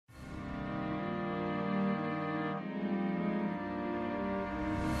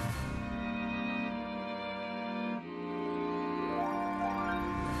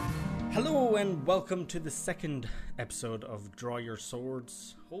Hello and welcome to the second episode of Draw Your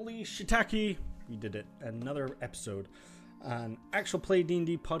Swords. Holy shiitake, we did it. Another episode. An actual play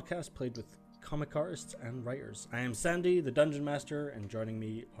D&D podcast played with comic artists and writers. I am Sandy, the Dungeon Master, and joining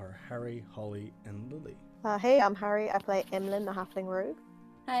me are Harry, Holly, and Lily. Hey, I'm Harry. I play Emlyn, the Halfling Rogue.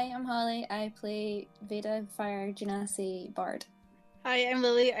 Hi, I'm Holly. I play Veda Fire Genasi Bard. Hi, I'm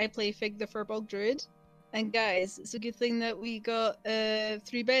Lily. I play Fig the Furbolg Druid. And guys, it's a good thing that we got 3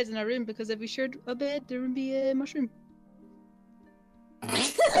 beds in our room, because if we shared a bed, there would be a mushroom.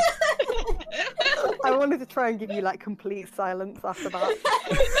 I wanted to try and give you like complete silence after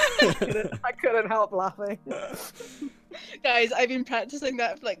that. I couldn't help laughing. Guys, I've been practicing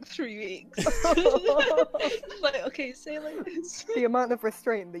that for like 3 weeks. Like, okay, say it like this. The amount of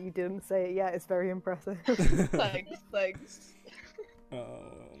restraint that you didn't say it yet is very impressive. Thanks.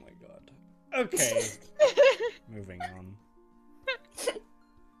 Oh my god. Okay. Moving on.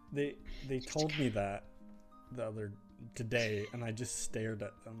 They told me that today, and I just stared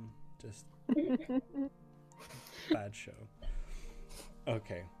at them. Just bad show.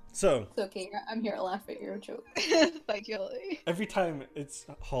 Okay, so It's okay, I'm here to laugh at your joke. Thank you, Holly. every time it's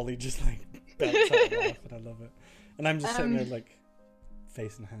Holly just like belts out a laugh, and I love it. And I'm just sitting there like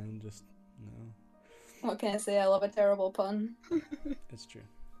face in hand, just no. What can I say? I love a terrible pun. It's true.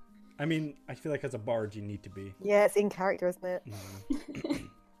 I mean, I feel like as a bard you need to be. Yeah, it's in character, isn't it? No.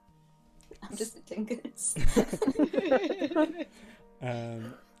 I'm just a dingus.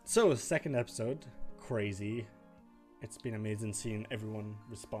 So second episode, crazy. It's been amazing seeing everyone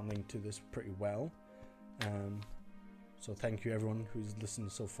responding to this pretty well. So thank you everyone who's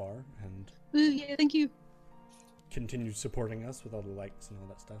listened so far and Yeah, thank you. continued supporting us with all the likes and all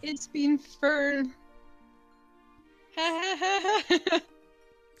that stuff. It's been fun.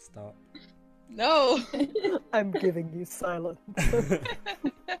 Stop. No. I'm giving you silence.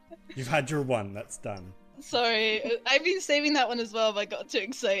 You've had your one, that's done. Sorry, I've been saving that one as well, but I got too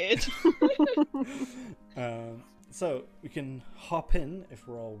excited. So we can hop in if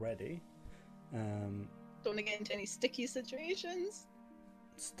we're all ready. Don't want to get into any sticky situations.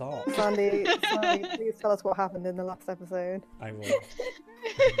 Stop. Sandy, please tell us what happened in the last episode. I will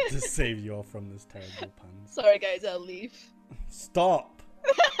just save you all from this terrible pun. Sorry guys, I'll leave. Stop.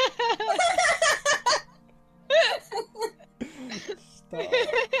 Stop.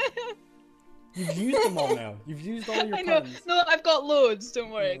 You've used them all now. You've used all your I know. puns. No, I've got loads. Don't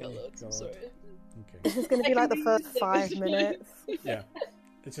worry, I got Oh, loads. I'm God. sorry. Okay. This is going to be like the first 5 minutes. Yeah.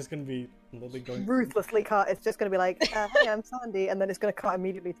 It's just gonna be Lily going. Ruthlessly cut. It's just going to be like, hey, I'm Sandy, and then it's going to cut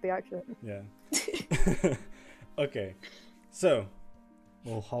immediately to the action. Yeah. Okay. So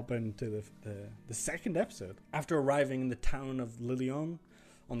we'll hop into the second episode. After arriving in the town of Lilion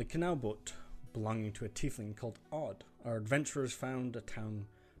on the canal boat belonging to a tiefling called Odd, our adventurers found a town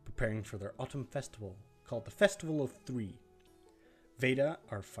preparing for their autumn festival called the Festival of Three. Veda,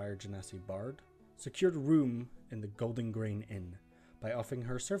 our Fire Genasi Bard, secured a room in the Golden Grain Inn by offering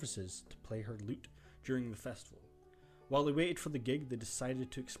her services to play her lute during the festival. While they waited for the gig, they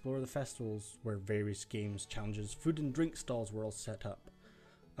decided to explore the festivals where various games, challenges, food and drink stalls were all set up.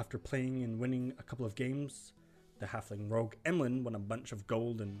 After playing and winning a couple of games, the halfling rogue Emlyn won a bunch of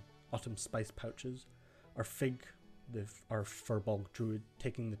gold and autumn spice pouches. Our Fig, our Furbolg druid,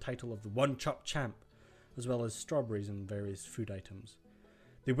 taking the title of the one-chop champ, as well as strawberries and various food items.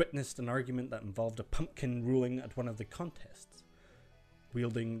 They witnessed an argument that involved a pumpkin ruling at one of the contests.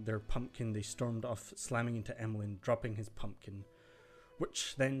 Wielding their pumpkin, they stormed off, slamming into Emlyn, dropping his pumpkin,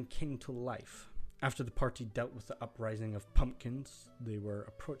 which then came to life. After the party dealt with the uprising of pumpkins, they were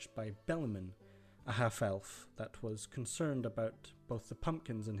approached by Belliman, a half-elf that was concerned about both the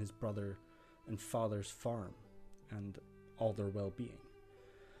pumpkins and his brother and father's farm, and all their well-being.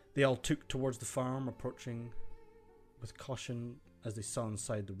 They all took towards the farm, approaching with caution as they saw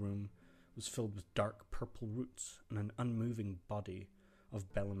inside the room was filled with dark purple roots and an unmoving body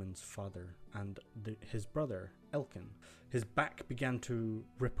of Belliman's father and his brother, Elkin. His back began to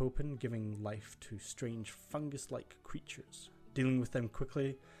rip open, giving life to strange fungus-like creatures. Dealing with them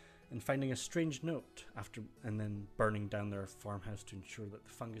quickly and finding a strange note and then burning down their farmhouse to ensure that the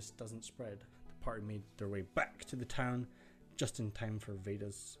fungus doesn't spread, the party made their way back to the town just in time for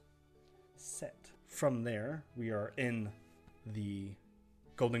Veda's set. From there, we are in the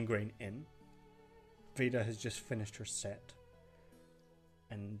Golden Grain Inn. Veda has just finished her set,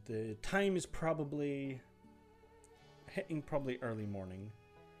 and the time is probably early morning.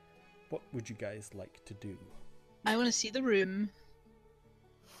 What would you guys like to do? I want to see the room.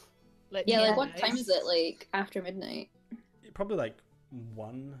 Yeah, like what time is it? Like after midnight? Probably like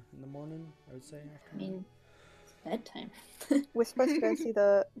 1 in the morning, I would say. I mean, bedtime. We're supposed to go see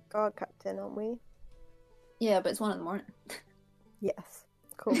the guard captain, aren't we? Yeah, but it's 1 in the morning. Yes.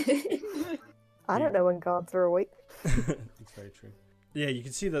 Cool. I don't know when guards are awake. That's very true. Yeah, you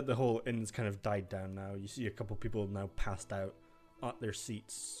can see that the whole inn's kind of died down now. You see a couple people now passed out at their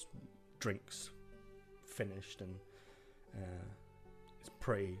seats, drinks finished, and it's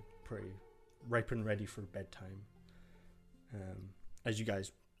pretty ripe and ready for bedtime. As you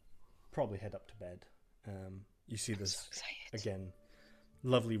guys probably head up to bed, you see this again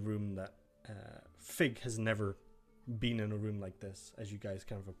lovely room that Fig has never been in a room like this. As you guys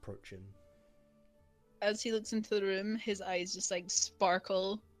kind of approach in, As he looks into the room, his eyes just like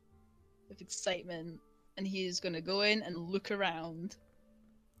sparkle with excitement, and he is going to go in and look around,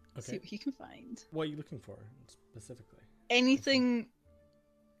 see okay, what he can find. what are you looking for specifically? Anything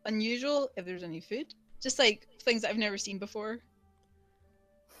unusual, if there's any food. Just like things that I've never seen before,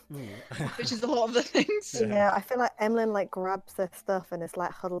 which is a lot of the things. Yeah. Yeah, I feel like Emlyn like grabs their stuff and is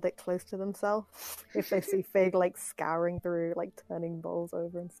like huddled it close to themselves if they see Fig like scouring through, like turning bowls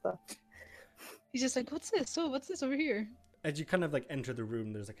over and stuff. He's just like, what's this? Oh, what's this over here? As you kind of like enter the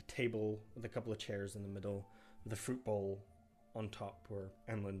room, there's like a table with a couple of chairs in the middle with a fruit bowl on top where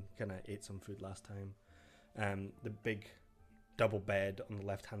Emlyn kind of ate some food last time. The big double bed on the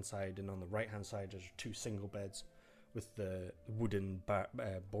left hand side, and on the right hand side there's 2 single beds with the wooden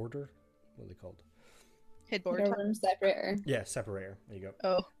border. What are they called? Headboard. The room separator. Yeah, separator. There you go.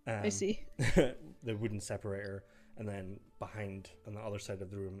 Oh, I see. The wooden separator, and then behind on the other side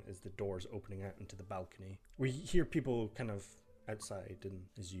of the room is the doors opening out into the balcony. We hear people kind of outside, and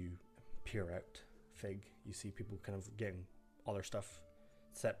as you peer out, Fig, you see people kind of getting all their stuff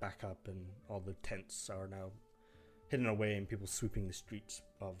set back up, and all the tents are now hidden away, and people sweeping the streets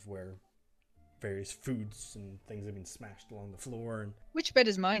of where various foods and things have been smashed along the floor. And Which bed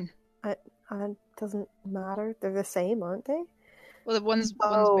is mine? It doesn't matter. They're the same, aren't they? Well, the one's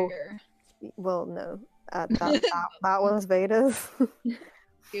Oh. bigger. Well, no. That one's Vader's. Okay,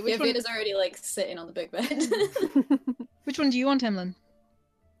 Yeah, which one? Vada's already like sitting on the big bed. Which one do you want, Emlyn?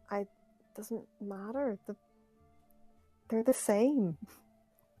 Doesn't matter. They're the same.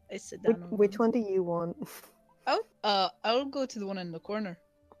 I sit down. on Which one do you want? Oh, I'll go to the one in the corner.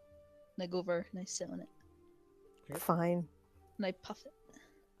 And I go over and I sit on it Fine. and I puff it.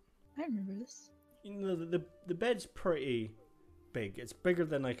 I remember this. you know, the bed's pretty big. It's bigger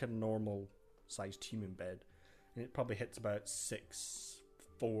than like a normal sized human bed, and it probably hits about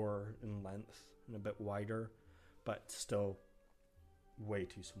 6'4" in length and a bit wider, but still way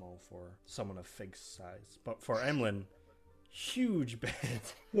too small for someone of Fig's size. But for Emlyn, huge bed.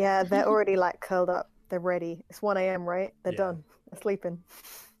 Yeah, they're already like curled up. They're ready. It's 1 a.m., right? They're Yeah. done. They're sleeping.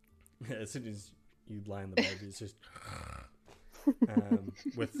 As soon as you lie in the bed, it's just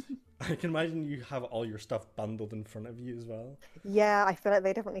with. I can imagine you have all your stuff bundled in front of you as well. Yeah, I feel like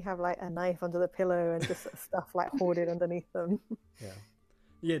they definitely have like a knife under the pillow and just stuff like hoarded underneath them.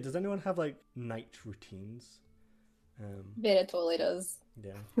 Yeah. Does anyone have like night routines? Vada totally does.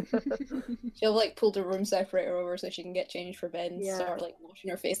 Yeah. She'll like pull the room separator over so she can get changed for bed and Yeah. start like washing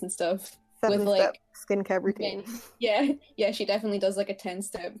her face and stuff. 7-step like, skincare routine. Yeah, she definitely does like a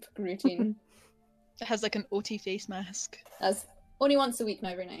 10-step routine. It has like an OT face mask. That's only once a week,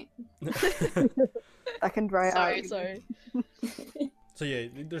 not every night. I can dry it out. Sorry. So yeah,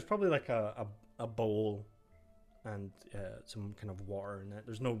 there's probably like a bowl and some kind of water in it.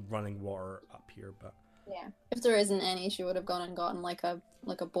 There's no running water up here, but Yeah. If there isn't any, she would have gone and gotten like a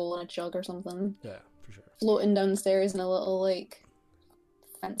bowl and a jug or something. yeah, for sure. Floating downstairs in a little like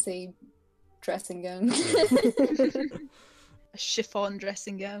fancy dressing gown. A chiffon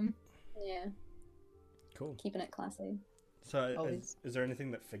dressing gown. Yeah, Cool. keeping it classy. So Always. is there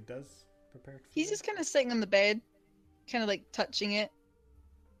anything that Fig does prepared for He's you? just kind of sitting on the bed, kind of like touching it.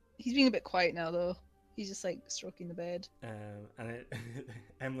 He's being a bit quiet now though. He's just like stroking the bed. And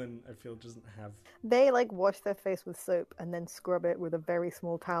Emlyn, I feel, doesn't have. They like wash their face with soap and then scrub it with a very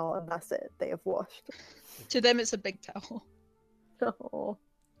small towel, and that's it. They have washed. To them, it's a big towel. Oh.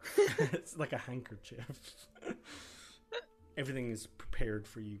 It's like a handkerchief. Everything is prepared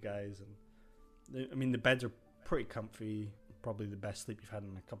for you guys, and I mean the beds are pretty comfy. Probably the best sleep you've had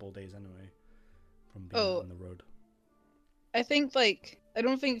in a couple of days anyway, from being Oh. on the road. I think like I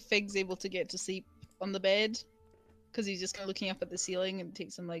don't think Fig's able to get to sleep on the bed because he's just kind of looking up at the ceiling and it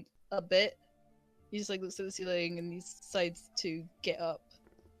takes him like a bit. He just like looks at the ceiling and he decides to get up,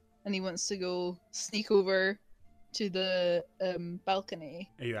 and he wants to go sneak over to the balcony.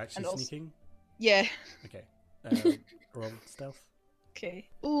 Are you actually And also- sneaking? Yeah. Okay. Roll stealth. Okay.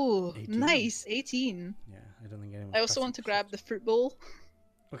 Ooh, 18. nice. 18. Yeah, I don't think anyone. I also want to grab the fruit bowl.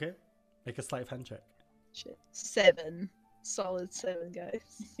 Okay, make a sleight of hand check. Shit. 7. Solid 7,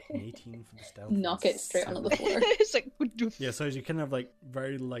 guys. An 18 for the stealth. Knock and it straight onto the 7. floor. It's like, "Woof." Yeah, so as you kind of like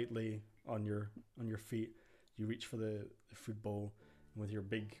very lightly on your feet, you reach for the food bowl, and with your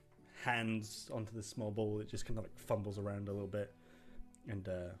big hands onto the small bowl, it just kind of like fumbles around a little bit, and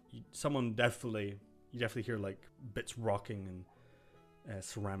you definitely hear like bits rocking and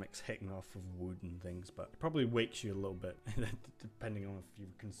ceramics hitting off of wood and things, but it probably wakes you a little bit, depending on if you're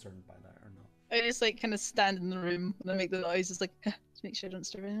concerned by that or not. I just like kind of stand in the room and I make the noise, just like to make sure I don't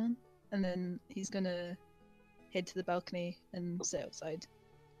disturb anyone. And then he's gonna head to the balcony and sit outside.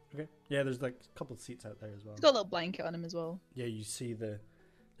 Okay. Yeah, there's like a couple of seats out there as well. He's got a little blanket on him as well. Yeah, you see the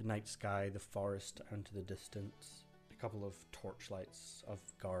night sky, the forest out into the distance, a couple of torchlights of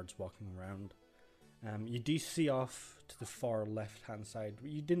guards walking around. You do see off to the far left-hand side,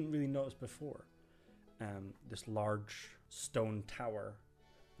 what you didn't really notice before, this large stone tower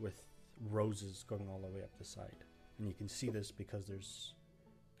with roses going all the way up the side. And you can see this because there's,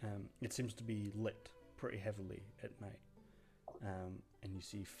 it seems to be lit pretty heavily at night. And you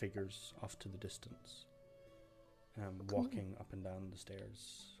see figures off to the distance, walking up and down the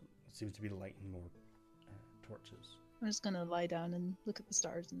stairs. It seems to be lighting more torches. I'm just gonna lie down and look at the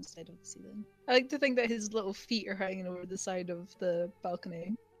stars instead of the ceiling. I like to think that his little feet are hanging over the side of the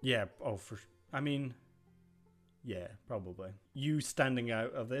balcony. Yeah, yeah, probably. You standing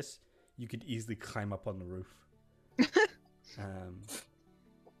out of this, you could easily climb up on the roof.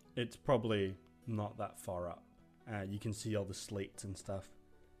 It's probably not that far up. You can see all the slates and stuff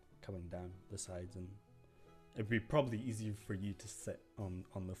coming down the sides, and it'd be probably easier for you to sit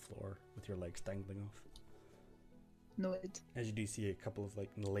on the floor with your legs dangling off. Noted. As you do see a couple of like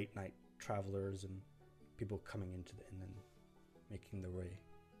late night travelers and people coming into the inn and making their way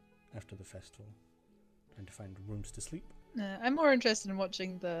after the festival, trying to find rooms to sleep. I'm more interested in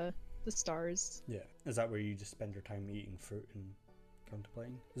watching the stars. Yeah. Is that where you just spend your time eating fruit and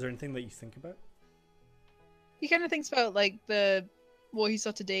contemplating? Is there anything that you think about? He kind of thinks about like what he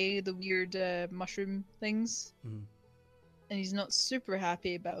saw today, the weird mushroom things, Mm. and he's not super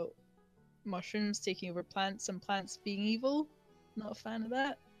happy about mushrooms taking over plants and plants being evil. Not a fan of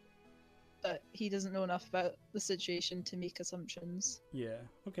that. But he doesn't know enough about the situation to make assumptions. Yeah.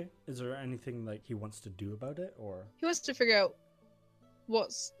 Okay. Is there anything like he wants to do about it, or? He wants to figure out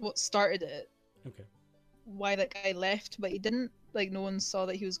what started it. Okay. Why that guy left, but he didn't. Like, no one saw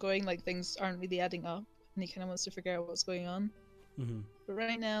that he was going. Like, things aren't really adding up, and he kind of wants to figure out what's going on. Mm-hmm. But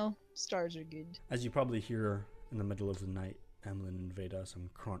right now, stars are good. As you probably hear in the middle of the night, Emlyn and Veda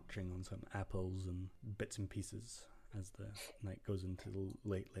some crunching on some apples and bits and pieces as the night goes into the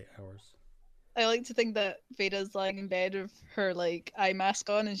late hours. I like to think that Veda's lying in bed with her like eye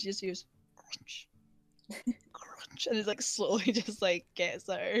mask on, and she just hears crunch, crunch, and it's like slowly just like gets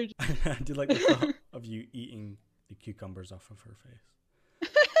out. I do like the thought of you eating the cucumbers off of her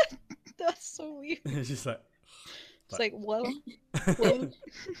face. That's so weird. It's just like, It's like, well,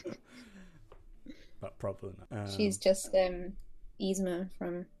 but probably not. She's just Yzma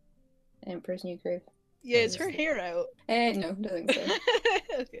from Emperor's New Groove. yeah, is her hair out? No, don't think so.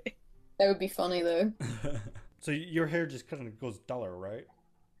 Okay. That would be funny though. So your hair just kind of goes duller, right?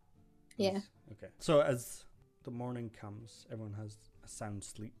 Yeah. Okay. So as the morning comes, everyone has a sound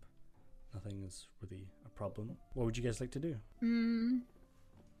sleep. Nothing is really a problem. What would you guys like to do?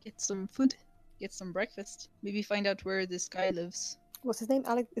 Get some food. Get some breakfast. Maybe find out where this guy lives. What's his name?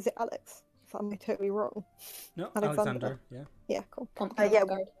 Alex? Is it Alex? If I'm totally wrong. No, Alexander. Yeah. Yeah, cool. Pumpkin Yeah.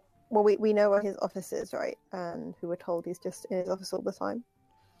 guard. Well, we know where his office is, right? And who we're told he's just in his office all the time.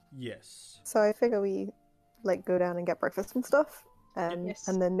 Yes. So I figure we like go down and get breakfast and stuff. Yes.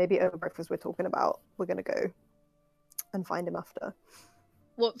 And then maybe over breakfast we're talking about we're gonna go and find him after.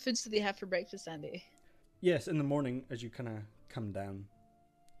 What foods do they have for breakfast, Andy? Yes, in the morning, as you kind of come down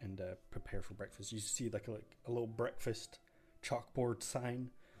and prepare for breakfast, you see like a little breakfast chalkboard sign.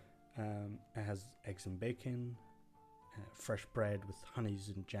 It has eggs and bacon, fresh bread with honeys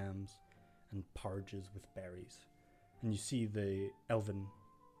and jams, and porridges with berries. And you see the elven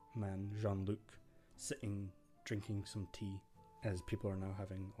man, Jean-Luc, sitting, drinking some tea, as people are now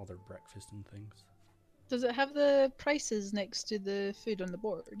having all their breakfast and things. Does it have the prices next to the food on the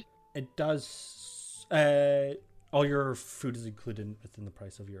board? It does. All your food is included within the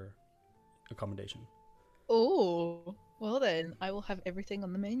price of your accommodation. Oh, well then, I will have everything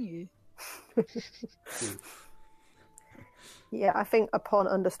on the menu. Yeah, I think upon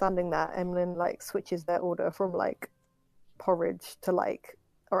understanding that, Emlyn like switches their order from like porridge to like,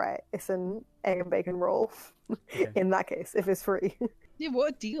 all right, it's an egg and bacon roll. Okay. In that case, if it's free. Yeah,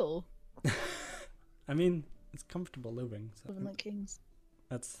 what a deal. I mean, it's comfortable living. So Living like kings.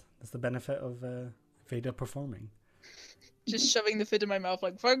 that's the benefit of Veda performing? Just shoving the food in my mouth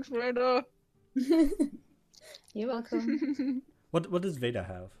like, thanks, Veda. You're welcome. What does Veda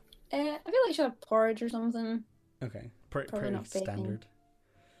have? I feel like she had porridge or something. Okay, Probably pretty not baking. standard.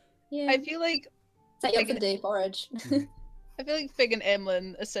 Yeah. I feel like Set you up for the day, porridge. Fig and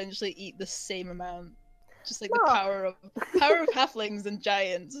Emlyn essentially eat the same amount. Just like No. the power of halflings and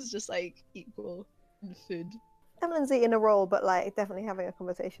giants is just like equal in food. Emlyn's eating a roll, but like definitely having a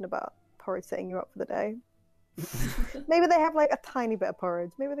conversation about porridge setting you up for the day. Maybe they have like a tiny bit of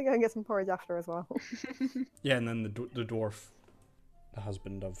porridge. Maybe they go and get some porridge after as well. Yeah, and then the dwarf, the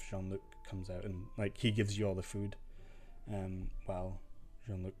husband of Jean-Luc, comes out and like he gives you all the food, while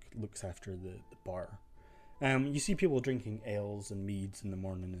Jean-Luc looks after the bar. You see people drinking ales and meads in the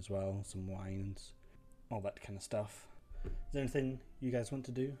morning as well, some wines, all that kind of stuff. Is there anything you guys want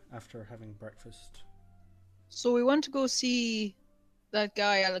to do after having breakfast? So we want to go see that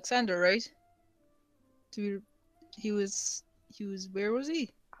guy Alexander, right? He was where was he?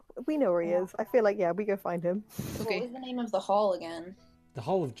 We know where he is. I feel like, yeah, we go find him. Okay. What was the name of the hall again? The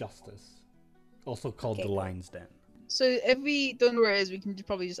Hall of Justice, also called Okay, the cool. Lion's Den. So if we don't know where it is, we can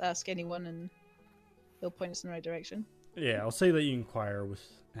probably just ask anyone and they'll point us in the right direction. Yeah, I'll say that you inquire with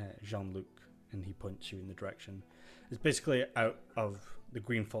Jean-Luc and he points you in the direction. It's basically out of the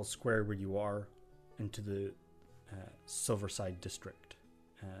Greenfall Square where you are into the Silverside district,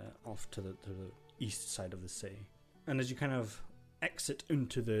 off to the east side of the city. And as you kind of exit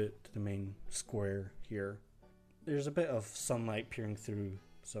into the main square here, there's a bit of sunlight peering through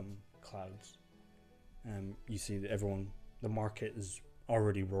some clouds. You see that the market is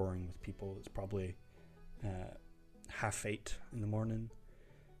already roaring with people. It's probably 8:30 in the morning.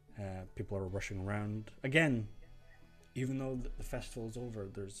 People are rushing around. Again, even though the festival is over,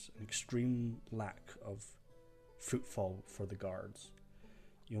 there's an extreme lack of footfall for the guards.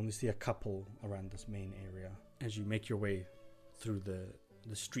 You only see a couple around this main area as you make your way through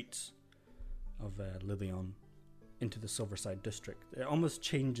the streets of Lilion into the Silverside district. It almost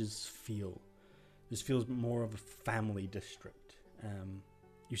changes feel. This feels more of a family district.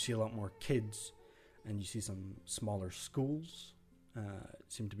 You see a lot more kids, and you see some smaller schools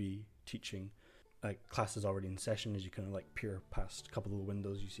seem to be teaching. Like classes already in session. As you kind of like peer past a couple of the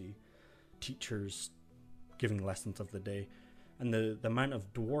windows, you see teachers giving lessons of the day. And the amount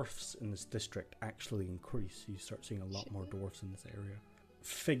of dwarfs in this district actually increase. You start seeing a lot more dwarfs in this area.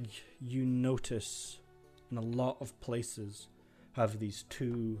 Fig, you notice in a lot of places have these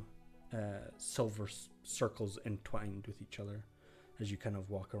two silver circles entwined with each other. As you kind of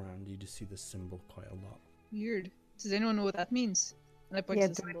walk around, you just see this symbol quite a lot. Weird. Does anyone know what that means? And I point Yeah,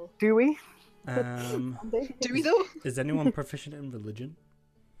 to the symbol. Do we? Do we though? Is anyone proficient in religion?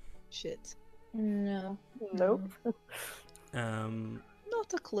 Shit. No. Nope.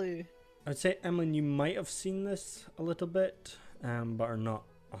 Not a clue. I'd say, Emlyn, you might have seen this a little bit, but are not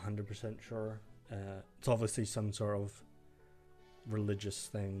 100% sure. It's obviously some sort of religious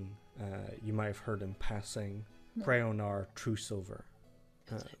thing. You might have heard in passing. No. Creonar True Silver.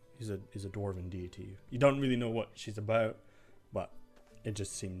 He's a dwarven deity. You don't really know what she's about, but it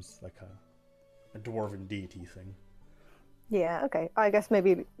just seems like a dwarven deity thing. Yeah, okay. I guess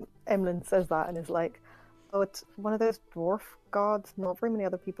maybe Emlyn says that and is like, oh, it's one of those dwarf gods. Not very many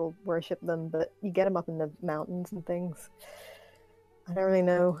other people worship them, but you get them up in the mountains and things. I don't really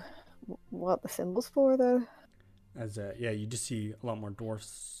know what the symbol's for, though. As you just see a lot more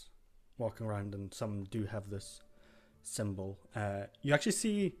dwarfs walking around, and some do have this symbol. You actually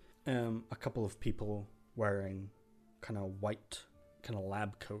see a couple of people wearing kind of white, kind of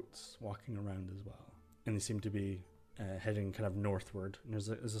lab coats walking around as well, and they seem to be heading kind of northward. And there's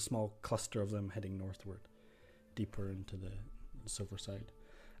a small cluster of them heading northward, deeper into the Silverside.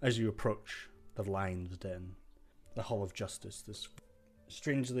 As you approach the Lion's Den, the Hall of Justice, this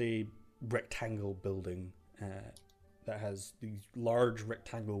strangely rectangle building that has these large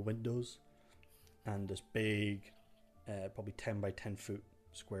rectangle windows and this big, probably 10 by 10 foot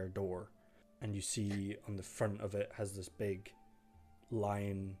square door. And you see on the front of it has this big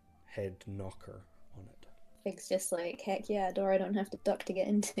lion head knocker on it. Fig's just like, heck yeah, a door I don't have to duck to get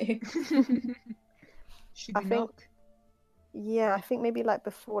into. Should I we think- knock? Yeah, I think maybe like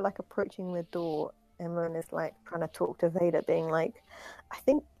before like approaching the door, Emlyn is like trying to talk to Veda, being like, I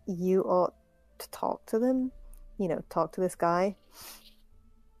think you ought to talk to them, talk to this guy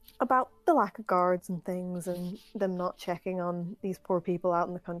about the lack of guards and things and them not checking on these poor people out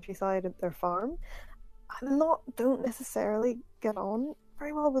in the countryside at their farm. Don't necessarily get on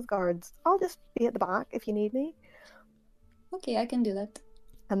very well with guards. I'll just be at the back if you need me. Okay, I can do that.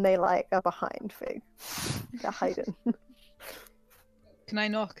 And they like are behind Fig. They're hiding. Can I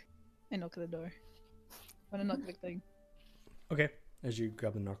knock? I knock at the door. want to knock the big thing. Okay. As you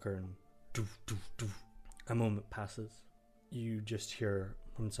grab the knocker and doof, doof, doof, a moment passes. You just hear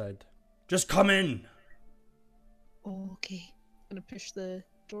from inside, "Just come in!" Okay. I'm gonna push the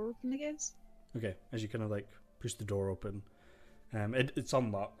door open, I guess. Okay, as you kind of like push the door open, it's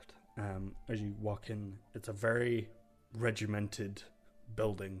unlocked. As you walk in, it's a very regimented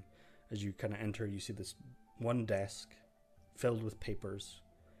building. As you kind of enter, you see this one desk filled with papers,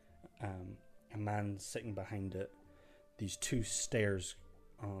 a man sitting behind it, these two stairs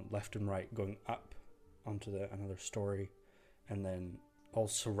left and right going up onto another story, and then all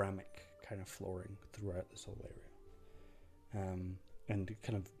ceramic kind of flooring throughout this whole area. And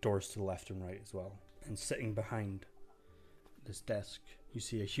kind of doors to the left and right as well. And sitting behind this desk, you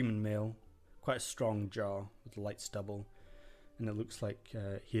see a human male, quite a strong jaw with a light stubble, and it looks like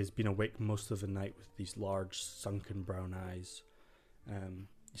he has been awake most of the night with these large sunken brown eyes.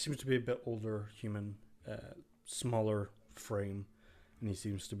 He seems to be a bit older human, smaller frame, and he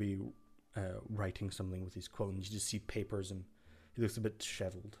seems to be writing something with his quill. You just see papers, and he looks a bit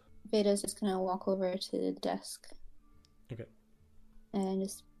disheveled. Veda's just gonna walk over to the desk. Okay. And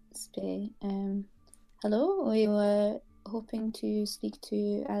just say, hello, we were hoping to speak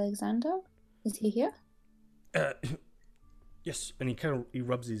to Alexander. Is he here? Yes, and he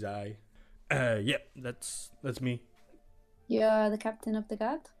rubs his eye. Yeah, that's me. You're the captain of the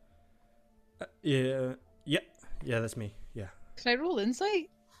guard? Yeah, that's me. Yeah, Can I roll insight?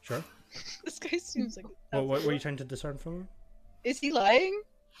 sure. This guy seems like. What were you trying to discern from him? Is he lying?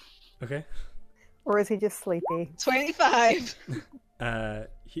 Okay. Or is he just sleepy? 25.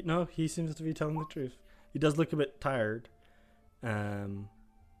 He seems to be telling the truth. He does look a bit tired, and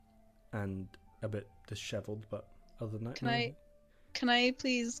a bit disheveled, but other than that, Can I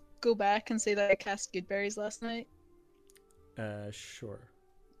please go back and say that I cast good berries last night? Sure.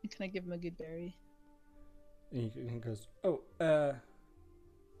 Can I give him a good berry? And he goes, oh,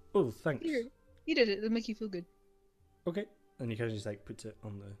 thanks. Here, you did it. It'll make you feel good. Okay. And he kind of just like puts it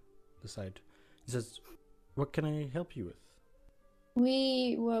on the side. He says, "What can I help you with?"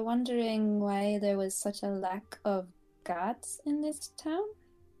 We were wondering why there was such a lack of guards in this town.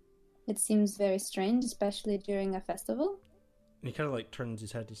 It seems very strange, especially during a festival. And he kind of like turns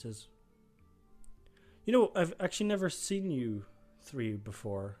his head. He says, "You know, I've actually never seen you three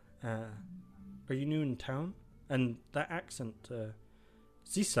before. Are you new in town? And that accent,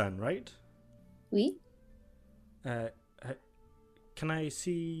 Zisan, right? We? Can I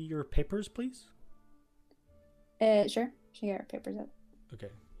see your papers, please?" Sure. She got her papers out. Okay.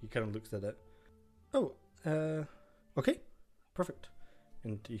 He kind of looks at it. Oh, okay. Perfect.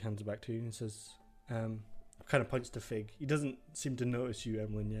 And he hands it back to you and says, kind of points to Fig. He doesn't seem to notice you,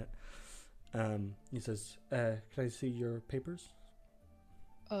 Emlyn, yet. He says, can I see your papers?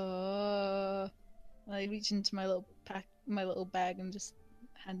 I reach into my little bag and just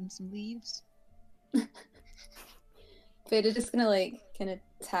hand him some leaves. Veda just gonna like kind of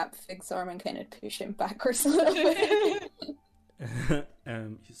tap Fig's arm and kind of push him backwards a little bit.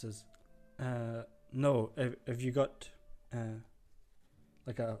 He says, no, have you got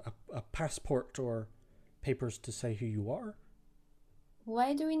like a passport or papers to say who you are?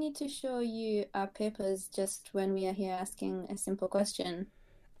 Why do we need to show you our papers just when we are here asking a simple question?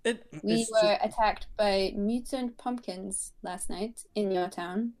 We were attacked by mutant pumpkins last night in your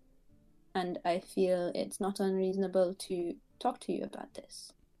town, and I feel it's not unreasonable to talk to you about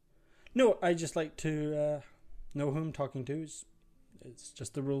this. No, I just like to know who I'm talking to. It's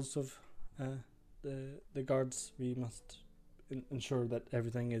just the rules of the guards. We must ensure that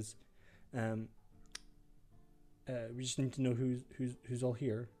everything is. We just need to know who's all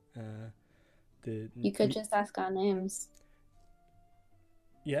here. You could just ask our names.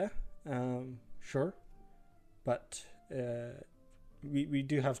 Yeah, sure, but we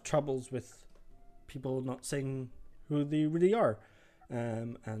do have troubles with people not saying who they really are.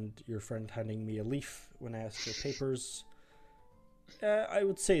 And your friend handing me a leaf when I asked for papers, I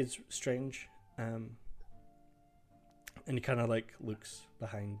would say it's strange. And he kind of like looks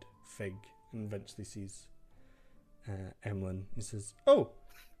behind Fig and eventually sees Emlyn. He says, "Oh,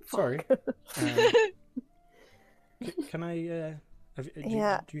 sorry. Can I?"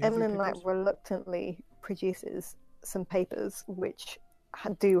 Emlyn like reluctantly produces some papers which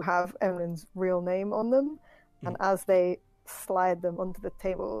do have Emlyn's real name on them, and as they slide them onto the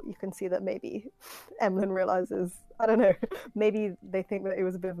table, you can see that maybe Emlyn realizes, I don't know, maybe they think that it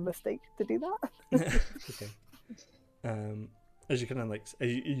was a bit of a mistake to do that. Okay. As you kind of like, are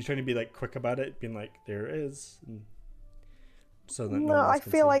you trying to be like quick about it, being like, there it is, and so that No, no one I else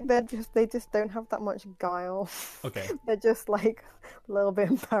can feel see. like they just don't have that much guile. Okay. They're just like a little bit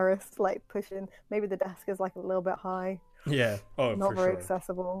embarrassed, like pushing. Maybe the desk is like a little bit high, Yeah. Oh, not for very sure.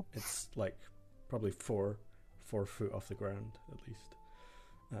 accessible. It's like probably 4 foot off the ground at least.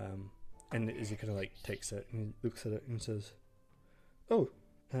 And as he kind of like takes it and looks at it and says, "Oh,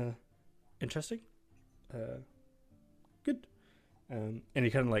 interesting. Good." And he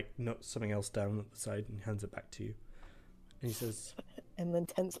kind of like notes something else down at the side and hands it back to you. And he says, And then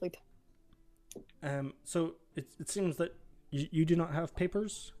tensely. "So it seems that you do not have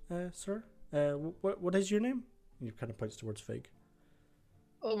papers, sir. What is your name?" And he kind of points towards Fig.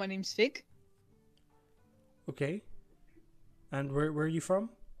 Oh, my name's Fig. Okay. And where are you from?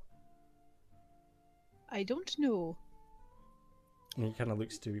 I don't know. And he kind of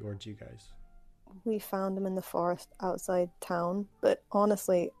looks towards you guys. We found him in the forest outside town, but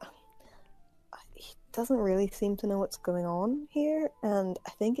honestly, he doesn't really seem to know what's going on here. And I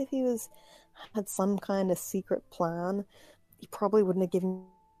think if he had some kind of secret plan, he probably wouldn't have given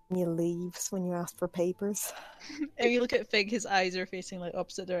you leaves when you asked for papers. If you look at Fig, his eyes are facing like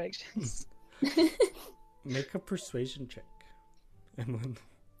opposite directions. Make a persuasion check, Emlyn.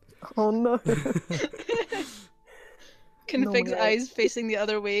 Oh no. Can No Fig's way. eyes facing the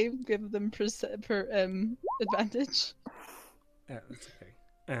other way give them advantage? Yeah, that's okay.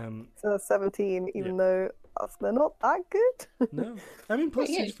 So 17, even though they're not that good. No, I mean plus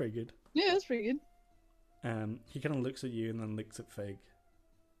Pretty two's good. very good. Yeah, that's pretty good. He kind of looks at you and then looks at Fig.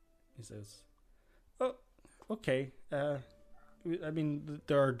 He says, "Oh, okay. I mean,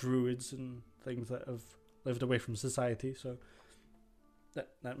 there are druids and things that have lived away from society, so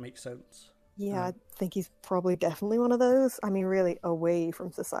that makes sense." Yeah, I think he's probably definitely one of those. I mean, really away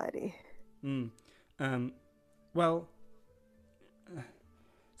from society. Well,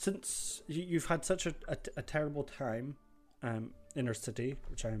 since you've had such a terrible time in our city,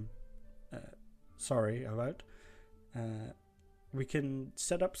 which I'm sorry about, we can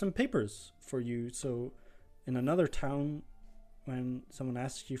set up some papers for you. So in another town, when someone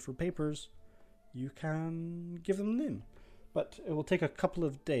asks you for papers, you can give them a name. But it will take a couple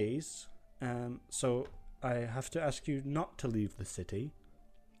of days. So I have to ask you not to leave the city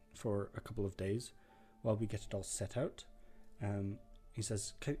for a couple of days while we get it all set out. He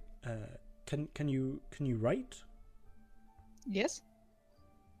says, "Can you write?" Yes.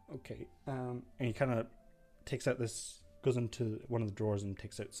 Okay. And he kind of goes into one of the drawers and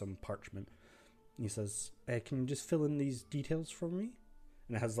takes out some parchment. And he says, "Can you just fill in these details for me?"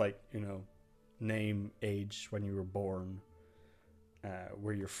 And it has name, age, when you were born,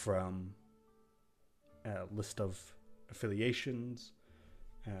 where you're from, list of affiliations,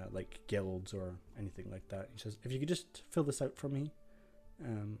 like guilds or anything like that. He says, "If you could just fill this out for me."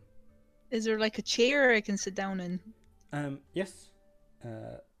 Is there like a chair I can sit down in? Yes.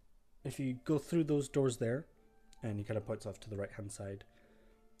 If you go through those doors there, and he kind of points off to the right hand side,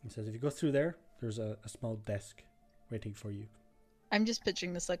 he says, "If you go through there, there's a small desk waiting for you." I'm just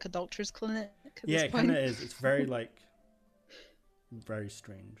picturing this like a doctor's clinic. At Yeah, this it point. kind of is. It's very very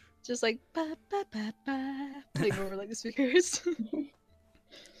strange. Just like ba ba ba ba, playing over like the speakers.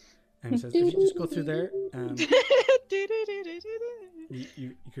 And he says, "If you just go through there,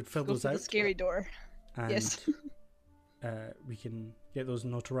 you could fill Go those for out. the scary door. And Yes. we can get those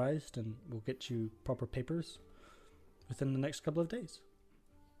notarized and we'll get you proper papers within the next couple of days."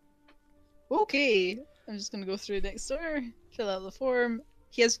 Okay, I'm just gonna go through next door, fill out the form.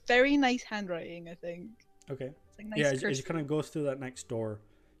 He has very nice handwriting, I think. Okay. It's like nice Yeah, as you cursive. kind of go through that next door,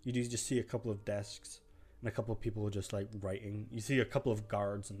 you do just see a couple of desks and a couple of people just like writing. You see a couple of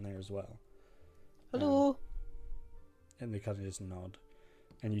guards in there as well. Hello. And they kind of just nod.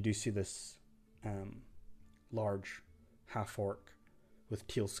 And you do see this large half-orc with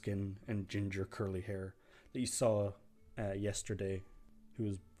teal skin and ginger curly hair that you saw yesterday,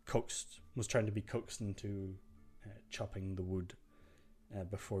 who was trying to be coaxed into chopping the wood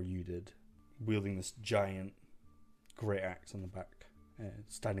before you did, wielding this giant great axe on the back,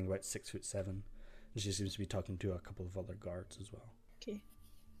 standing about 6'7", and she seems to be talking to a couple of other guards as well. Okay,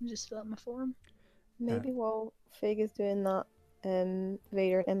 let me just fill out my form. Maybe while Fig is doing that,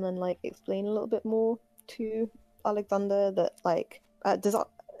 Vader and Emlyn explain a little bit more to Alexander that does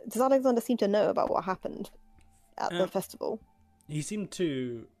Alexander seem to know about what happened at the festival? He seemed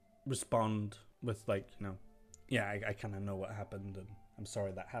to respond with yeah, I kind of know what happened and I'm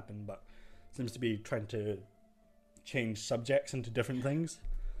sorry that happened, but seems to be trying to change subjects into different things.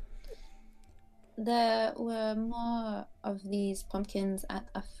 There were more of these pumpkins at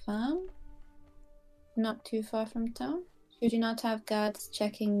a farm, not too far from town. Should you not have guards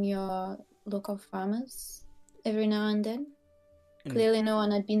checking your local farmers every now and then? Clearly no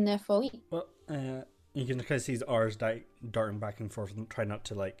one had been there for a week. Well, you can kind of see his R's darting back and forth and try not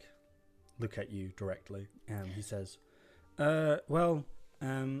to, like, look at you directly. He says,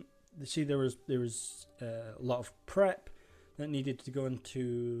 see, there was a lot of prep that needed to go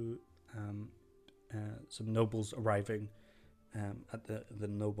into some nobles arriving at the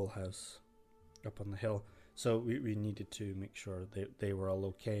noble house up on the hill. So we needed to make sure they were all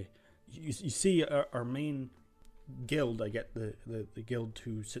okay. You see, our main guild, I get the guild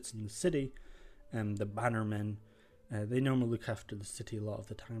who sits in the city, the Bannermen, they normally look after the city a lot of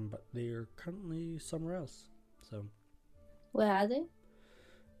the time, but they are currently somewhere else. So, where are they?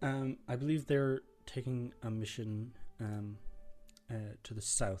 I believe they're taking a mission to the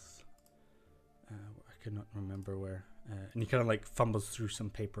south. I cannot remember where. And he kind of like fumbles through some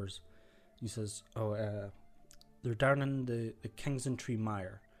papers. He says, they're down in the Kingsentry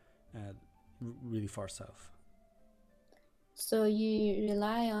Mire, really far south. So you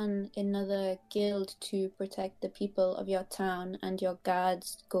rely on another guild to protect the people of your town, and your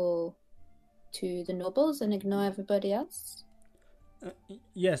guards go to the nobles and ignore everybody else?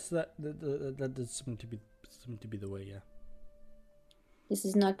 Yes, that does seem to be the way. Yeah. This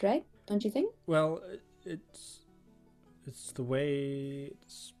is not right, don't you think? Well, it's the way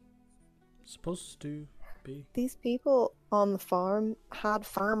it's supposed to be. These people on the farm had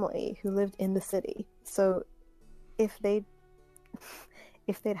family who lived in the city, so if they'd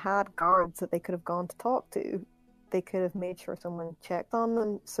had guards that they could have gone to talk to, they could have made sure someone checked on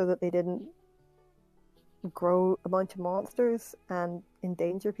them so that they didn't grow a bunch of monsters and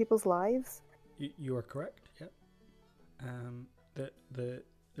endanger people's lives. You are correct. Yeah.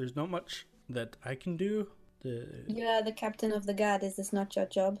 There's not much that I can do. You are the captain of the guard. Is this not your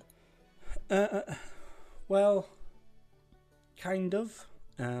job? Well, kind of.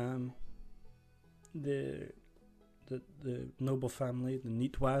 The noble family, the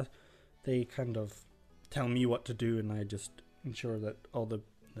Nitwa, they kind of tell me what to do, and I just ensure that all the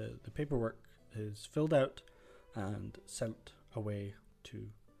paperwork is filled out and sent away to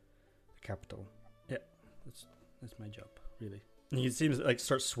the capital. Yeah, that's my job, really. And he seems like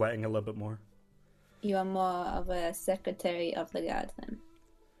starts sweating a little bit more. You are more of a secretary of the guard then?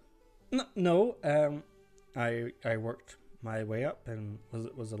 No. I worked my way up and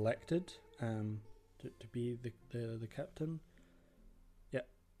was elected to be the captain. Yeah,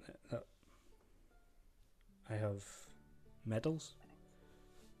 I have medals.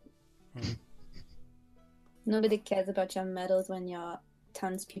 Nobody cares about your medals when your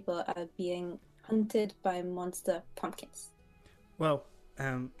townspeople are being hunted by monster pumpkins. Well,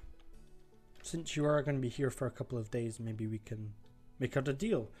 since you are going to be here for a couple of days, maybe we can make out a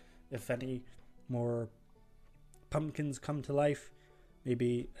deal. If any more pumpkins come to life,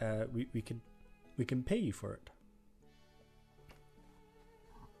 maybe we can pay you for it.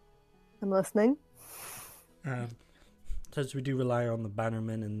 I'm listening. Since we do rely on the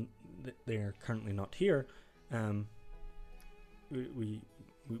Bannermen and they are currently not here, we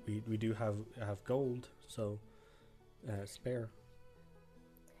do have gold, so spare.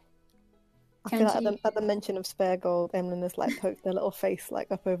 I feel like at the mention of spare gold, Emlyn has like poked their little face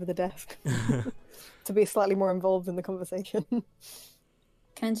like up over the desk to be slightly more involved in the conversation.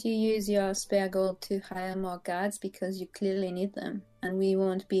 Can't you use your spare gold to hire more guards, because you clearly need them, and we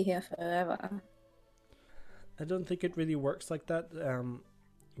won't be here forever? I don't think it really works like that.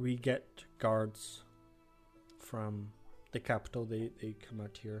 We get guards from the capital. They come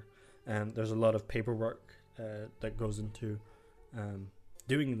out here, and there's a lot of paperwork that goes into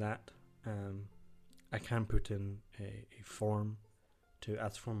doing that. I can put in a form to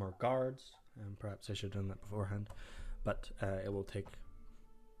ask for more guards, and perhaps I should have done that beforehand, but it will take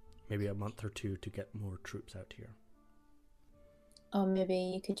maybe a month or two to get more troops out here. Or maybe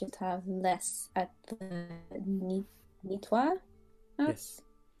you could just have less at the Nitwa house? Yes.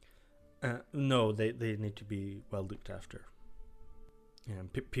 No, they need to be well looked after.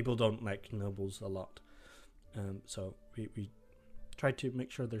 People don't like nobles a lot, so we try to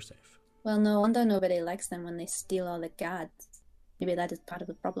make sure they're safe. Well, no wonder nobody likes them when they steal all the guards. Maybe that is part of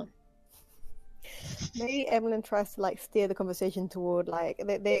the problem. Maybe Evelyn tries to like steer the conversation toward like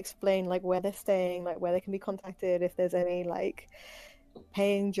they explain like where they're staying, like where they can be contacted if there's any like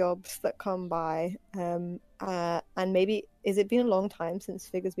paying jobs that come by, and maybe is it been a long time since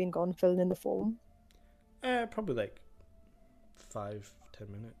Fig has been gone filling in the form? Probably like 5-10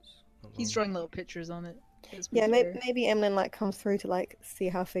 minutes. He's drawing little pictures on it. Yeah, maybe Emlyn like comes through to like see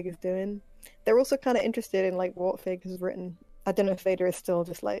how Fig is doing. They're also kind of interested in like what Fig has written I don't know if Vader is still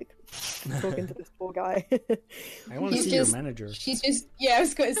just like talking to this poor guy. I want to see your manager. She's just, yeah, I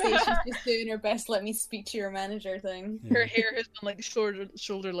was going to say, she's just doing her best let me speak to your manager thing. Yeah. Her hair has been like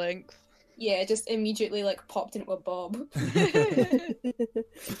shoulder length. Yeah, just immediately like popped into a bob.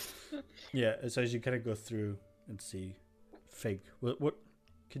 Yeah, so as you kind of go through and see Fig, what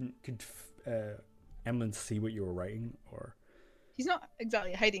could Emlyn see what you were writing, or? He's not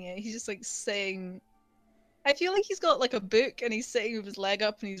exactly hiding it. He's just like saying. I feel like he's got like a book and he's sitting with his leg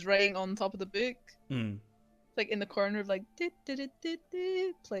up and he's writing on top of the book, like in the corner of like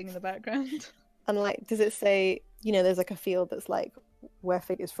playing in the background. And like, does it say, you know, there's like a field that's like where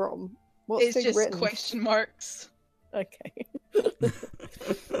Fig is from? What's It's Fig just written? question marks. Okay.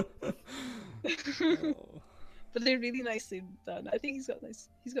 But they're really nicely done. I think he's got nice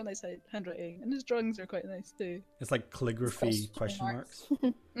handwriting, and his drawings are quite nice too. It's like calligraphy question marks.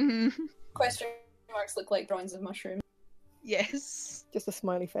 Mm-hmm. Question marks look like drawings of mushrooms. Yes. Just a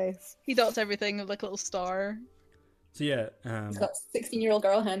smiley face. He dots everything with like a little star. So yeah, It's got 16-year-old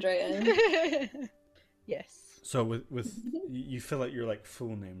girl handwriting. Yes. so with you fill out your like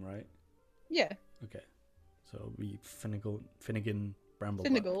full name, right? Yeah. Okay. So it'll be Finnegan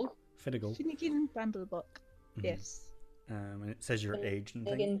Bramblebuck. Finnegan Bramblebuck. Mhm. Yes. And it says your age and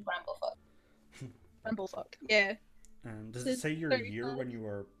thing. Finnegan Bramblefuck. Bramblefuck. Yeah. Does it say your year when you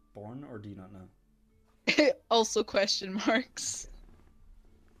were born, or do you not know? Also question marks.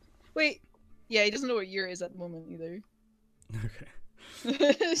 Wait. Yeah, he doesn't know what year it is at the moment either.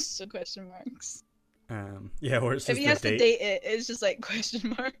 Okay. So question marks. Yeah, or it says If he the has date. to date it, it's just like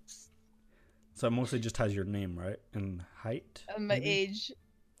question marks. So it mostly just has your name, right? And height. And my maybe? age.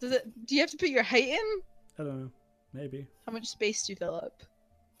 Do you have to put your height in? I don't know. Maybe How much space do you fill up?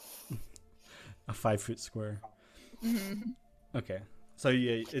 a 5 foot square. Mm-hmm. Okay. So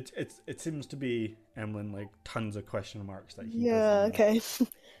yeah, it seems to be Emlyn like tons of question marks that he. Yeah, doesn't know. okay.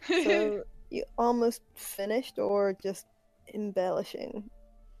 So you almost finished or just embellishing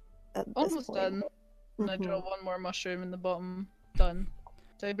at this Almost point? done. And I draw Mhm. one more mushroom in the bottom. Done.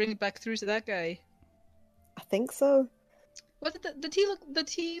 Do I bring it back through to that guy? I think so. What did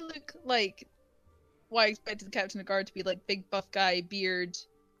he look like? Well, I expected the captain of guard to be like big buff guy, beard,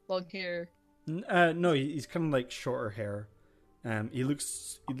 long hair. No, he's kind of like shorter hair. He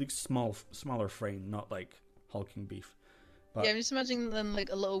looks smaller frame, not like hulking beef. But Yeah, I'm just imagining them like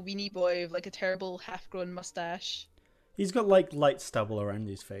a little weenie boy with like a terrible half-grown mustache. he's got like light stubble around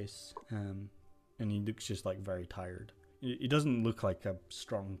his face, and he looks just like very tired. He doesn't look like a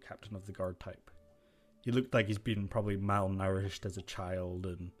strong captain of the guard type. He looked like he's been probably malnourished as a child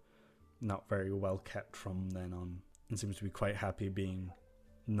and not very well kept from then on, and seems to be quite happy being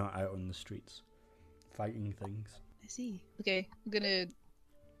not out on the streets fighting things. I see. Okay, I'm gonna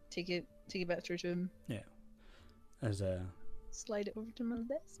take it back through to him. As Slide it over to my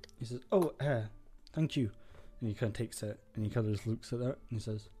desk. he says, "Oh, thank you," and he kind of takes it and he kind of just looks at that and he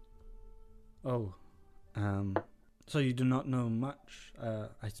says, "Oh, so you do not know much,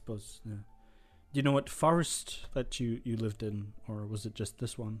 I suppose. Do you know what forest that you lived in, or was it just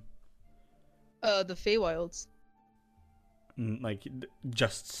this one?" The Feywilds. Like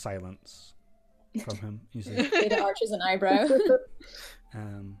just silence from him. He says, Vader arches an eyebrow.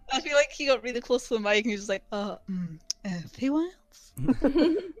 I feel like he got really close to the mic and he was like, Feywilds?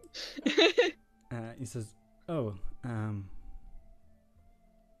 he says, "Oh,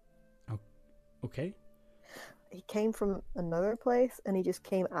 okay." He came from another place and he just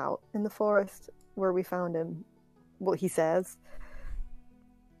came out in the forest where we found him. What he says.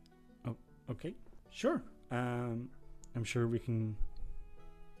 Okay, sure. I'm sure we can.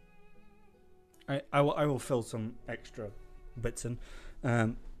 I will fill some extra bits in,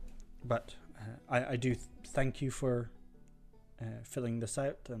 but I do thank you for filling this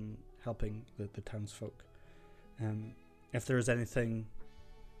out and helping the townsfolk. If there is anything,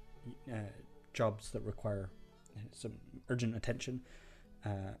 jobs that require some urgent attention,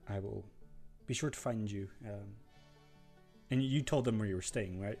 I will be sure to find you. And you told them where you were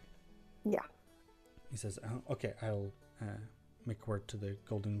staying, right? Yeah. He says, "Okay, I'll make word to the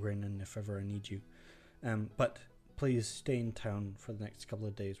Golden Grain, and if ever I need you. But please stay in town for the next couple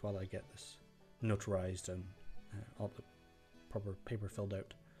of days while I get this notarized and all the proper paper filled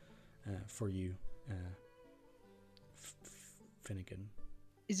out for you, Finnegan."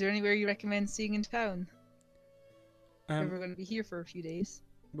 Is there anywhere you recommend seeing in town? If we're Um, going to be here for a few days.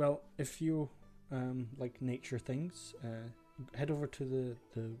 well, if you like nature things, head over to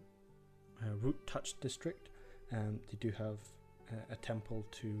the Root Touch district. They do have a temple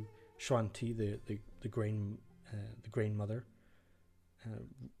to Shuan-Ti, the grain mother.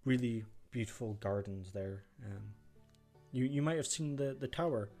 Really beautiful gardens there. You might have seen the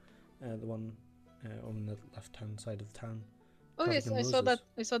tower, the one on the left-hand side of the town. Oh covered yes, in I saw roses. that.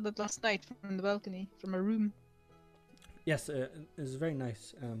 I saw that last night from the balcony, from a room. Yes, it's very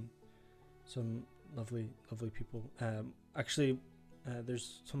nice. Some lovely people. Actually,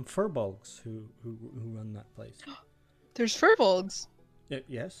 there's some furbolgs who run that place. There's furbolgs.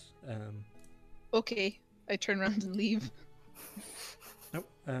 Yes. Okay, I turn around and leave. Nope.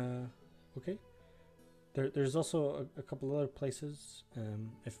 Okay. There's also a couple other places.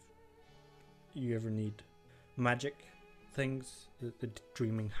 If you ever need magic things, the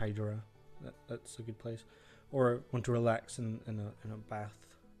Dreaming Hydra, that's a good place. Or want to relax in a bath.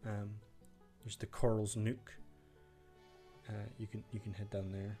 There's the Coral's Nook. You can head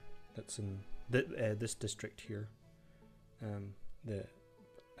down there. That's in this district here.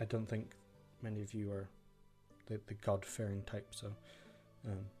 I don't think many of you are the God-fearing type, so.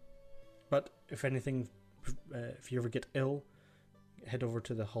 But if anything, if you ever get ill, head over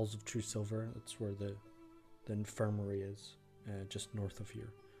to the Halls of True Silver. That's where the infirmary is, just north of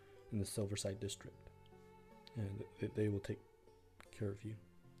here, in the Silverside district. And they will take care of you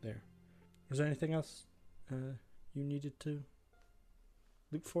there. Was there anything else you needed to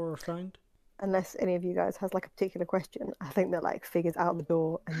look for or find? Unless any of you guys has like a particular question, I think that like figures out the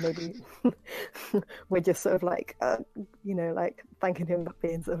door, and maybe we're just sort of like, like thanking him for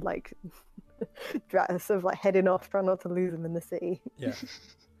being sort of like, sort of like heading off, trying not to lose him in the city. Yeah.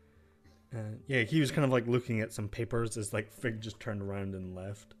 Yeah, he was kind of like looking at some papers as like Fig just turned around and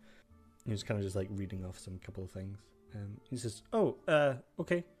left. He was kind of just like reading off some couple of things. He says, "Oh,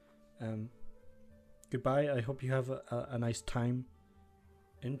 okay. Goodbye. I hope you have a nice time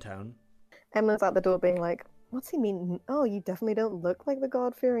in town." Emma's at the door being like, what's he mean? Oh, you definitely don't look like the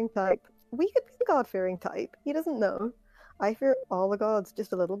God-fearing type. We could be the God-fearing type. He doesn't know. I fear all the gods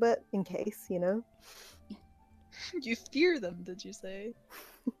just a little bit, in case, you know? You fear them, did you say?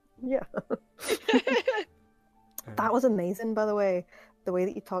 Yeah. That was amazing, by the way. The way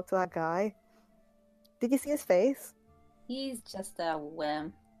that you talked to that guy. Did you see his face? He's just a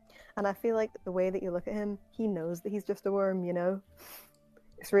worm. And I feel like the way that you look at him, he knows that he's just a worm, you know?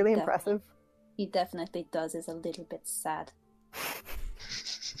 It's really impressive. He definitely does. Is a little bit sad.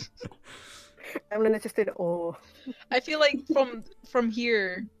 Emlyn is just in awe. I feel like from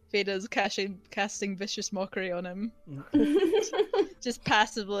here, Veda's casting vicious mockery on him. Just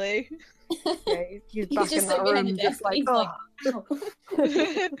passively. Yeah, he's back just in that behind room, the just desk, like, he's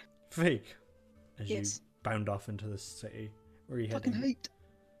oh. Fake. As Yes. you bound off into the city. Where are you Fucking heading? height.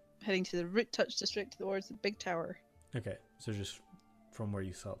 Heading to the Root Touch district towards the big tower. Okay, so just from where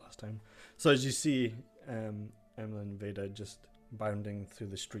you saw it last time. So as you see Emlyn and Veda just bounding through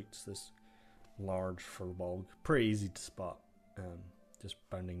the streets, this large furbolg, pretty easy to spot, just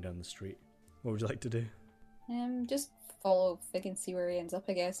bounding down the street. What would you like to do? Just follow Fig and see where he ends up,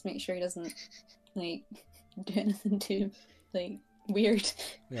 I guess. Make sure he doesn't, like, do anything too, like, weird.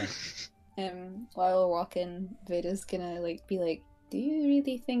 Yeah. While we're walking, Veda's gonna, like, be like, do you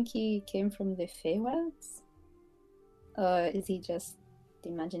really think he came from the Feywilds? Or is he just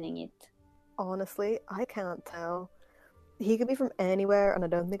imagining it? Honestly, I can't tell. He could be from anywhere, and I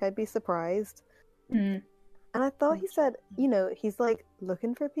don't think I'd be surprised. Mm. And I thought he said, he's like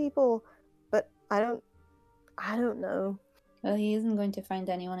looking for people, but I don't know. Well, he isn't going to find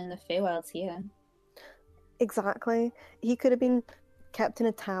anyone in the Feywilds here. Exactly. He could have been kept in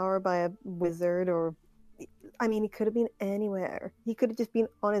a tower by a wizard, or he could have been anywhere. He could have just been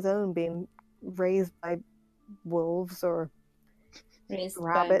on his own, being raised by wolves or Raised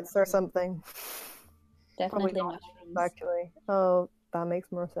rabbits by or something. definitely Probably not, mushrooms. actually. Oh, that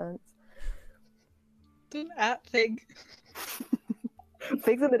makes more sense. Don't at Fig.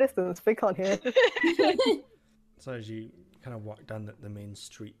 Fig's in the distance. Fig can't hear. So as you kind of walk down the main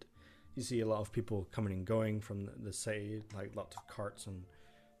street, you see a lot of people coming and going from the city, like lots of carts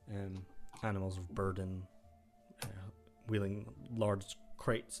and animals of burden, wheeling large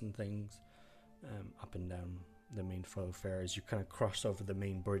crates and things up and down the main thoroughfare. As you kind of cross over the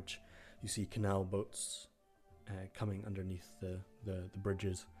main bridge, you see canal boats coming underneath the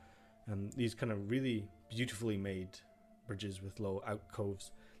bridges. These kind of really beautifully made bridges with little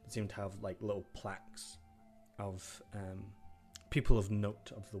alcoves that seem to have like little plaques of people of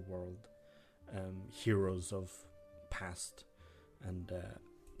note of the world, heroes of past, and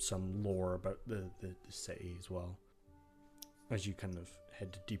some lore about the city as well. As you kind of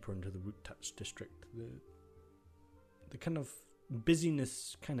head deeper into the Root Touch district, the kind of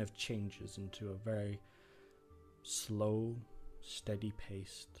busyness kind of changes into a very slow,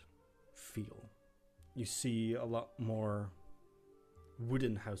 steady-paced feel. You see a lot more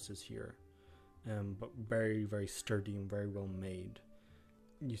wooden houses here, but very, very sturdy and very well made.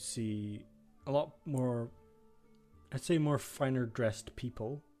 You see a lot more, I'd say more finer dressed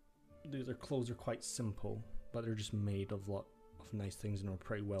people. Their clothes are quite simple, but they're just made of a lot of nice things and are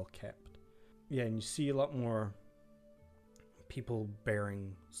pretty well kept. Yeah, and you see a lot more people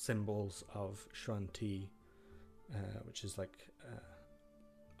bearing symbols of Shuan-Ti, which is like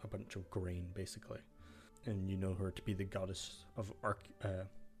a bunch of grain, basically. And you know her to be the goddess of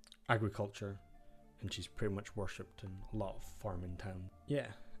agriculture, and she's pretty much worshipped in a lot of farming town. Yeah,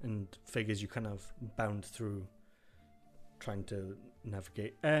 and Fig, as you kind of bound through, trying to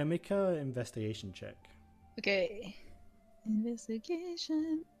navigate. Make a investigation check. Okay.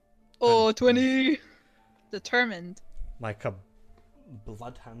 Investigation. Oh, 20! Determined. Like a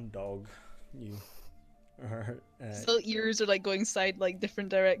bloodhound dog, you are. So ears are like going side like different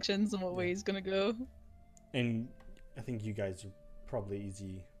directions and what Yeah. way he's gonna go. And I think you guys are probably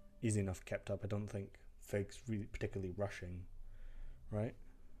easy enough kept up. I don't think Fig's really particularly rushing, right?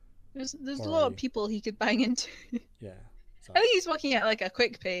 There's a Or lot are of you- people he could bang into. Yeah. So, I think he's walking at like a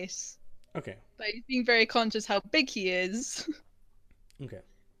quick pace, okay. but he's being very conscious how big he is Okay.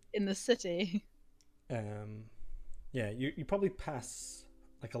 in the city. Yeah, you probably pass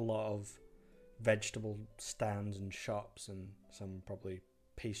like a lot of vegetable stands and shops and some probably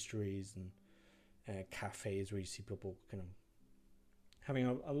pastries and cafes where you see people kind of having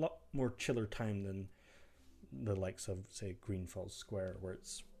a lot more chiller time than the likes of, say, Greenfalls Square, where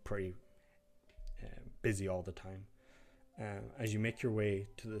it's pretty busy all the time. As you make your way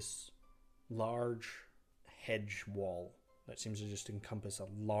to this large hedge wall that seems to just encompass a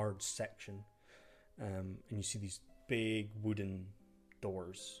large section, and you see these big wooden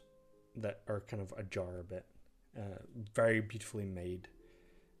doors that are kind of ajar a bit, very beautifully made,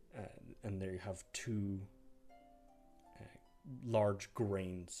 and there you have two large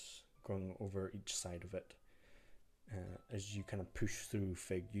grains going over each side of it. As you kind of push through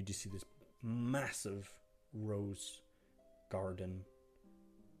Fig, you just see this massive rose garden,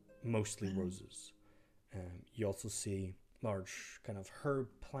 mostly roses. You also see large kind of herb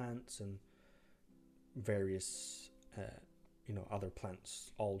plants and various other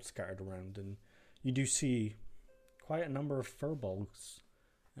plants all scattered around, and you do see quite a number of furbolgs.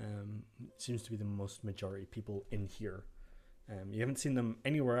 It seems to be the most majority people in here. You haven't seen them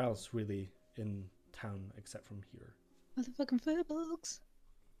anywhere else really in town except from here. Motherfucking furbolgs.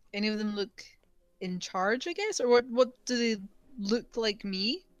 Any of them look in charge, I guess? Or what do they look like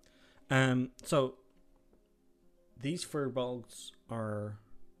me? So these furbolgs are,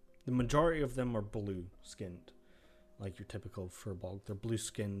 the majority of them are blue skinned, like your typical furbog. They're blue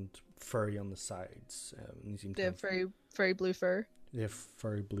skinned, furry on the sides. And they seem to They have very, very blue fur. They have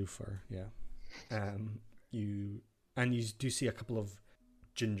furry blue fur, yeah. You do see a couple of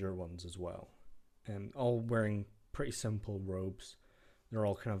ginger ones as well, all wearing pretty simple robes. They're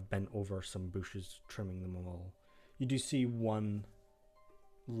all kind of bent over some bushes, trimming them all. You do see one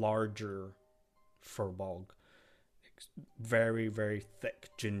larger furbog, very, very thick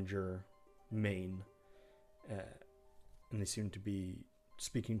ginger mane, and they seem to be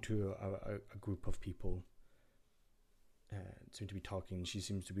speaking to a group of people. Seem to be talking. She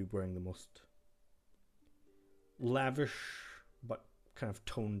seems to be wearing the most lavish but kind of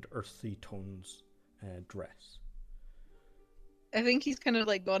toned, earthy tones dress. I think he's kind of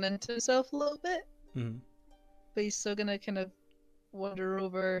like gone into himself a little bit, Mm-hmm. but he's still gonna kind of wander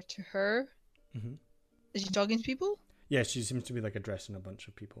over to her. Mm-hmm. Is she talking to people? Yeah, she seems to be like addressing a bunch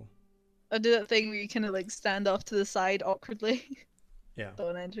of people. I do that thing where you kind of like stand off to the side awkwardly. Yeah.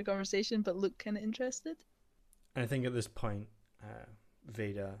 Don't enter a conversation, but look kind of interested. And I think at this point,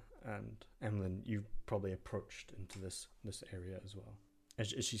 Veda and Emlyn, you've probably approached into this area as well.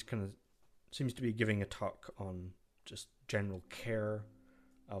 As she's kind of seems to be giving a talk on just general care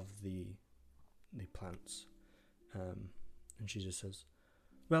of the plants, and she just says,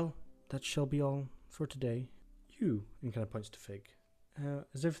 "Well, that shall be all for today. You," and kind of points to Fig.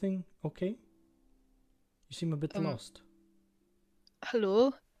 Is everything okay? You seem a bit lost.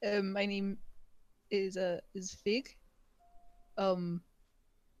 Hello, my name is Fig.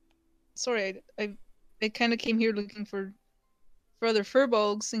 Sorry, I kind of came here looking for other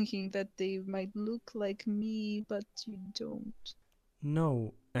furbolgs, thinking that they might look like me, but you don't.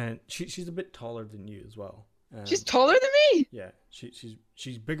 No, and she's a bit taller than you as well. She's taller than me. Yeah,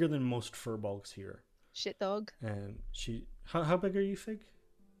 she's bigger than most furbolgs here. Shit dog. How big are you, Fig?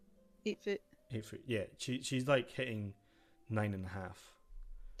 8 foot. 8 foot. Yeah, she's like hitting 9.5.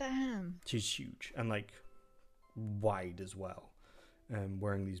 Damn. She's huge and like wide as well,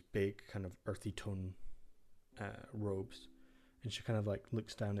 wearing these big kind of earthy tone robes, and she kind of like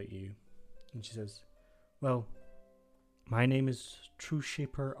looks down at you, And she says, well, my name is True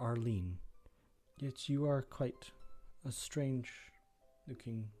Shaper Arlene. Yet you are quite a strange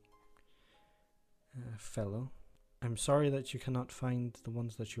looking fellow. I'm sorry that you cannot find the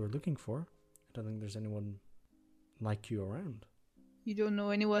ones that you are looking for. I don't think there's anyone like you around. You don't know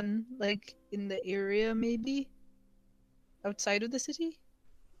anyone, like, in the area, maybe? Outside of the city?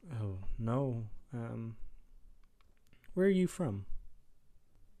 Oh, no. Where are you from?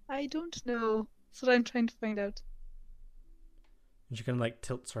 I don't know. That's what I'm trying to find out. And she kind of like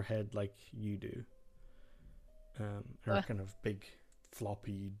tilts her head like you do. Her kind of big,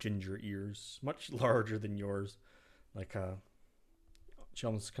 floppy ginger ears, much larger than yours. Like she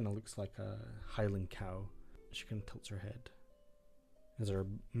almost kind of looks like a Highland cow. She kind of tilts her head. As her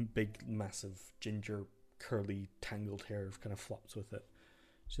big, massive, ginger, curly, tangled hair kind of flops with it.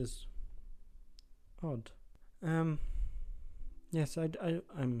 She says, odd. Yes,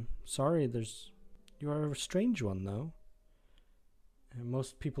 I'm sorry, you are a strange one, though.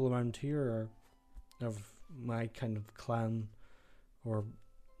 Most people around here are of my kind of clan, or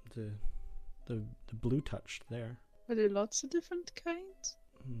the blue touched there. Are there lots of different kinds?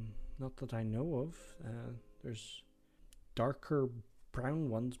 Not that I know of. There's darker brown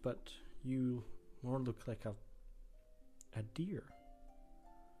ones, but you more look like a deer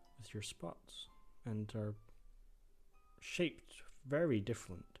with your spots, and are shaped very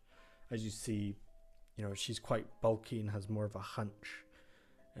different. As you see, she's quite bulky and has more of a hunch,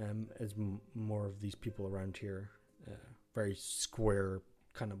 as more of these people around here, very square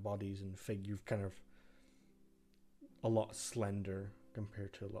kind of bodies, and Fig, you've kind of a lot slender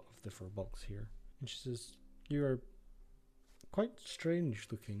compared to a lot of the fur bulks here. And she says, you are quite strange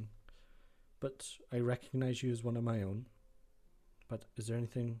looking, but I recognize you as one of my own. But is there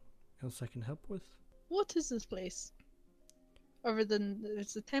anything else I can help with? What is this place? Other than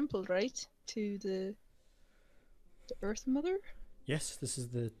it's a temple, right? To the Earth Mother? Yes, this is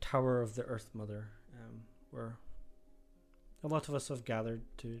the Tower of the Earth Mother, where a lot of us have gathered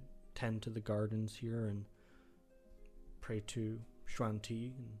to tend to the gardens here and pray to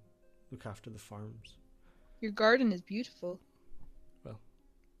Xuan-Ti and look after the farms. Your garden is beautiful. Well,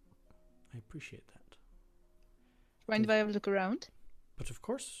 I appreciate that. Mind if I have a look around? But of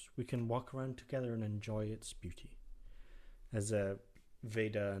course, we can walk around together and enjoy its beauty. As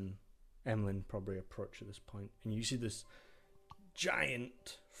Veda and Emlyn probably approach at this point, and you see this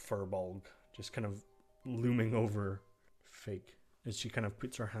giant furbolg just kind of looming over Fig as she kind of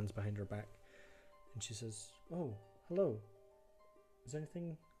puts her hands behind her back, and she says, oh, hello. Is there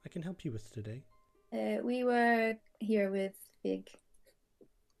anything I can help you with today? We were here with Fig.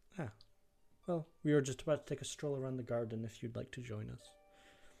 Well, we were just about to take a stroll around the garden if you'd like to join us.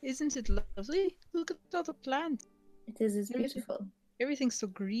 Isn't it lovely? Look at all the plants. It is, it's beautiful. Everything's so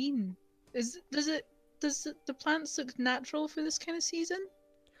green. Does the plants look natural for this kind of season?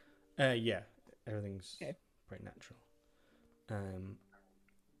 Yeah, everything's quite natural.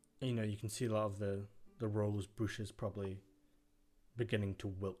 You can see a lot of the rose bushes probably beginning to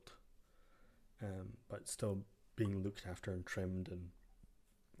wilt, but still being looked after and trimmed, and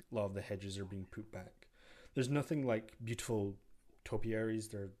a lot of the hedges are being put back. There's nothing like beautiful topiaries.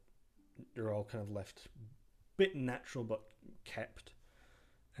 They're all kind of left a bit natural but kept.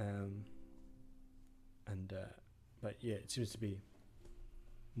 But yeah, it seems to be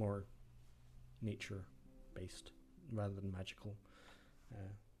more nature based rather than magical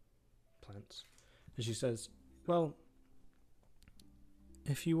plants. And she says, well,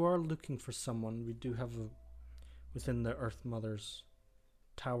 if you are looking for someone, we do have within the Earth Mother's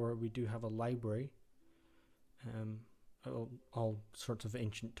tower, we do have a library, all sorts of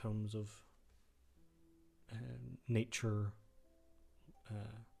ancient tomes of nature.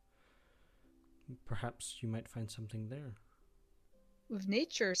 Perhaps you might find something there. With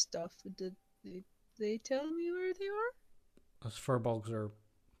nature stuff, did they tell me where they are? As furbolgs are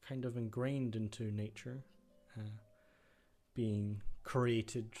kind of ingrained into nature, being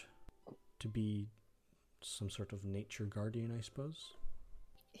created to be some sort of nature guardian, I suppose.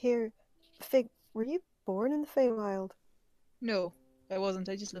 Here, Fig, were you born in the Feywild? No, I wasn't.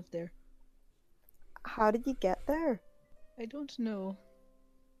 I just lived there. How did you get there? I don't know.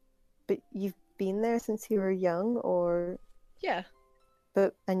 But you've been there since you were young, or? Yeah.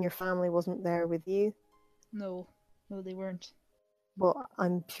 And your family wasn't there with you? No, they weren't. Well,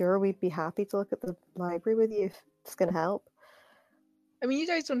 I'm sure we'd be happy to look at the library with you if it's going to help. I mean, you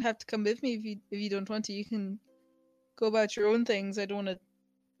guys don't have to come with me if you don't want to. You can go about your own things. I don't want to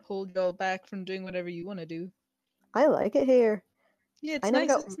hold you all back from doing whatever you want to do. I like it here. Yeah, it's I nice.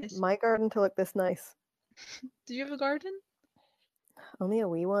 never got my garden to look this nice. Do you have a garden? Only a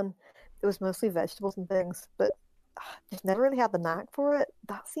wee one. it was mostly vegetables and things, but I've never really had the knack for it.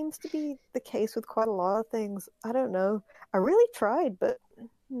 That seems to be the case with quite a lot of things. I don't know. I really tried, but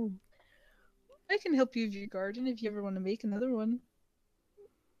I can help you with your garden if you ever want to make another one.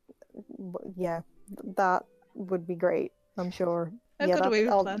 yeah, that would be great. I'm sure. I've got away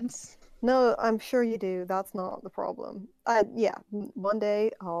with plants. No, I'm sure you do. That's not the problem. Yeah, one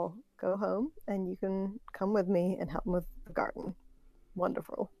day I'll go home and you can come with me and help me with the garden.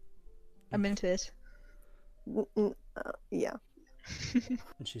 Wonderful. I'm into it. Yeah.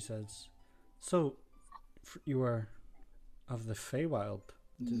 And she says, "So, you are of the Feywild.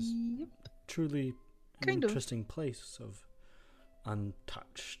 It is truly an interesting place of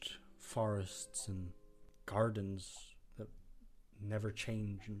untouched forests and gardens that never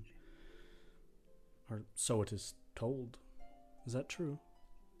change, or so it is told. Is that true?"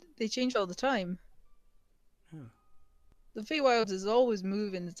 They change all the time. Yeah. The Feywild is always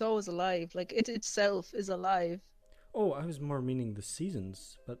moving, it's always alive. Like, it itself is alive. Oh, I was more meaning the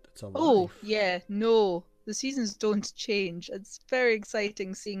seasons, but it's alive. Oh, yeah, no. The seasons don't change. It's very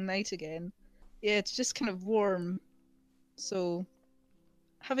exciting seeing night again. Yeah, it's just kind of warm. So,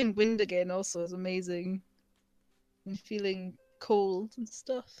 having wind again also is amazing. And feeling cold and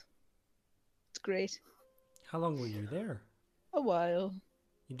stuff. It's great. How long were you there? A while.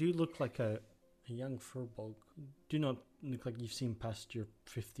 You do look like a young furbog. You do not look like you've seen past your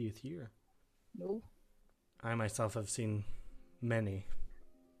 50th year. No. I myself have seen many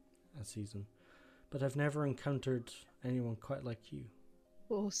a season, but I've never encountered anyone quite like you.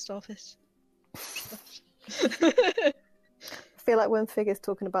 Oh, stop it. I feel like when Fig is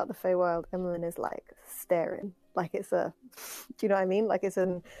talking about the Feywild, Emmeline is like staring. Like it's do you know what I mean? Like it's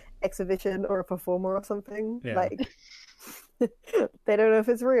an exhibition or a performer or something. Yeah. Like they don't know if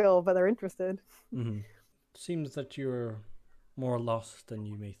it's real, but they're interested. Mm-hmm. Seems that you're more lost than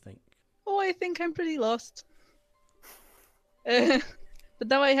you may think. Oh, I think I'm pretty lost. But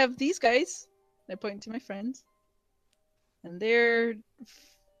now I have these guys. I point to my friends. And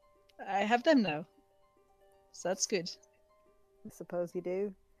I have them now. So that's good. I suppose you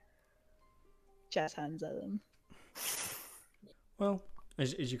do. Jazz hands at them. Well,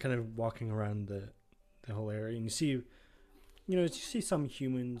 as you're kind of walking around the whole area, and you see some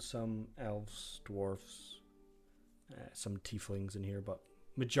humans, some elves, dwarfs, some tieflings in here, but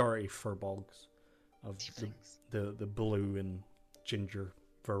majority furbolgs of the blue and ginger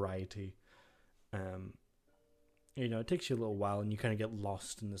variety. It takes you a little while, and you kind of get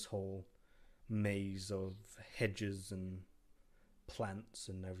lost in this whole maze of hedges and plants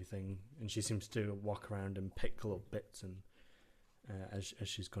and everything. And she seems to walk around and pick little bits, and as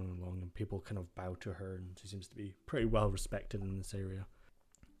she's going along, and people kind of bow to her, and she seems to be pretty well respected in this area.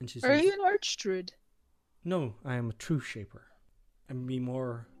 And she says, "Are you an archdruid?" "No, I am a true shaper. I'm be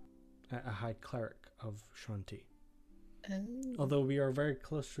more a high cleric of Shanti. Although we are very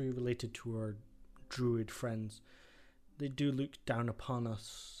closely related to our druid friends, they do look down upon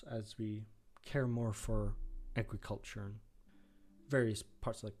us as we care more for agriculture and various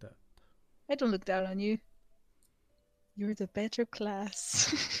parts like that." I don't look down on you. You're the better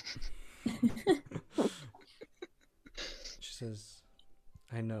class. She says,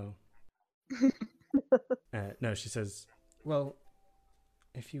 "I know." No, she says, "Well,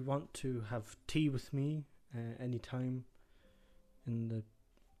 if you want to have tea with me anytime in the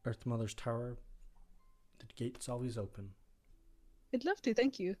Earth Mother's Tower, the gate's always open. I'd love to,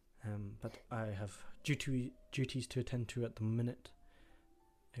 thank you. But I have duties to attend to at the minute.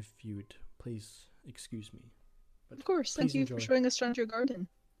 If you would please excuse me." But of course, thank you for showing us around your garden.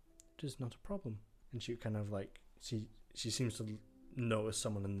 It is not a problem. And she kind of she seems to notice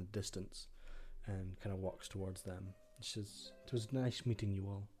someone in the distance and kind of walks towards them. She says, "It was nice meeting you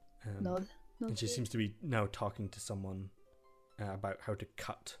all." Nod. And she seems to be now talking to someone about how to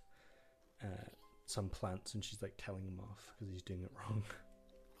cut some plants, and she's like telling him off because he's doing it wrong.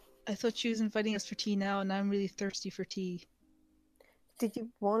 I thought she was inviting us for tea now, and I'm really thirsty for tea. Did you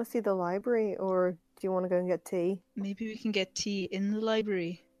want to see the library, or do you want to go and get tea? Maybe we can get tea in the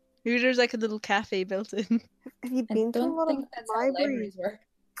library. Maybe there's like a little cafe built in. Have you been to a lot of libraries?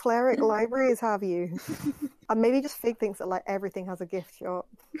 Cleric libraries, have you? And maybe just Fig thinks that like everything has a gift shop.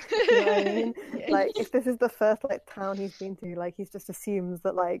 You know what I mean? Yeah. Like if this is the first like town he's been to, like he just assumes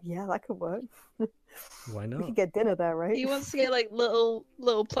that like that could work. Why not? We could get dinner there, right? He wants to get like little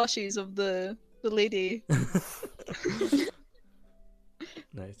plushies of the lady.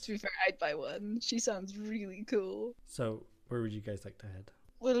 Nice. To be fair, I'd buy one. She sounds really cool. So, where would you guys like to head?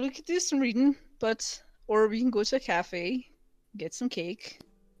 Well, we could do some reading, or we can go to a cafe, get some cake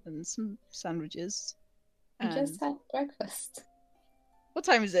and some sandwiches. We just had breakfast. What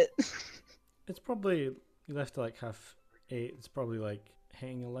time is it? It's probably, you left at like 8:30. It's probably like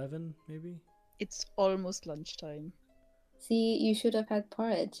hitting 11, maybe. It's almost lunchtime. See, you should have had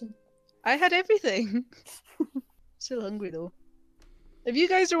porridge. I had everything. Still hungry though. If you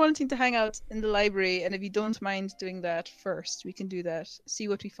guys are wanting to hang out in the library, and if you don't mind doing that first, we can do that. See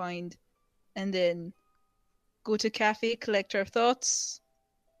what we find, and then go to a cafe, collect our thoughts,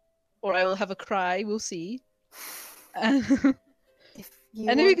 or I will have a cry. We'll see. If you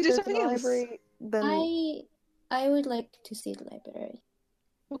And then we want can to do go to the something else. library, then I would like to see the library.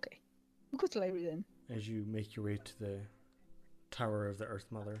 Okay, we'll go to the library then. As you make your way to the Tower of the Earth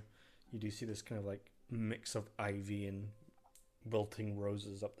Mother, you do see this kind of like mix of ivy and wilting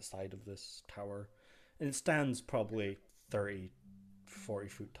roses up the side of this tower. And it stands probably 30, 40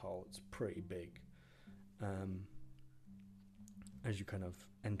 foot tall. It's pretty big. As you kind of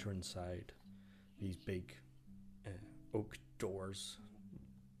enter inside, these big oak doors,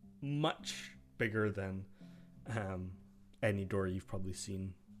 much bigger than any door you've probably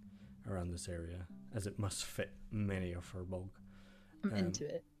seen around this area, as it must fit many a Furbolg. I'm into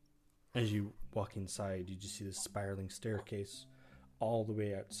it. As you walk inside, you just see this spiraling staircase all the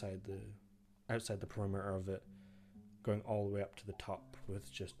way outside the perimeter of it, going all the way up to the top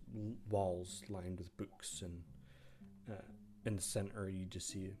with just walls lined with books, and in the center you just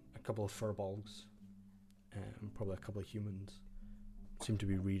see a couple of Furbolgs and probably a couple of humans seem to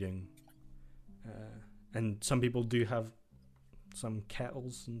be reading, and some people do have some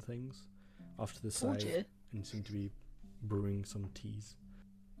kettles and things off to the side and seem to be brewing some teas.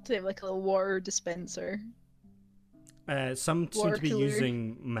 Do they have like a little water dispenser? Some seem Water to be cooler.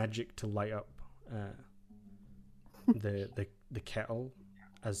 using magic to light up the kettle,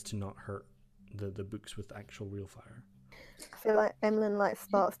 as to not hurt the books with actual real fire. I feel like Emlyn like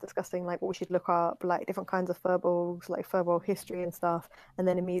starts discussing like what we should look up, like different kinds of Furbolgs, like Furbolg history and stuff, and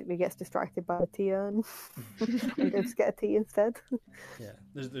then immediately gets distracted by the tea urn and goes to get a tea instead. Yeah,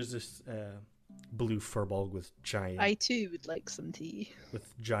 there's this blue Furbolg with giant I too would like some tea.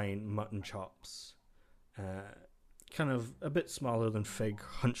 with giant mutton chops, kind of a bit smaller than Fig,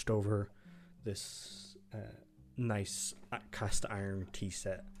 hunched over this nice cast iron tea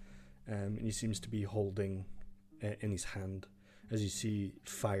set, and he seems to be holding in his hand, as you see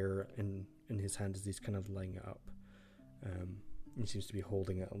fire in his hand as he's kind of lighting it up. He seems to be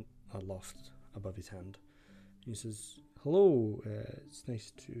holding it aloft above his hand. He says, "Hello, it's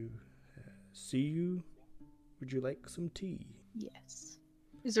nice to see you. Would you like some tea?" Yes.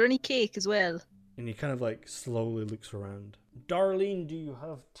 Is there any cake as well? And he kind of like slowly looks around. "Darlene, do you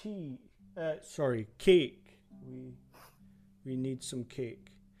have tea? Sorry, cake. We need some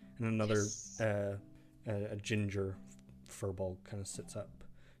cake." And another Yes. a ginger Furbolg kind of sits up.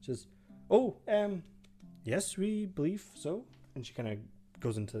 She says, "Oh, yes, we believe so." And she kind of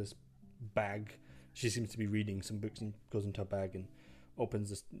goes into this bag. She seems to be reading some books and goes into a bag and opens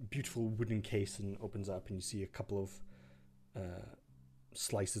this beautiful wooden case and opens up, and you see a couple of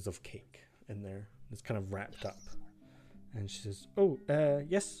slices of cake in there. It's kind of wrapped up. And she says, "Oh,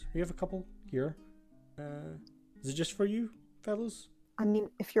 yes, we have a couple here. Is it just for you, fellas?" I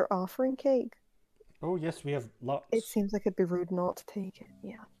mean, if you're offering cake, "Oh, yes, we have lots." it seems like it'd be rude not to take it.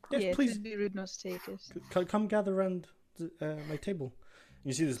 Yeah. "Yes, Yeah, please, it'd be rude not to take it. come gather around my table."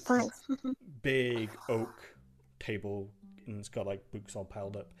 You see this Thanks. big oak table, and it's got like books all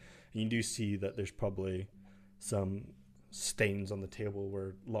piled up. And you do see that there's probably some stains on the table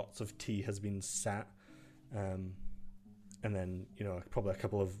where lots of tea has been sat. And then, probably a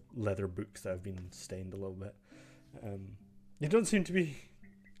couple of leather books that have been stained a little bit. They don't seem to be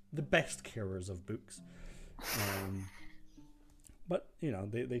the best carers of books. But,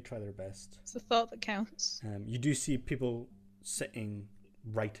 they try their best. It's the thought that counts. You do see people sitting,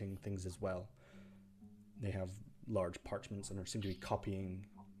 writing things as well. They have large parchments and seem to be copying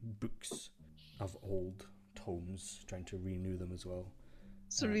books of old tomes, trying to renew them as well.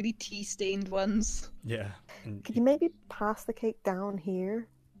 So really tea-stained ones. Yeah. And Could you maybe pass the cake down here?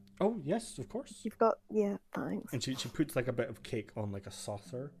 oh, yes, of course. You've got, yeah, thanks. And she puts like a bit of cake on like a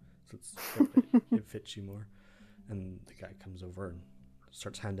saucer, so it fits you more. And the guy comes over and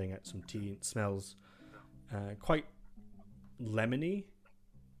starts handing out some tea. It smells quite lemony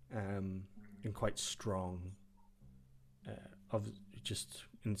and quite strong. And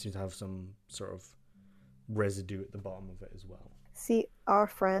it seems to have some sort of residue at the bottom of it as well. See, our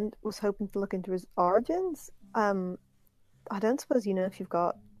friend was hoping to look into his origins. I don't suppose you know if you've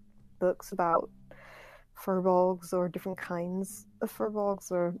got books about Furbolgs or different kinds of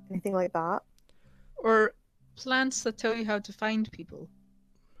Furbolgs or anything like that. Or plants that tell you how to find people.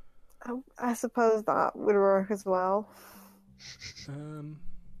 I suppose that would work as well. And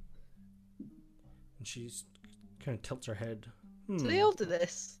she's kind of tilts her head. So they all do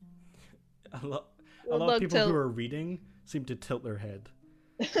this. A lot of people who are reading seem to tilt their head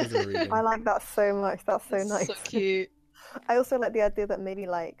as they're reading. I like that so much. That's so nice. So cute. I also like the idea that maybe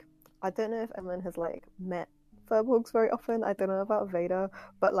like I don't know if Emlyn has like met furbolgs very often. I don't know about Vader,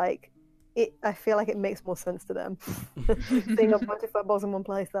 but like I feel like it makes more sense to them. Seeing a bunch of furbolgs in one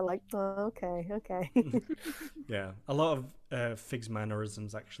place, they're like, oh, okay. Yeah, a lot of Fig's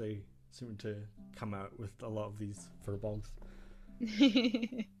mannerisms actually seem to come out with a lot of these furbolgs.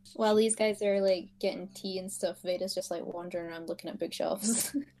 While these guys are like getting tea and stuff, Vader's just like wandering around looking at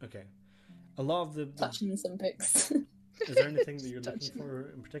bookshelves. Okay. A lot of the touching some books. Is there anything that you're looking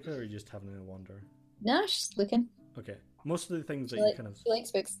for in particular, or are you just having a wander? No, she's looking. Okay. Most of the things that you kind of... She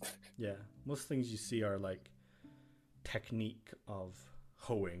likes books. Yeah. Most things you see are like technique of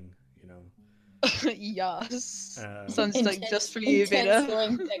hoeing, you know. Yes. Sounds like just for you, Vader.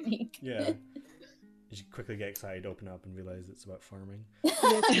 Technique. Yeah. You quickly get excited, open up, and realize it's about farming. Yeah,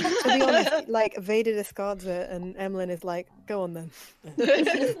 to be honest, like Vader discards it, and Emlyn is like, "Go on then."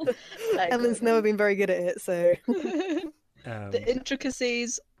 Emlyn's never been very good at it, so. The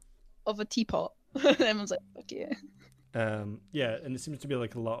intricacies of a teapot. Emlyn's like, "Fuck yeah." Yeah, and it seems to be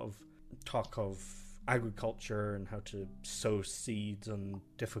like a lot of talk of agriculture and how to sow seeds on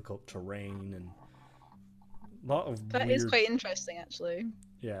difficult terrain, and a lot of that weird... is quite interesting, actually.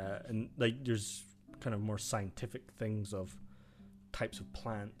 Yeah, and like there's kind of more scientific things of types of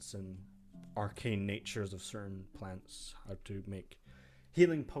plants and arcane natures of certain plants, how to make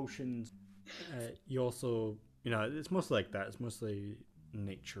healing potions. You also, you know, it's mostly like that. It's mostly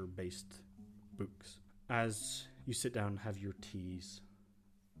nature-based books. As you sit down and have your teas,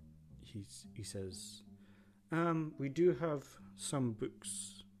 he says, we do have some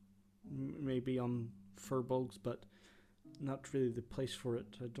books maybe on furbolgs, but not really the place for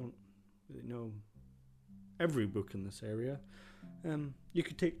it. I don't really know every book in this area. You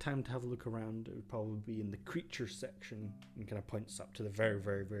could take time to have a look around. It would probably be in the creature section, and kind of points up to the very,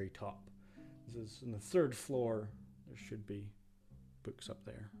 very, very top. This is in the 3rd floor. There should be books up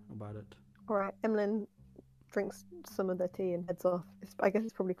there about it. All right, Emlyn drinks some of the tea and heads off. I guess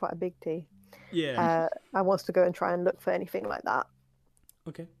it's probably quite a big tea. Yeah. I wants to go and try and look for anything like that.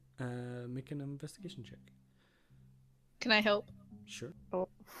 Okay. Make an investigation check. Can I help? Sure. Oh,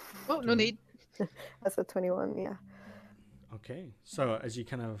 no need. That's a 21, yeah. Okay. So as you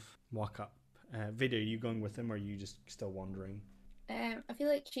kind of walk up, Vader, are you going with him, or are you just still wandering? I feel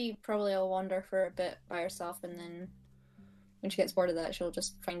like she probably will wander for a bit by herself, and then when she gets bored of that, she'll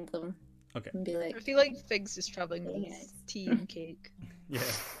just find them. Okay. And be like, I feel like Figs is traveling with tea and cake. Yeah.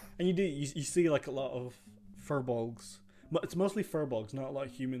 And you see like a lot of furbolgs. It's mostly furbolgs, not a lot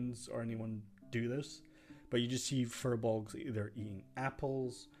of humans or anyone do this. But you just see furbolgs either eating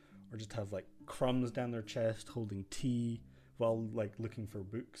apples or just have like crumbs down their chest holding tea while like looking for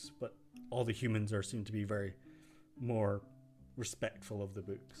books. But all the humans seem to be very more respectful of the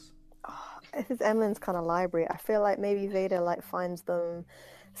books. Oh, this is Emlyn's kind of library. I feel like maybe Vader like finds them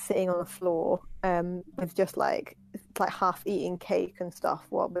sitting on the floor with just like half-eating cake and stuff,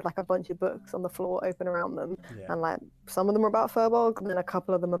 with like a bunch of books on the floor open around them. Yeah. And like some of them are about furbolg, and then a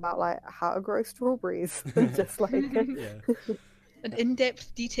couple of them about like how to grow strawberries. Just like Yeah. An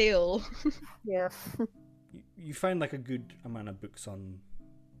in-depth detail. Yeah. You find like a good amount of books on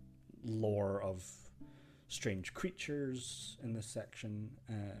lore of strange creatures in this section,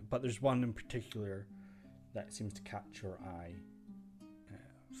 but there's one in particular that seems to catch your eye,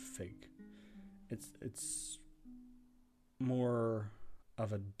 Fig. It's more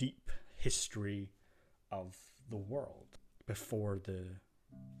of a deep history of the world before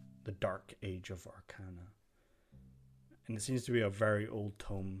the dark age of Arcana. And it seems to be a very old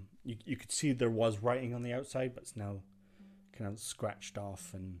tome. You could see there was writing on the outside, but it's now kind of scratched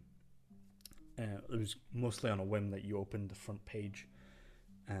off, and it was mostly on a whim that you opened the front page,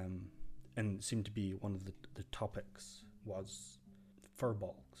 and it seemed to be one of the topics was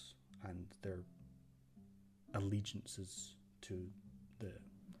furbolgs and their allegiances to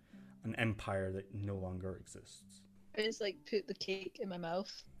an empire that no longer exists. I just like put the cake in my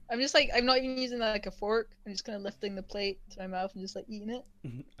mouth. I'm not even using like a fork. I'm just kind of lifting the plate to my mouth and just like eating it.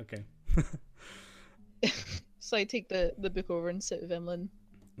 Okay. So I take the book over and sit with Emlyn.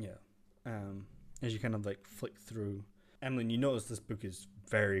 Yeah. As you kind of like flick through, Emlyn, you notice this book is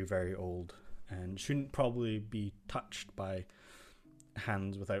very, very old and shouldn't probably be touched by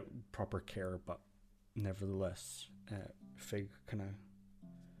hands without proper care, but nevertheless, Fig kind of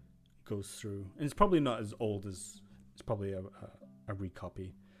goes through, and it's probably not as old as, it's probably a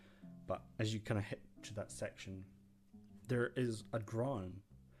recopy, but as you kind of hit to that section, there is a drawing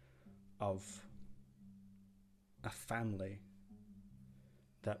of a family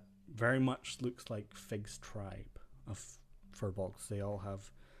that very much looks like Fig's tribe of furbolgs. They all have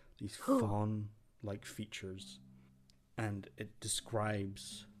these fawn-like features, and it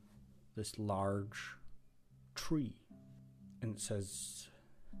describes this large tree, and it says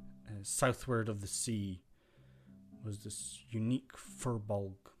southward of the sea was this unique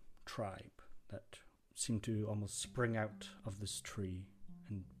furbolg tribe that seemed to almost spring out of this tree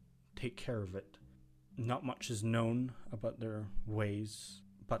and take care of it. Not much is known about their ways,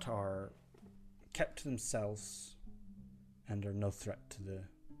 but are kept to themselves and are no threat to the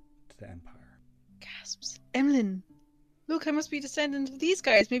Empire. Gasps. Emlyn, look, I must be descendant of these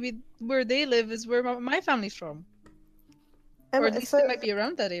guys. Maybe where they live is where my family's from. Or at least it might be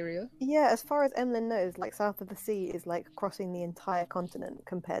around that area. Yeah, as far as Emlyn knows, like south of the sea is like crossing the entire continent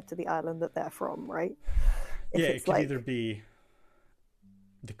compared to the island that they're from, right? It could either be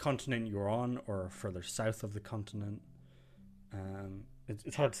the continent you're on or further south of the continent.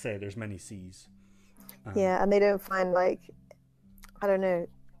 It's hard to say. There's many seas. Yeah, and they don't find like, I don't know,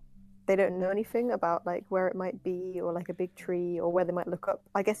 they don't know anything about like where it might be or like a big tree or where they might look up.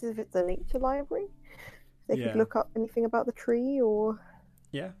 I guess if it's a nature library, they could look up anything about the tree or...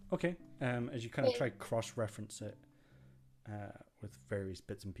 Yeah, okay. As you kind of try cross-reference it with various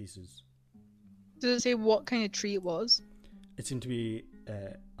bits and pieces. Does it say what kind of tree it was? It seemed to be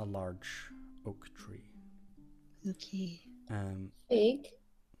a large oak tree. Okay. Fig?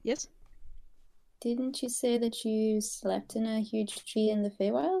 Yes? Didn't you say that you slept in a huge tree in the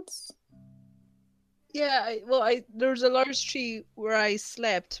Feywilds? Yeah, there was a large tree where I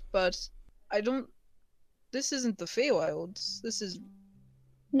slept, but I don't... This isn't the Feywilds. This is...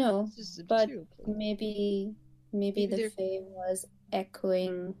 No, but place. maybe the Fey was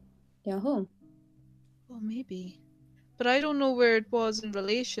echoing your home. Well, maybe. But I don't know where it was in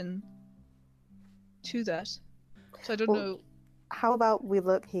relation to that. So I don't know. How about we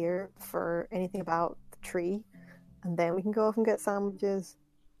look here for anything about the tree, and then we can go off and get sandwiches.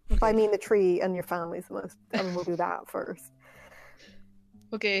 Okay. If I mean the tree and your family's the most, and we'll do that first.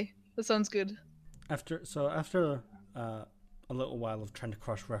 Okay, that sounds good. After a little while of trying to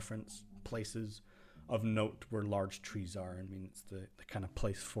cross-reference places of note where large trees are, I mean, it's the kind of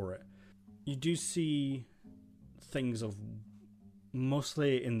place for it. You do see things of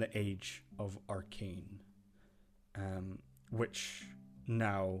mostly in the age of Arcane, which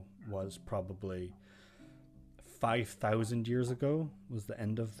now was probably 5,000 years ago was the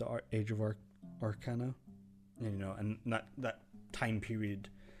end of the age of Arcana, and that time period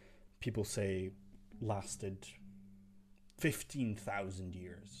people say lasted 15,000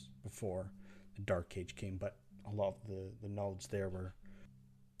 years before the Dark Age came, but a lot of the knowledge there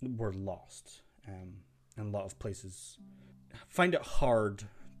were lost, and a lot of places find it hard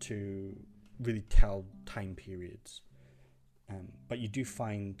to really tell time periods. But you do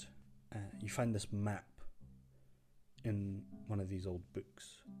find this map in one of these old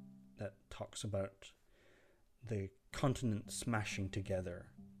books that talks about the continent smashing together,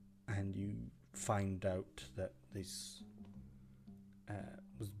 and you find out that this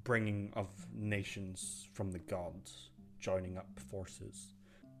was bringing of nations from the gods joining up forces,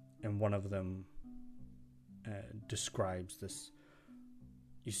 and one of them describes this.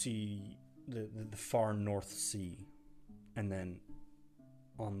 You see the far North Sea, and then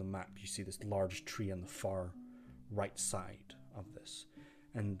on the map you see this large tree on the far right side of this,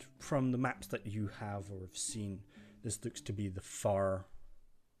 and from the maps that you have or have seen, this looks to be the far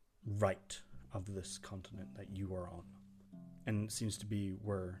right of this continent that you are on, and it seems to be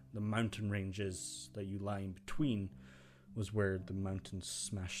where the mountain ranges that you lie in between was where the mountains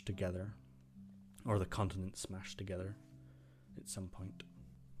smashed together, or the continent smashed together at some point.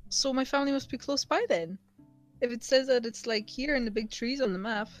 So my family must be close by then, if it says that it's like here in the big trees on the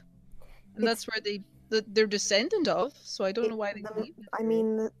map, and that's where they're descendant of. So I don't know why they leave. I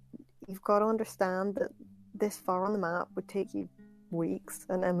mean, you've got to understand that this far on the map would take you weeks,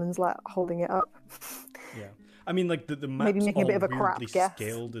 and Emlyn's like holding it up. Yeah, I mean, like the map's maybe making all a bit of a weirdly crap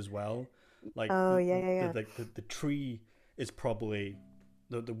scaled as well. Like, the tree is probably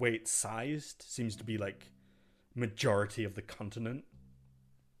the way it's sized seems to be like majority of the continent,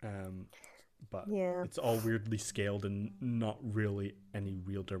 but it's all weirdly scaled and not really any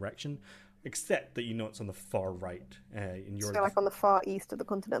real direction, except that it's on the far right. In your so like on the far east of the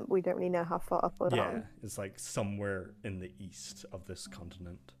continent, but we don't really know how far up or down. Yeah, it's like somewhere in the east of this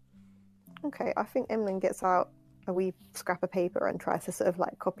continent. Okay, I think Emlyn gets out a wee scrap of paper and tries to sort of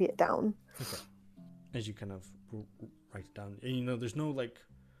like copy it down. Okay. As you kind of write it down, and there's no like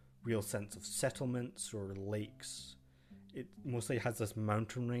real sense of settlements or lakes it mostly has this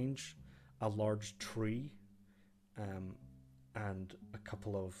mountain range, a large tree, and a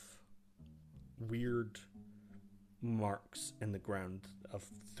couple of weird marks in the ground of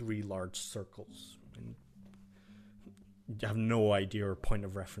 3 large circles. And you have no idea or point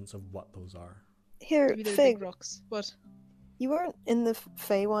of reference of what those are. Here, Maybe they're Fig, big rocks. What? you weren't in the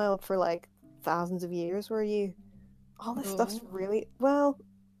Feywild for like thousands of years, were you? All this stuff's No. really well.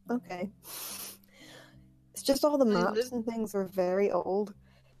 Okay, it's just all the I maps lived- and things are very old.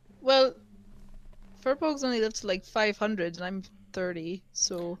 Well, Furbolg's only lived to like 500, and I'm 30,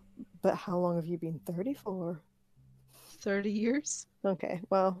 so But how long have you been 30 for? 30 years. Okay,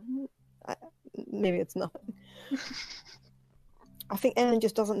 well, I, maybe it's nothing. I think Ellen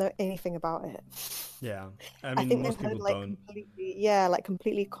just doesn't know anything about it. Yeah, I I mean, think most they've heard people like don't.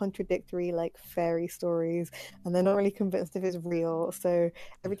 completely contradictory like fairy stories, and they're not really convinced if it's real. So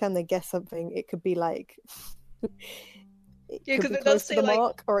every time they guess something, it could be like it Yeah, could 'cause be it close does to say, the like,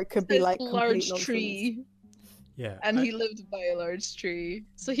 mark, or it could be This like complete large nonsense. tree, Yeah, and he lived by a large tree.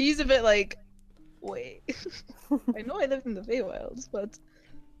 So he's a bit like, wait. I know I lived in the Feywilds, but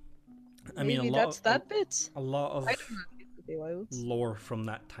I mean, maybe that's that bit. a lot of I don't know the Feywilds. lore from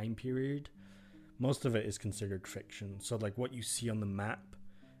that time period, most of it is considered fiction. So like what you see on the map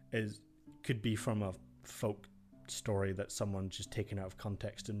could be from a folk story that someone just taken out of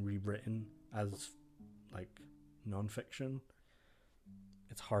context and rewritten as like non-fiction.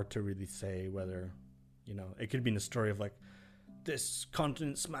 It's hard to really say whether, it could be in a story of like this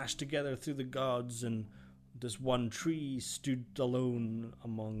continent smashed together through the gods and this one tree stood alone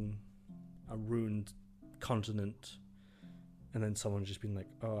among a ruined continent, and then someone's just been like,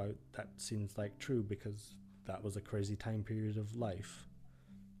 oh, that seems like true because that was a crazy time period of life.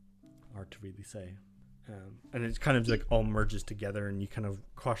 Hard to really say. And it's kind of like all merges together, and you kind of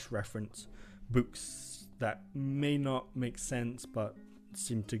cross-reference books that may not make sense but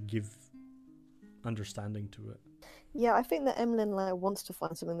seem to give understanding to it. Yeah, I think that Emlyn like wants to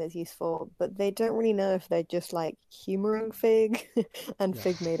find something that's useful, but they don't really know if they're just like humoring Fig and Yeah.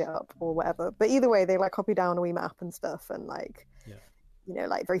 Fig made it up or whatever. But either way, they like copy down a wee map and stuff and like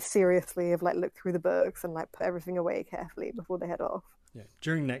like very seriously have like looked through the books and like put everything away carefully before they head off. Yeah.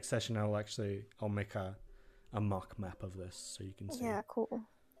 During next session I'll make a mock map of this so you can see. Yeah, cool.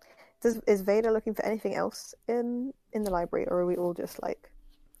 Is Vader looking for anything else in the library, or are we all just like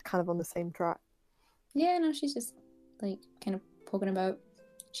kind of on the same track? Yeah, no, she's just like kind of poking about.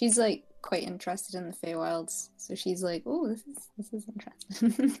 She's like quite interested in the Feywilds, so she's like, "Oh, this is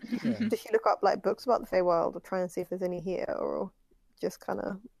interesting." Yeah. Does she look up like books about the Feywild or try and see if there's any here, or just kind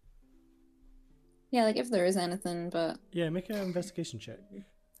of? Yeah, like if there is anything, but Yeah, make an investigation check.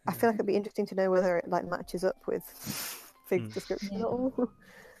 I feel like it'd be interesting to know whether it like matches up with Fig's description at all.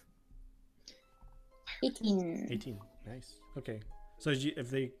 18. 18. Nice. Okay. So if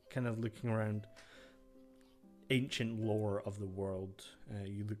they kind of looking around ancient lore of the world,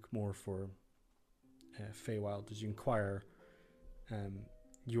 you look more for Feywild. As you inquire,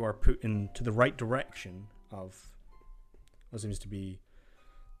 you are put into the right direction of what seems to be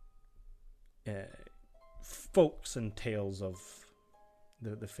folks and tales of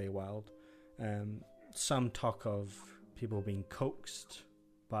the Feywild. Some talk of people being coaxed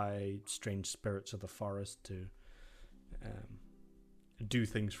by strange spirits of the forest to do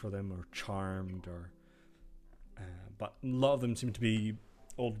things for them, or charmed, or but a lot of them seem to be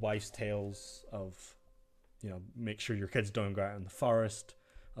old wives' tales of make sure your kids don't go out in the forest,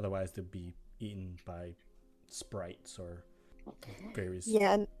 otherwise they'll be eaten by sprites or various.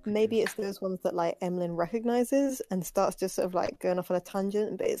 Yeah, and maybe it's those ones that like Emlyn recognizes and starts just sort of like going off on a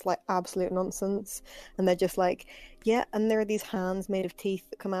tangent, but it's like absolute nonsense. And they're just like, yeah, and there are these hands made of teeth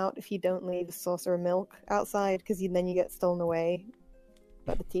that come out if you don't leave a saucer of milk outside, because then you get stolen away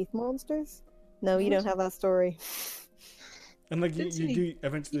by the teeth monsters. No, you don't have that story. And like you Didn't see do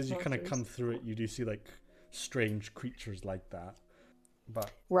eventually, as you teeth kind of monsters. come through it, you do see like strange creatures like that.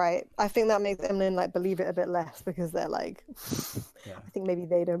 But Right. I think that makes Emlyn like believe it a bit less, because they're like, yeah. I think maybe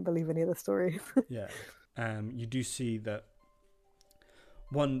they don't believe any of the stories. Yeah, you do see that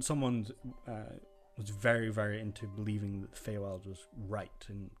someone was very, very into believing that the Feywild was right,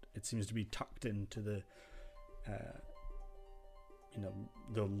 and it seems to be tucked into the,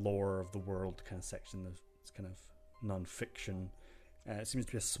 the lore of the world kind of section. It's kind of non-fiction. It seems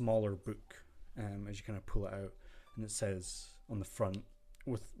to be a smaller book, as you kind of pull it out, and it says on the front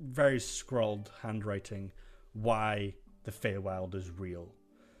with very scrawled handwriting, "Why the Feywild is real."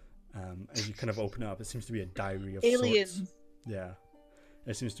 As you kind of open it up, it seems to be a diary of Aliens. sorts. Yeah,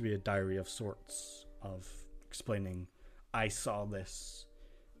 it seems to be a diary of sorts of explaining, I saw this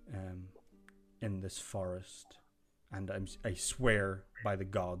in this forest, and I swear by the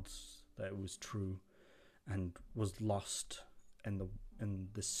gods that it was true, and was lost in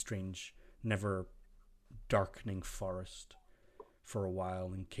this strange, never darkening forest for a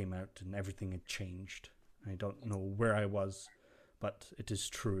while, and came out and everything had changed. I don't know where I was, but it is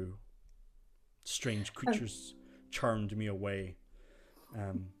true. Strange creatures charmed me away.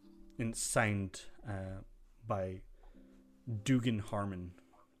 And it's signed by Dugan Harmon.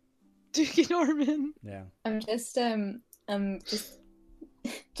 Dugan Harmon. Yeah. I'm just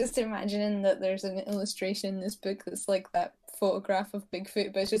imagining that there's an illustration in this book that's like that photograph of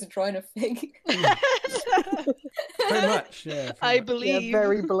Bigfoot, but it's just a drawing of Fig. Pretty much, yeah. I believe. Yeah,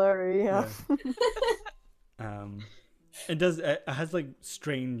 very blurry, yeah. It has like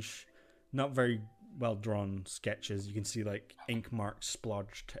strange, not very well drawn sketches. You can see like ink marks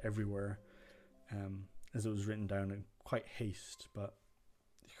splodged everywhere, as it was written down in quite haste, but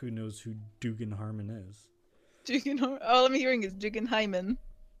who knows who Dugan Harmon is? Dugan Harmon. All I'm hearing is Dugan Hyman.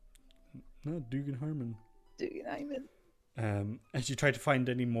 No, Dugan Harmon. Dugan Hyman. As you try to find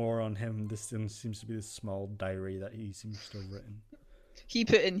any more on him, this seems to be this small diary that he seems to have written. He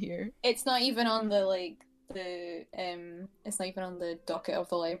put in here. It's not even on it's not even on the docket of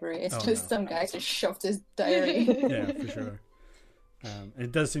the library. It's just some guy just shoved his diary. Yeah, for sure.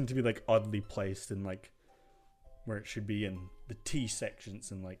 It does seem to be like oddly placed in like where it should be in the T sections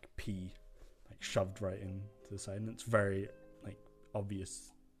and like P, like shoved right in to the side, and it's very like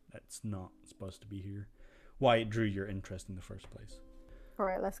obvious that's not supposed to be here. Why it drew your interest in the first place.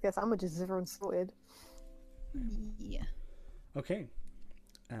 Alright, let's guess. Sandwiches is everyone sorted. Yeah. Okay.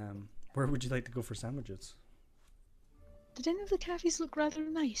 Where would you like to go for sandwiches? Did any of the cafes look rather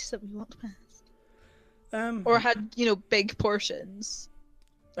nice that we walked past? Or Or had, big portions?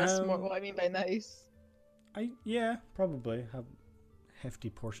 That's more what I mean by nice. Probably have hefty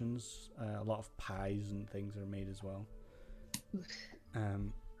portions. A lot of pies and things are made as well.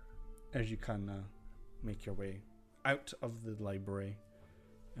 As you kind of make your way out of the library,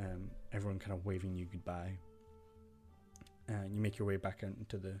 everyone kind of waving you goodbye, and you make your way back out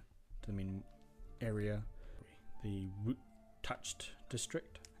into the main area, the Root Touched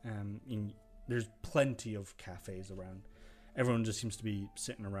district. There's plenty of cafes around. Everyone just seems to be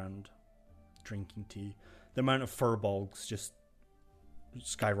sitting around drinking tea. The amount of furbolgs just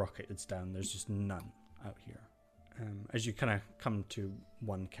skyrockets down. There's just none out here. As you kind of come to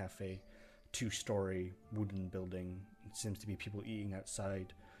one cafe, 2-story wooden building, it seems to be people eating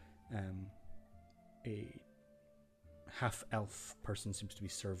outside. A half-elf person seems to be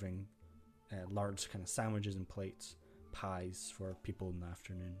serving large kind of sandwiches and plates, pies for people in the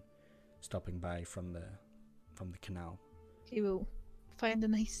afternoon stopping by from the canal. Okay, we'll find a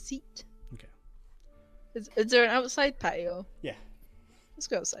nice seat. Okay. Is there an outside patio? Yeah. Let's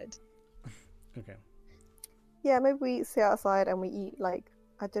go outside. Okay. Yeah, maybe we sit outside and we eat, like,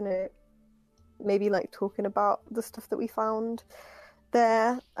 I don't know, maybe like talking about the stuff that we found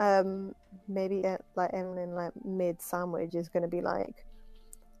there. Maybe like Emlyn, like mid sandwich is going to be like,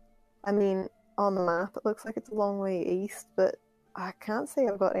 I mean, on the map it looks like it's a long way east, but I can't say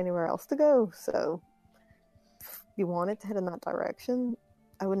I've got anywhere else to go, so if you wanted to head in that direction,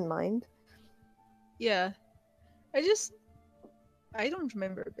 I wouldn't mind. Yeah. I don't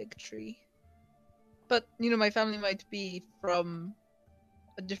remember a big tree. But, my family might be from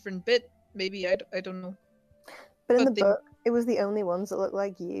a different bit. Maybe, I don't know. But in the book, it was the only ones that looked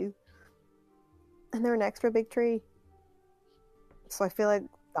like you. And they're an extra big tree. So I feel like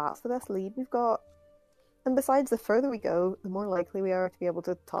that's the best lead we've got. And besides, the further we go, the more likely we are to be able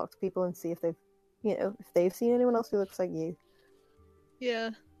to talk to people and see if they've, if they've seen anyone else who looks like you.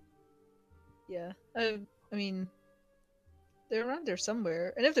 Yeah. Yeah. I mean, they're around there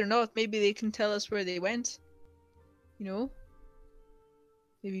somewhere. And if they're not, maybe they can tell us where they went.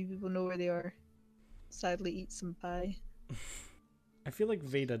 Maybe people know where they are. Sadly, eat some pie. I feel like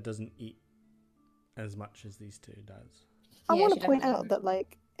Veda doesn't eat as much as these two does. I Yeah, want she to point definitely out that,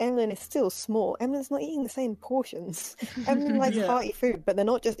 like, Emlyn is still small. Emlyn's not eating the same portions. Emlyn likes Yeah. hearty food, but they're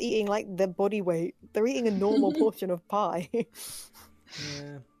not just eating, like, their body weight. They're eating a normal portion of pie.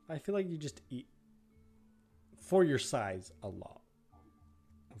 Yeah, I feel like you just eat, for your size, a lot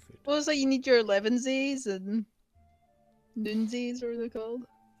of food. Well, it's like you need your 11sies and noonsies, what are they called?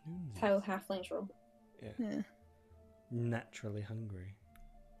 How halflings roll. Yeah. Naturally hungry.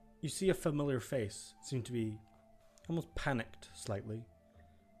 You see a familiar face, seem to be almost panicked slightly,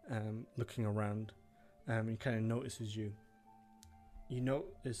 looking around. He kind of notices you. You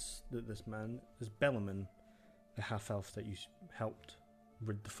notice that this man is Bellaman, the half-elf that you helped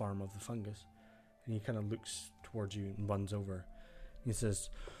rid the farm of the fungus. And he kind of looks towards you and runs over. He says,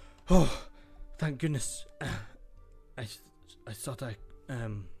 "Oh, thank goodness. I thought I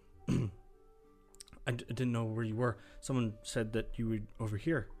didn't know where you were. Someone said that you were over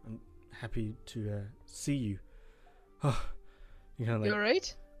here. I'm happy to see you. Oh, you kind of You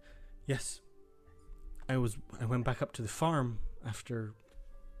alright? Yes. I went back up to the farm after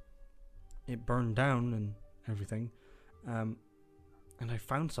it burned down and everything, and I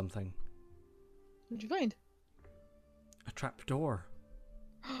found something. What'd you find? A trap door.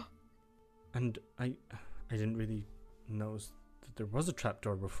 And I didn't really notice that there was a trap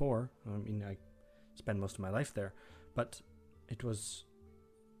door before. I mean, I spend most of my life there, but it was.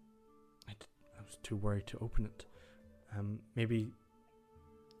 I was too worried to open it. Maybe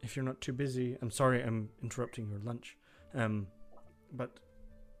if you're not too busy. I'm sorry, I'm interrupting your lunch. But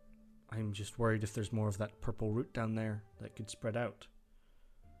I'm just worried if there's more of that purple root down there that could spread out.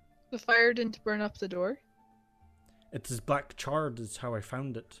 The fire didn't burn up the door? It's as black charred as how I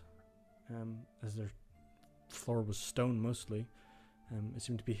found it. As their floor was stone mostly. It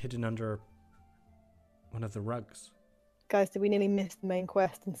seemed to be hidden under one of the rugs. Guys, did we nearly miss the main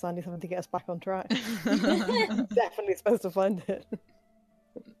quest and Sandy's having to get us back on track? Definitely supposed to find it.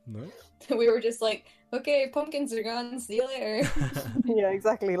 No? We were just like, okay, pumpkins are gone, see you later. Yeah,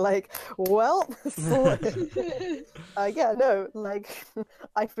 exactly. Like, well, yeah, no, like,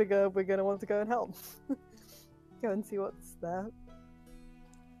 I figure we're going to want to go and help. Go and see what's there.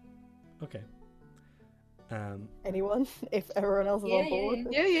 Okay. Anyone? If everyone else is on board?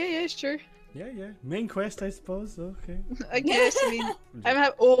 Yeah, sure. Yeah. Main quest, I suppose. Okay. I guess, I mean,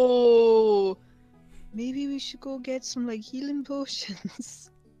 maybe we should go get some, like, healing potions.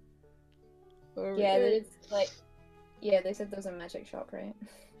 They said there's a magic shop, right?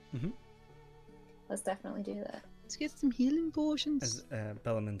 Mm-hmm. Let's definitely do that. Let's get some healing potions. As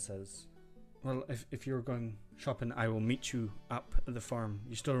Bellaman says, well, if you're going shopping, I will meet you up at the farm.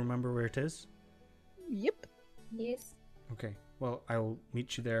 You still remember where it is? Yep. Yes. Okay. Well, I will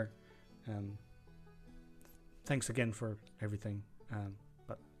meet you there. Thanks again for everything.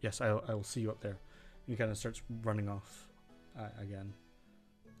 But yes, I will see you up there. He kind of starts running off again.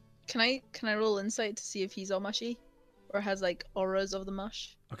 Can I roll insight to see if he's all mushy, or has like auras of the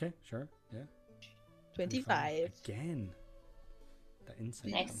mush? Okay, sure. Yeah. 25 again. That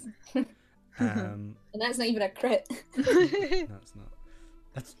insight. Nice. And that's not even a crit. no, it's not.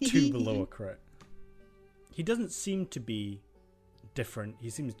 That's 2 below a crit. He doesn't seem to be different. He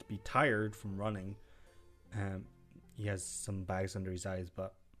seems to be tired from running. He has some bags under his eyes,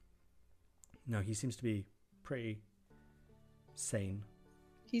 but no, he seems to be pretty sane.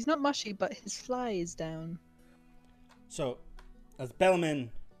 He's not mushy, but his fly is down. So, as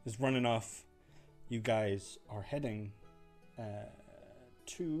Bellaman is running off, you guys are heading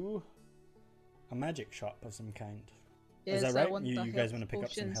to a magic shop of some kind. Yes, is that right? You guys health want to pick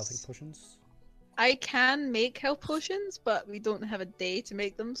up some potions. healthy potions? I can make health potions, but we don't have a day to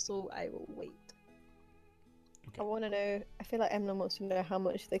make them, so I will wait. I want to know, I feel like Emma wants to know how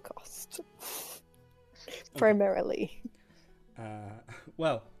much they cost. Primarily.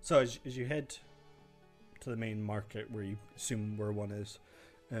 Well, so as you head to the main market where you assume where one is,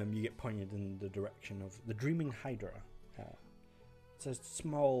 you get pointed in the direction of the Dreaming Hydra. It's a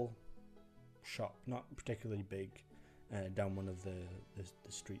small shop, not particularly big, down one of the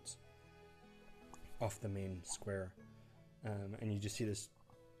streets off the main square, and you just see this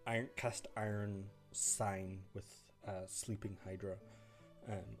cast iron sign with Sleeping Hydra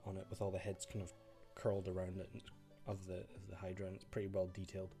on it, with all the heads kind of curled around it of the Hydra, and it's pretty well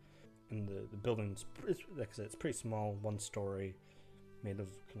detailed. And the building's, like I said, it's pretty small, 1 story, made of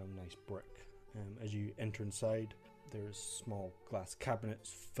kind of nice brick. As you enter inside, there's small glass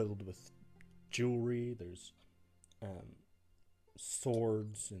cabinets filled with jewelry. There's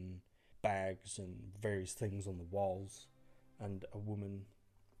swords and bags and various things on the walls, and a woman,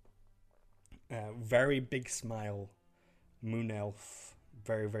 very big smile, moon elf,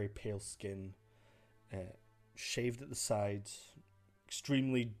 very, very pale skin, shaved at the sides,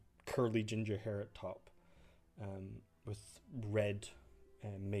 extremely curly ginger hair at top, with red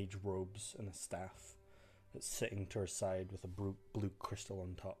mage robes and a staff, that's sitting to her side with a blue crystal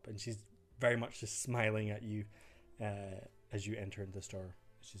on top, and she's very much just smiling at you as you enter into the store.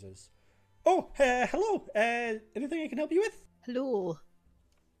 She says, "Oh, hello. Anything I can help you with?" Hello.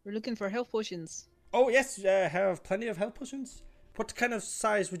 We're looking for health potions. "Oh yes, I have plenty of health potions. What kind of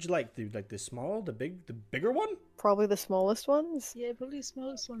size would you like? Like the small, the bigger one?" Probably the smallest ones. Yeah, probably the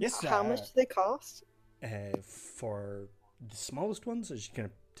smallest ones. Yes. How much do they cost? For the smallest ones, she kind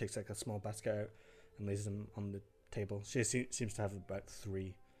of takes like a small basket out and lays them on the table. She seems to have about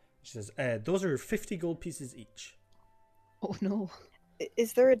 3. She says, "Those are 50 gold pieces each." Oh no.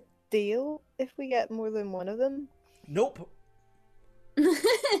 Is there a deal if we get more than one of them? Nope.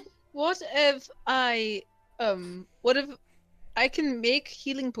 What if I can make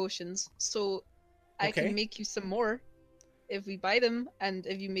healing potions, so I Okay. can make you some more if we buy them, and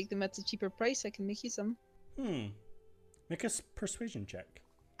if you make them at a cheaper price, I can make you some. Make a persuasion check.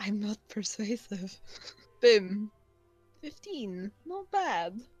 I'm not persuasive. Boom. 15. Not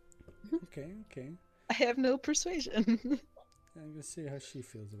bad. Okay. I have no persuasion. I'm gonna see how she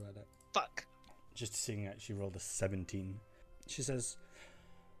feels about it. Fuck. Just seeing that she rolled a 17. She says,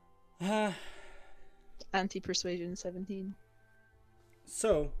 Anti-persuasion 17.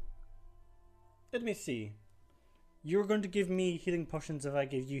 so, let me see. You're going to give me healing potions if I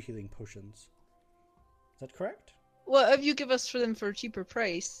give you healing potions. Is that correct? Well, if you give us for them for a cheaper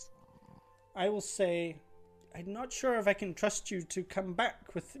price. I will say, I'm not sure if I can trust you to come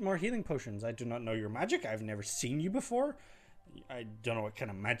back with more healing potions. I do not know your magic. I've never seen you before. I don't know what kind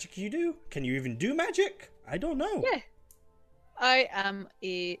of magic you do. Can you even do magic? I don't know. Yeah. I am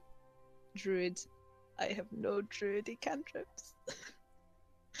a druid. I have no druidy cantrips.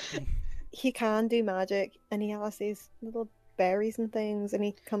 He can do magic, and he has these little berries and things, and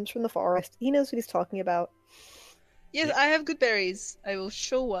he comes from the forest. He knows what he's talking about. Yes, Yeah. I have good berries. I will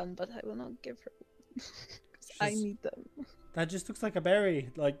show one, but I will not give her one. 'Cause I She's- need them. That just looks like a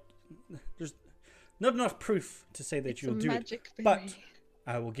berry. Like, there's not enough proof to say that It's you'll a do it. magic berry. But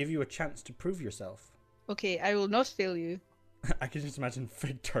I will give you a chance to prove yourself. Okay, I will not fail you. I can just imagine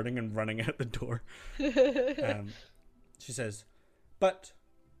Fig turning and running out the door. She says, but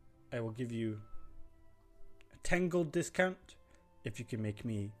I will give you a 10 gold discount if you can make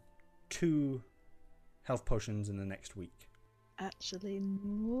me 2 health potions in the next week. Actually,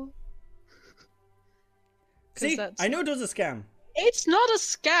 no. 'Cause See, that's I know it was a scam. It's not a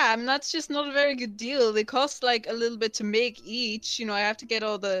scam. That's just not a very good deal. They cost like a little bit to make each. You know, I have to get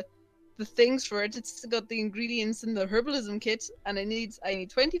all the things for it. It's got the ingredients in the herbalism kit, and I need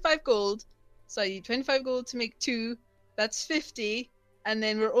 25 gold. So I need 25 gold to make 2. That's 50, and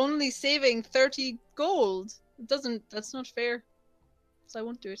then we're only saving 30 gold. That's not fair. So I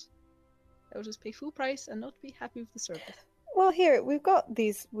won't do it. I will just pay full price and not be happy with the service. Well, here, we've got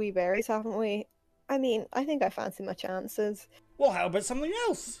these wee berries, haven't we? I mean, I think I fancy my chances. Well, how about something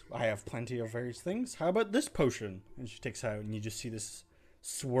else? I have plenty of various things. How about this potion? And she takes out, and you just see this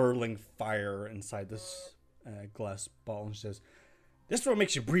swirling fire inside this glass bottle. And she says, this is what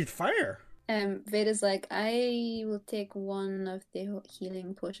makes you breathe fire. Veda's like, I will take one of the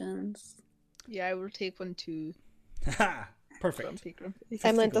healing potions. Yeah, I will take one too. Ha! Perfect. Grumpy. 50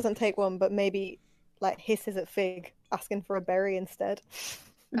 Emlyn gold. doesn't take one, but maybe like hisses at Fig, asking for a berry instead.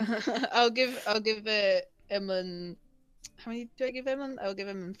 I'll give Emlyn. How many do I give Emlyn? I'll give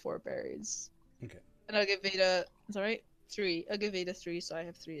Emlyn 4 berries. Okay. And I'll give Veda. Is that right? 3. I'll give Veda 3, so I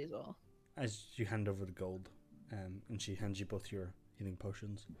have 3 as well. As you hand over the gold, and she hands you both your healing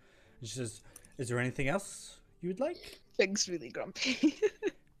potions. And she says, is there anything else you would like? Fig's really grumpy.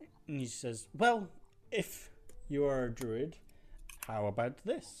 And he says, well, if you are a druid, how about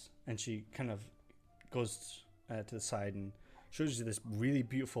this? And she kind of goes to the side and shows you this really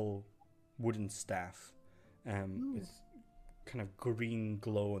beautiful wooden staff with kind of green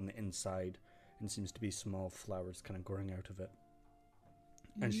glow on the inside, and seems to be small flowers kind of growing out of it.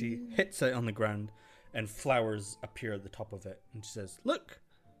 And she hits it on the ground, and flowers appear at the top of it. And she says, look,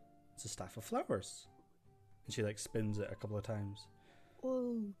 it's a staff of flowers. And she like spins it a couple of times.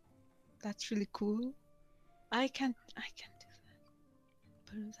 Whoa, that's really cool. I can't do that.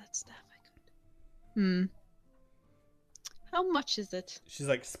 But with that staff, I could. How much is it? She's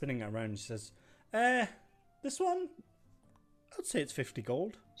like spinning it around. She says, this one, I'd say it's 50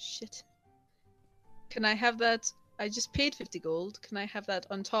 gold. Shit. Can I have that? I just paid 50 gold. Can I have that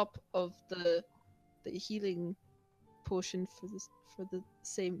on top of the healing potion for the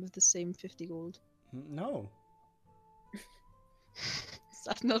same 50 gold? No. Is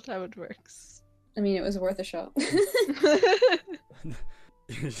that not how it works? I mean, it was worth a shot.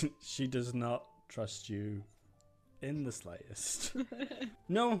 She does not trust you in the slightest.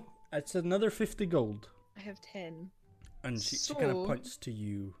 No, it's another 50 gold. I have 10. And she kind of So- points to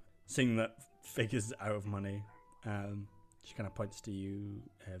you, seeing that Fig is out of money. She kind of points to you,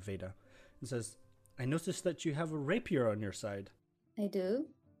 Veda, and says, I noticed that you have a rapier on your side. I do.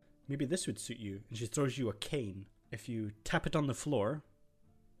 Maybe this would suit you. And she throws you a cane. If you tap it on the floor,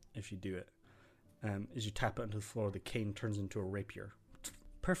 if you do it, as you tap it onto the floor, the cane turns into a rapier. It's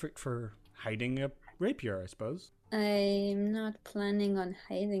perfect for hiding a rapier, I suppose. I'm not planning on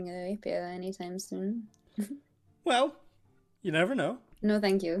hiding a rapier anytime soon. Well, you never know. No,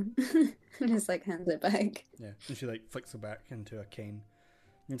 thank you. Just like hands it back. Yeah, and she like flicks it back into a cane.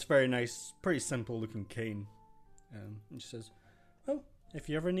 It's very nice, pretty simple looking cane. And she says, well, if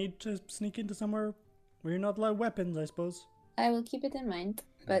you ever need to sneak into somewhere where you're not allowed weapons, I suppose. I will keep it in mind,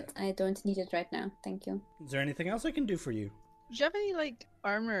 but I don't need it right now. Thank you. Is there anything else I can do for you? Do you have any like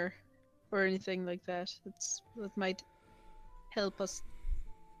armor or anything like that that might help us?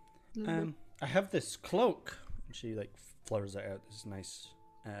 I have this cloak. She like flares it out. This nice,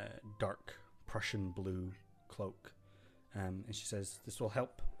 dark Prussian blue cloak, and she says this will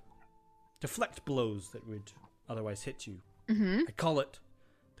help deflect blows that would otherwise hit you. Mm-hmm. I call it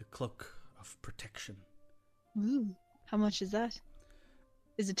the Cloak of Protection. Ooh, how much is that?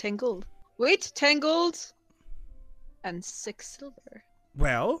 Is it 10 gold? Wait, 10 gold and 6 silver.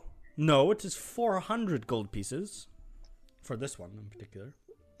 Well, no, it is 400 gold pieces for this one in particular.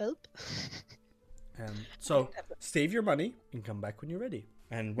 Help. So save your money and come back when you're ready.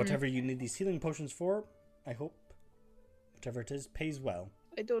 And whatever you need these healing potions for, I hope, whatever it is, pays well.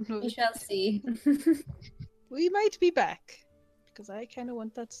 I don't know. We shall see. We might be back because I kind of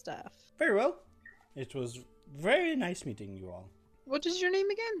want that staff. Very well. It was very nice meeting you all. What is your name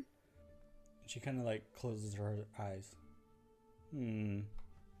again? She kind of like closes her eyes.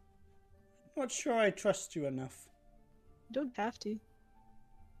 Not sure I trust you enough. You don't have to.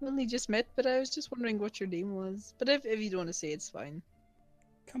 We only just met, but I was just wondering what your name was. But if you don't want to say, it's fine.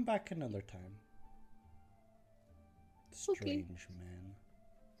 Come back another time. Strange man.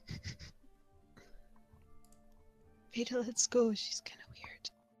 Veda, let's go. She's kind of weird.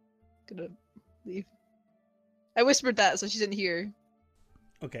 Gonna leave. I whispered that so she didn't hear.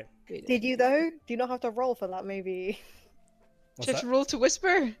 Okay. Veda. Did you though? Do you not have to roll for that? Maybe. What's Should I that? roll to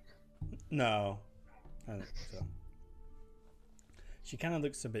whisper? No. I don't think so. She kind of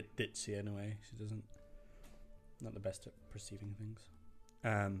looks a bit ditzy anyway. She doesn't. Not the best at perceiving things.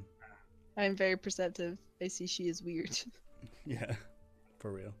 I'm very perceptive. I see she is weird. Yeah,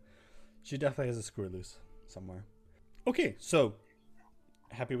 for real. She definitely has a screw loose somewhere. Okay, so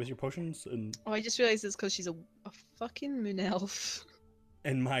happy with your potions? And Oh, I just realized it's because she's a fucking moon elf.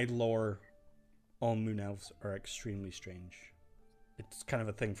 in my lore, all moon elves are extremely strange. It's kind of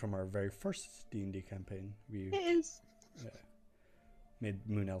a thing from our very first D&D campaign. We It is. made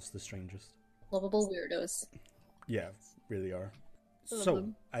moon elves the strangest. Lovable weirdos. Yeah, really are. I love So,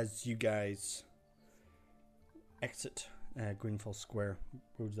 them. as you guys exit Greenfall Square,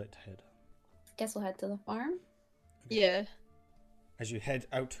 where would you like to head? Guess we'll head to the farm. Yeah. As you head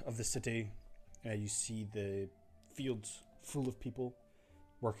out of the city, you see the fields full of people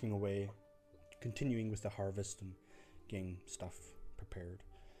working away, continuing with the harvest and getting stuff prepared.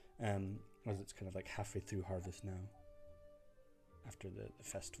 As it's kind of like halfway through harvest now, after the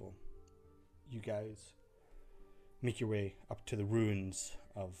festival. You guys make your way up to the ruins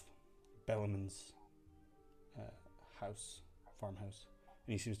of Bellaman's farmhouse.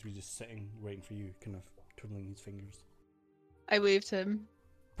 And he seems to be just sitting, waiting for you, kind of twiddling his fingers. I waved him.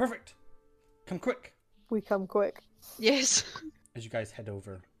 Perfect! Come quick! We come quick. Yes. As you guys head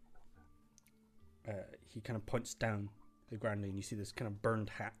over, he kind of points down the ground and you see this kind of burned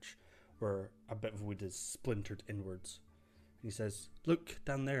hatch where a bit of wood is splintered inwards. And he says, look,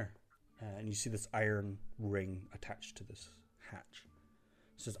 down there. And you see this iron ring attached to this hatch.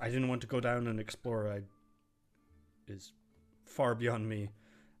 He says, I didn't want to go down and explore. Is far beyond me.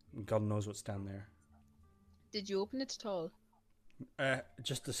 God knows what's down there. Did you open it at all?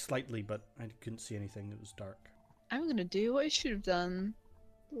 Just slightly, but I couldn't see anything. It was dark. I'm gonna do what I should have done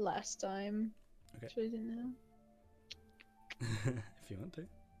last time. Okay. Which I didn't know. If you want to.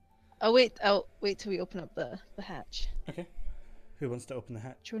 I'll wait till we open up the hatch. Okay. Who wants to open the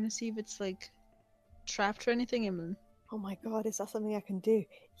hatch? Do you want to see if it's like trapped or anything, Emlyn? Oh my god, is that something I can do?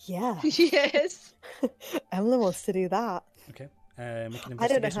 Yeah. Yes. Emily wants to do that. Okay. Make an I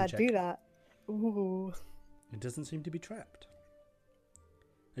don't know investigation how to check. do that. Ooh. It doesn't seem to be trapped.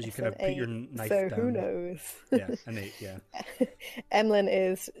 As you It's kind of an put your 8, knife so down. who knows? Yeah, an 8, yeah. Emlyn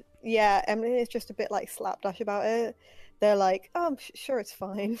is just a bit like slapdash about it. They're like, oh, I'm sure it's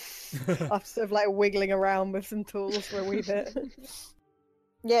fine. After sort of like wiggling around with some tools for a wee bit.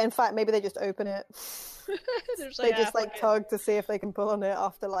 Yeah, in fact, maybe they just open it. There's They just half like of it. tug to see if they can pull on it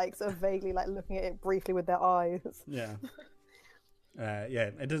after like sort of vaguely like looking at it briefly with their eyes. Yeah. Yeah,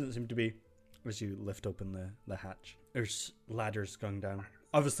 it doesn't seem to be as you lift open the hatch. There's ladders going down.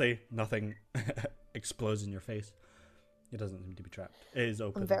 Obviously, nothing explodes in your face. It doesn't seem to be trapped. It is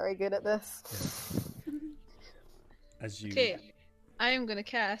open. I'm very good at this. Yeah. As you... Okay, I am gonna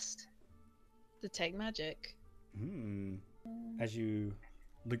cast Detect Magic. As you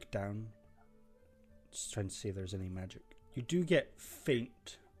look down, just trying to see if there's any magic. You do get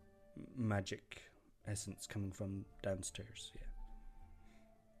faint magic essence coming from downstairs, yeah.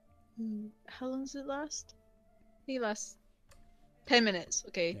 How long does it last? He lasts 10 minutes.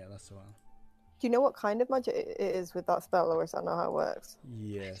 Okay. Yeah, that's a while. Do you know what kind of magic it is with that spell, or is that not how it works?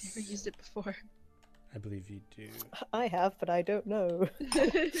 Yes. I've never used it before. I believe you do. I have, but I don't know.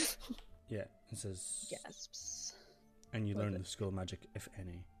 Yeah, it says... Gasps. And you Love learn it. the school magic, if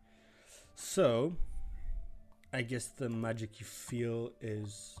any. So, I guess the magic you feel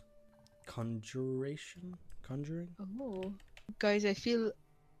is conjuration? Conjuring? Oh. Guys, I feel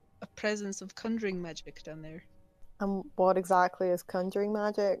a presence of conjuring magic down there. And what exactly is conjuring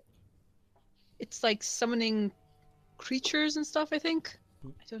magic? It's like summoning creatures and stuff, I think. I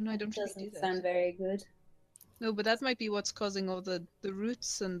don't know, I don't really do Doesn't that. sound very good. No, but that might be what's causing all the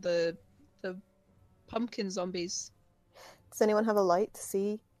roots and the pumpkin zombies. Does anyone have a light to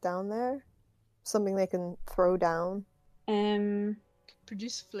see down there? Something they can throw down?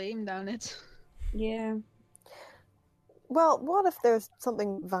 Produce flame down it. Yeah. Well, what if there's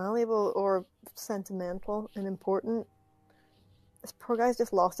something valuable or sentimental and important? This poor guy's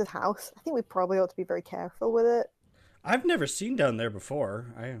just lost his house. I think we probably ought to be very careful with it. I've never seen down there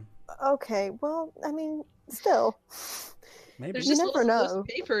before. Okay, well, I mean, still. Maybe. There's You just never lots of know. loose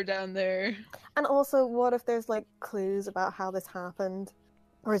paper down there. And also, what if there's like clues about how this happened?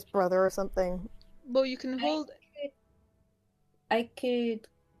 Or his brother or something? Well, you can hold. I could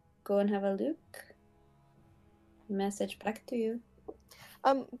go and have a look. Message back to you.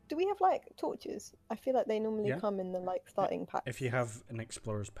 Do we have like torches? I feel like they normally Yeah. come in the like starting pack. If you have an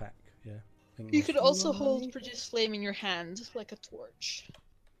explorer's pack, yeah. I think You most- could also Right. hold produce flame in your hand, like a torch.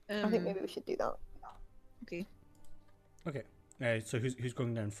 I think maybe we should do that. Okay. Okay. So who's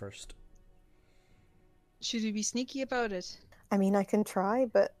going down first? Should we be sneaky about it? I mean, I can try,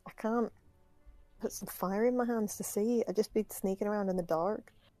 but I can't put some fire in my hands to see. I'd just be sneaking around in the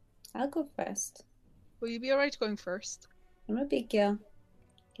dark. I'll go first. Will you be alright going first? I'm a big girl.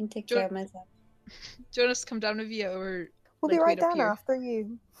 Can take Jo- care of myself. Do you want us to come down with you, or We'll like, be right wait up down here? after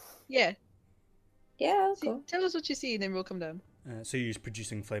you. Yeah. Yeah, I'll See, go. tell us what you see, and then we'll come down. So you're just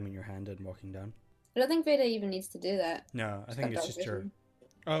producing flame in your hand and walking down? I don't think Veda even needs to do that. No, I She's think got it's dark just your... vision.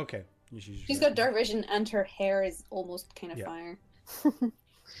 Oh, okay. She's She's got dark vision and her hair is almost kind of Yeah. fire.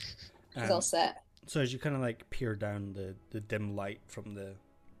 She's all set. So as you kind of like peer down the dim light from the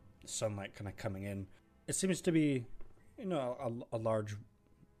sunlight kind of coming in, it seems to be, a large,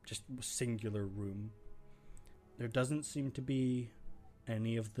 just singular room. There doesn't seem to be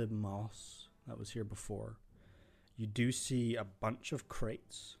any of the moss that was here before. You do see a bunch of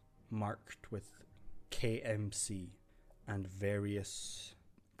crates marked with KMC and various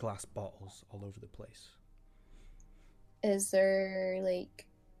glass bottles all over the place. Is there like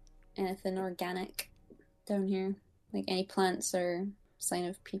anything organic down here? Like any plants or sign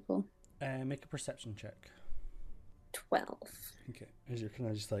of people? Make a perception check. 12. Okay, as you're kind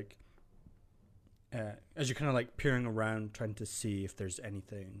of just like, as you're kind of like peering around, trying to see if there's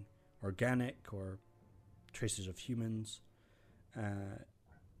anything organic or traces of humans.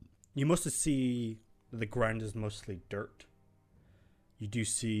 You mostly see the ground is mostly dirt. You do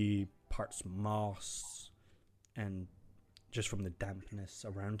see parts moss and just from the dampness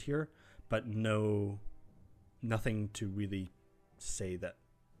around here, but nothing to really say that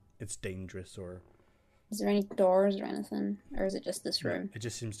it's dangerous or... Is there any doors or anything? Or is it just this room? It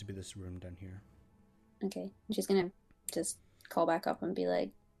just seems to be this room down here. Okay. I'm just gonna just call back up and be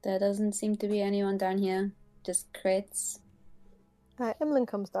like, there doesn't seem to be anyone down here. Just crates. Emlyn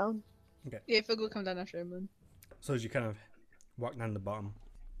comes down. Yeah, if I go come down after Emlyn. So as you kind of walk down the bottom,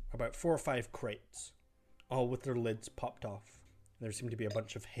 about 4 or 5 crates, all with their lids popped off. There seem to be a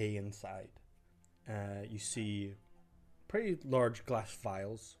bunch of hay inside. You see pretty large glass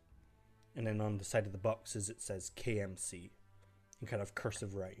vials, and then on the side of the boxes it says KMC in kind of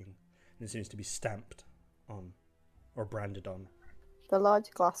cursive writing, and it seems to be stamped on or branded on. The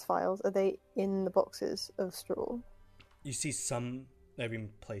large glass vials, are they in the boxes of straw? You see some that have been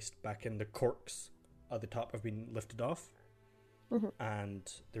placed back in. The corks at the top have been lifted off,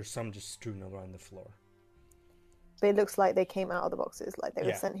 and there's some just strewn around the floor. But it looks like they came out of the boxes, like they were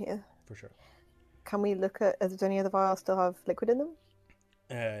Yeah. sent here. For sure. Can we look at, is there any other vials still have liquid in them?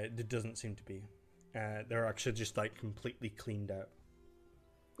 It doesn't seem to be. They're actually just like completely cleaned out.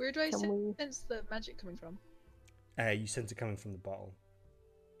 Where do I Can we- sense the magic coming from? You sense it coming from the bottle.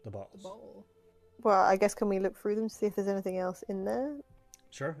 The The bottles. bottle. Well, I guess can we look through them to see if there's anything else in there?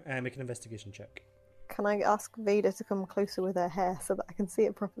 Sure. Make an investigation check. Can I ask Veda to come closer with her hair so that I can see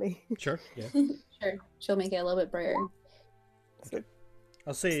it properly? Sure. Yeah. Sure. She'll make it a little bit brighter. I'll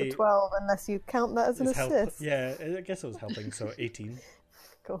It's say a 12, unless you count that as an it's help. assist. Yeah, I guess it was helping. So 18.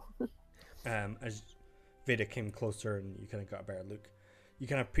 Cool. As Veda came closer and you kind of got a better look, you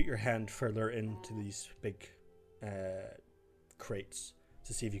kind of put your hand further into these big crates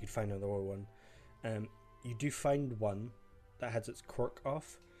to see if you could find another one. You do find one that has its cork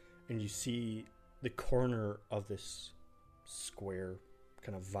off, and you see the corner of this square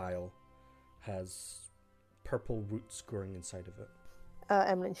kind of vial has purple roots growing inside of it.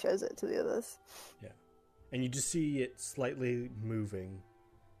 Emlyn shows it to the others. Yeah. And you just see it slightly moving.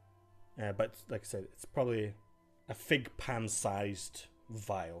 But like I said, it's probably a fig palm sized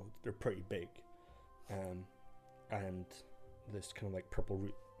vial. They're pretty big. And this kind of like purple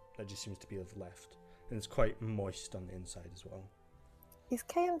root that just seems to be left. And it's quite moist on the inside as well. Is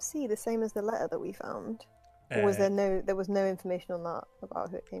KMC the same as the letter that we found? Or was there was no information on that about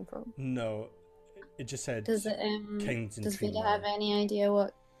who it came from? No. It just said Does Vita have any idea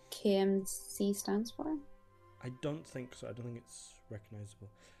what KMC stands for? I don't think so. I don't think it's recognizable.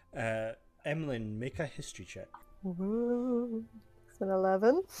 Emlyn, make a history check. Ooh, it's an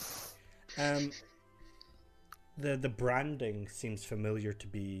 11. The branding seems familiar to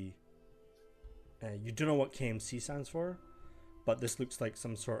be... you don't know what KMC stands for, but this looks like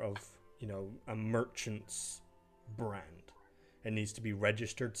some sort of, a merchant's brand. It needs to be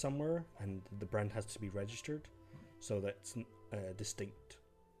registered somewhere, and the brand has to be registered so that it's distinct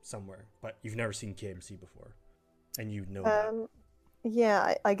somewhere. But you've never seen KMC before, and you know that.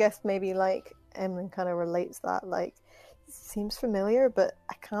 Yeah, I guess maybe like Emlyn kind of relates that. Like, seems familiar, but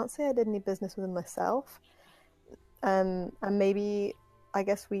I can't say I did any business with them myself. And maybe I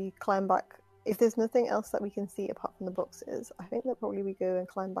guess we climb back. If there's nothing else that we can see apart from the boxes, I think that probably we go and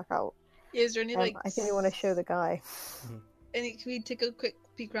climb back out. Yeah, is there any I think we want to show the guy. Mm-hmm. Can we take a quick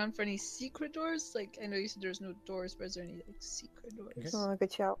peek around for any secret doors? Like, I know you said there's no doors, but is there any like secret doors? Okay. Oh,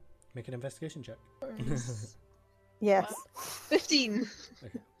 good shout. Make an investigation check. Yes. Wow. 15.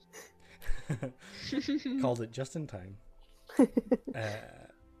 Okay. Called it just in time.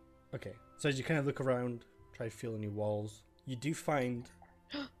 Okay, so as you kind of look around, try to feel any walls, you do find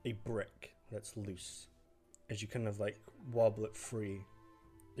a brick that's loose. As you kind of like wobble it free,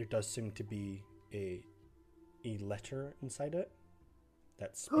 there does seem to be a letter inside it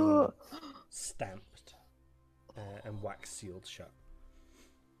that's been stamped and wax sealed shut.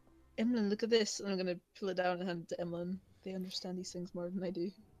 Emlyn, look at this. And I'm going to pull it down and hand it to Emlyn. They understand these things more than I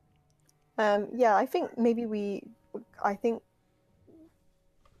do. Yeah, I think maybe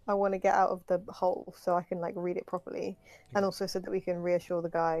I want to get out of the hole so I can like read it properly, and also so that we can reassure the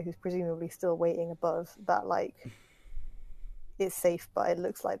guy who's presumably still waiting above that like it's safe, but it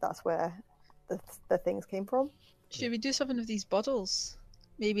looks like that's where the things came from. Should we do something with these bottles?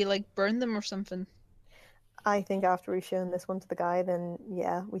 Maybe like burn them or something? I think after we've shown this one to the guy, then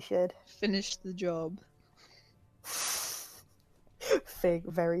yeah, we should. Finish the job. Fig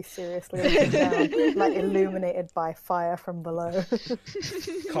very seriously looking down, like illuminated by fire from below.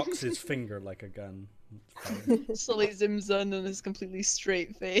 Cocks his finger like a gun. Slowly zooms in on his completely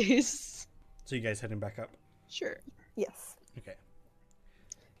straight face. So you guys heading back up? Sure. Yes. Okay.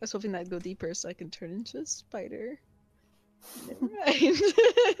 I was hoping that'd go deeper so I can turn into a spider. Never mind.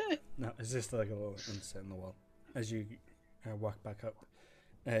 No, it's just like a little inset in the wall. As you walk back up,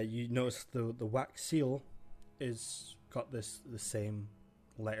 you notice the wax seal is got the same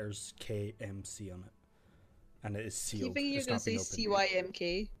letters KMC on it, and it is sealed. You think you're going to say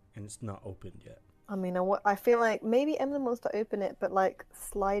CYMK? And it's not opened yet. I mean, I feel like maybe Emlyn wants to open it, but like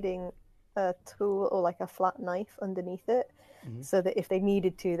sliding a tool or like a flat knife underneath it, so that if they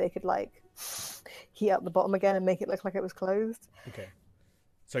needed to, they could like heat up the bottom again and make it look like it was closed. Okay.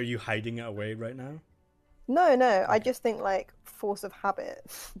 So are you hiding it away right now? No. Okay. I just think like force of habit,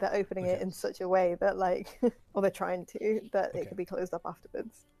 they're opening it in such a way that like, or they're trying to, that it could be closed up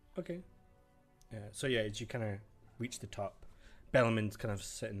afterwards. Okay. Yeah. So yeah, as you kind of reach the top, Bellamin's kind of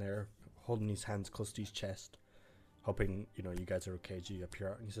sitting there, holding his hands close to his chest, hoping you guys are okay. As you appear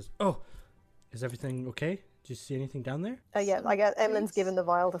out, and he says, "Oh, is everything okay? Did you see anything down there?" Yeah, I guess Emlyn's given the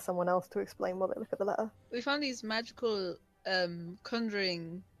vial to someone else to explain while they look at the letter. We found these magical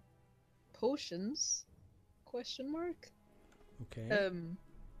conjuring potions? ? Okay.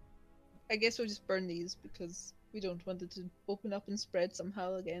 I guess we'll just burn these because we don't want it to open up and spread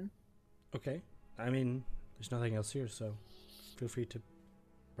somehow again. Okay. I mean, there's nothing else here, so feel free to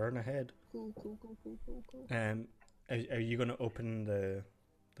burn ahead. Cool. Are you going to open the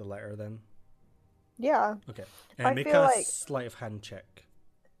letter then? Yeah. Okay. I Make feel a like... sleight of hand check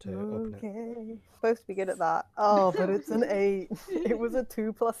to open it. Okay. Supposed to be good at that. Oh, but it's an 8. It was a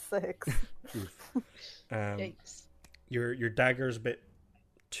 2 + 6. Oof. Yikes. Your dagger's a bit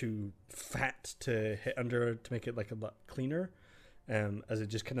too fat to hit under to make it like a lot cleaner, as it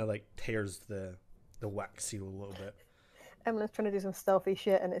just kind of like tears the wax seal a little bit. Emily's trying to do some stealthy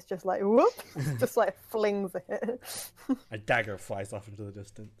shit, and it's just like, whoop! Just like flings it. A dagger flies off into the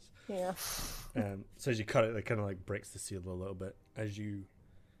distance. Yeah. So as you cut it, it kind of like breaks the seal a little bit. As you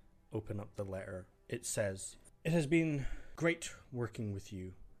open up the letter, it says, "It has been great working with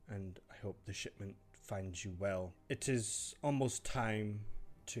you, and I hope the shipment finds you well. It is almost time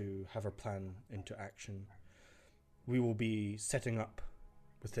to have our plan into action. We will be setting up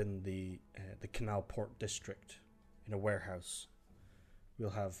within the Canal Port district in a warehouse. We'll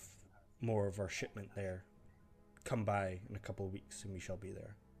have more of our shipment there. Come by in a couple of weeks and we shall be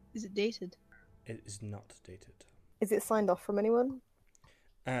there." Is it dated? It is not dated. Is it signed off from anyone?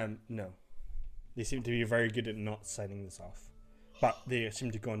 No. They seem to be very good at not signing this off. But they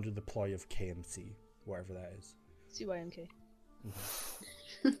seem to go under the ploy of KMC, whatever that is. CYMK.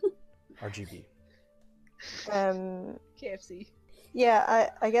 RGB. KFC. Yeah,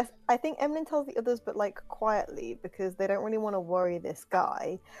 I think Emlyn tells the others, but like quietly, because they don't really want to worry this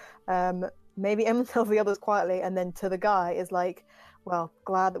guy. Maybe Emlyn tells the others quietly, and then to the guy is like, "Well,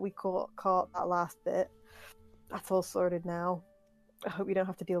 glad that we caught that last bit. That's all sorted now. I hope you don't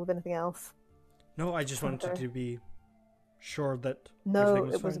have to deal with anything else." No, I just wanted to be sure that No, everything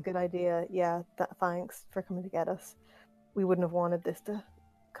was it was a fine. good idea. Yeah, thanks for coming to get us. We wouldn't have wanted this to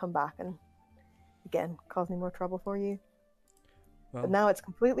come back and again cause any more trouble for you. Well, But now it's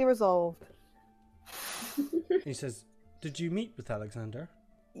completely resolved. he says, "Did you meet with Alexander?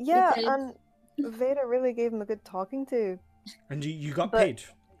 Yeah, did. and Veda really gave him a good talking to. And you got But- paid,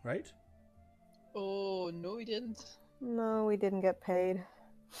 right?" Oh, no, we didn't. No, we didn't get paid.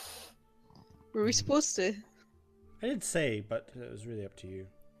 Were we supposed to? I did say, but it was really up to you.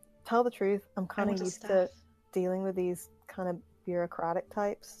 Tell the truth, I'm I kind of want a used to staff. dealing with these kind of bureaucratic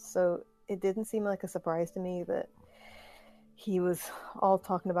types, so it didn't seem like a surprise to me that he was all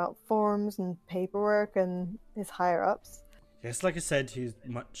talking about forms and paperwork and his higher ups. Yes, like I said, he's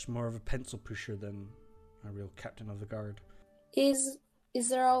much more of a pencil pusher than a real captain of the guard. Is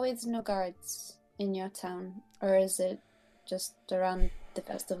there always no guards in your town, or is it just around the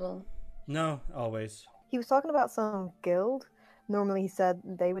festival? No, always. He was talking about some guild. Normally he said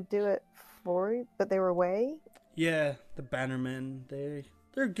they would do it for you, but they were away. Yeah, the Bannermen,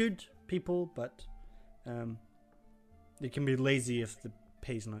 they're good people, but they can be lazy if the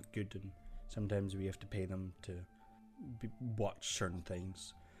pay's not good, and sometimes we have to pay them to watch certain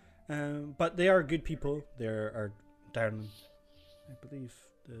things. But they are good people. They are down, I believe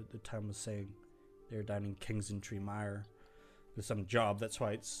the town was saying, they're down in Kingsentry Mire with some job. That's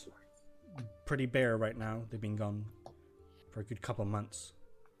why it's pretty bare right now. They've been gone for a good couple of months.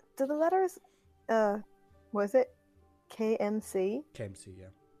 Do the letters, was it KMC? KMC, yeah.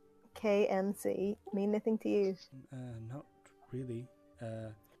 KMC mean anything to you? Not really.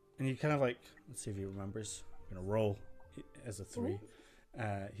 And he kind of like, let's see if he remembers. I'm gonna roll as a 3.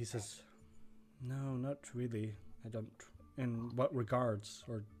 He says, "No, not really. I don't." In what regards,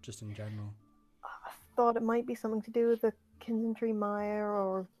 or just in general? I thought it might be something to do with the Kinsentry Mire,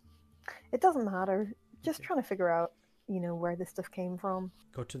 or it doesn't matter. Just Okay. trying to figure out, where this stuff came from.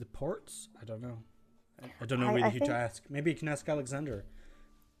 Go to the ports? I don't know. I don't know I really who think- to ask. Maybe you can ask Alexander.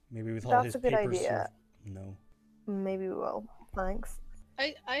 Maybe with all That's his a good papers. idea. No. Maybe we will. Thanks.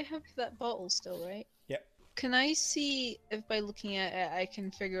 I have that bottle still, right? Yep. Can I see if by looking at it I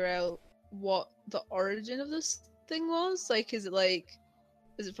can figure out what the origin of this thing was? Like, is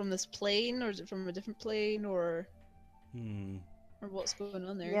it from this plane, or is it from a different plane, or what's going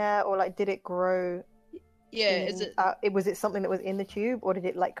on there? Yeah, or like, did it grow? Yeah, is it? Was it something that was in the tube, or did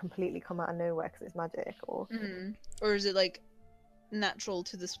it like completely come out of nowhere because it's magic? Or Or is it like natural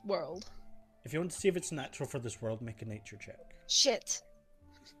to this world? If you want to see if it's natural for this world, make a nature check. Shit!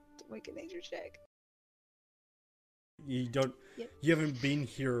 Don't make a nature check. You don't. Yep. You haven't been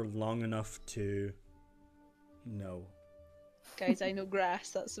here long enough to know. Guys, I know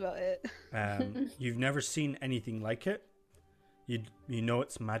grass. That's about it. You've never seen anything like it. You know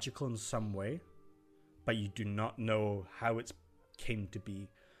it's magical in some way, but you do not know how it's came to be,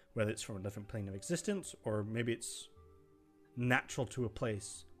 whether it's from a different plane of existence or maybe it's natural to a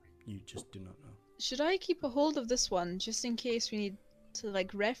place. You just do not know. Should I keep a hold of this one just in case we need to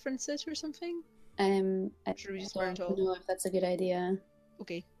like reference it or something? I Should we just burn it don't all? know if that's a good idea.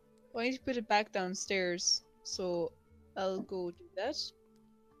 Okay. Well, I need to put it back downstairs, so I'll go do that.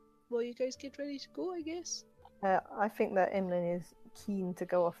 Well, you guys get ready to go, I guess. I think that Emlyn is keen to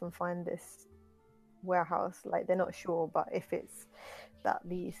go off and find this warehouse. Like, they're not sure, but if it's that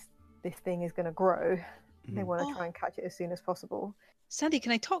this thing is going to grow, they Mhm. want to Oh. try and catch it as soon as possible. Sandy,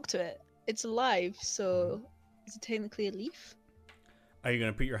 can I talk to it? It's alive, so is it technically a leaf? Are you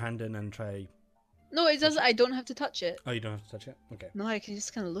going to put your hand in and try No, it doesn't. I don't have to touch it. Oh, you don't have to touch it? Okay. No, I can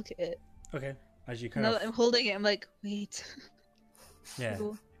just kind of look at it. Okay. As you kind Now of... that I'm holding it, I'm like, wait. Yeah.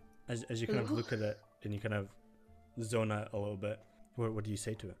 Hello? As you kind of Hello? look at it and you kind of zone out a little bit, what do you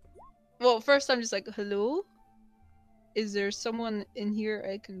say to it? Well, first I'm just like, hello? Is there someone in here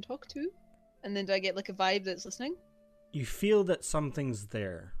I can talk to? And then do I get like a vibe that's listening? You feel that something's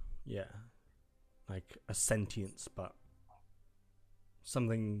there. Yeah. Like a sentience, but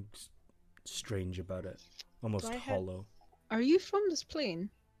something strange about it. Almost Do I have- hollow. Are you from this plane?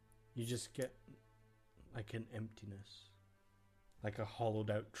 You just get like an emptiness. Like a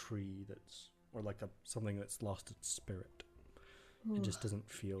hollowed out tree or like something that's lost its spirit. It just doesn't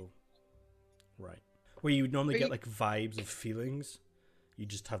feel right. Where you would normally get like vibes of feelings, you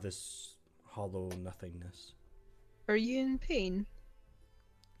just have this hollow nothingness. Are you in pain?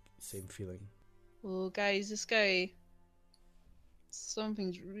 Same feeling. Oh, guys, this guy.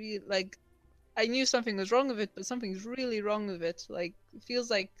 Something's really like. I knew something was wrong with it, but something's really wrong with it. Like, it feels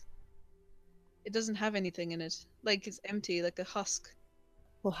like it doesn't have anything in it. Like it's empty, like a husk.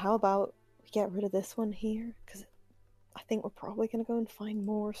 Well, how about we get rid of this one here? Because I think we're probably going to go and find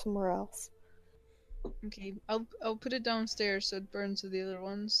more somewhere else. Okay, I'll put it downstairs so it burns with the other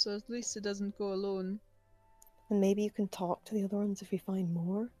ones, so at least it doesn't go alone. And maybe you can talk to the other ones if we find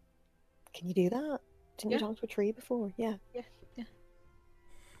more. Can you do that? Didn't Yeah. you talk to a tree before? Yeah.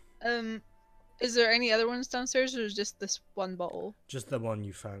 Is there any other ones downstairs, or is just this one bottle? Just the one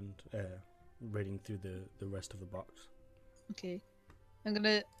you found reading through the rest of the box. Okay, I'm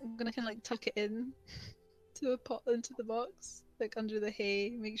gonna kind of like tuck it in to a pot into the box, like under the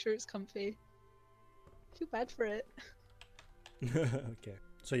hay, make sure it's comfy. I feel bad for it. Okay.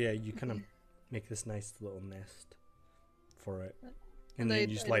 So yeah, you kind of make this nice little nest for it. And then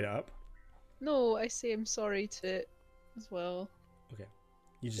you just light it up? No, I say I'm sorry to it as well. Okay.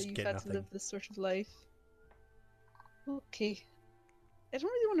 You That just you've get had nothing. to live this sort of life. Okay. I don't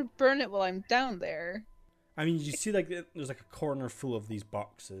really want to burn it while I'm down there. I mean, you see like there's like a corner full of these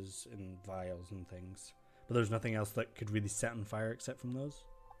boxes and vials and things. But there's nothing else that could really set on fire except from those?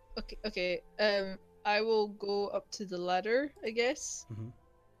 Okay. I will go up to the ladder, I guess, Mm-hmm.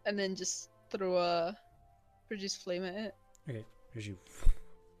 and then just produce flame at it. Okay. As you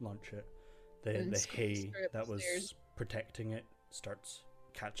launch it, And the screw hay it that was upstairs. protecting it starts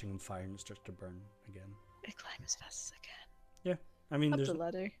catching on fire and it starts to burn again. I climb as fast as I can. I mean, Up there's the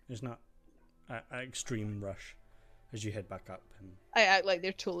ladder. not an extreme rush as you head back up and I act like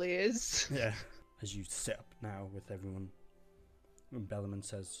there totally is. yeah, as you sit up now with everyone. And Bellaman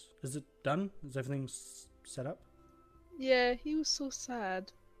says, "Is it done? Is everything set up? Yeah, he was so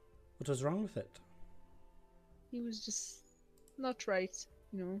sad. What was wrong with it?" He was just not right,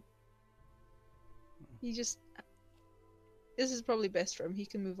 you know. He just. This is probably best for him. He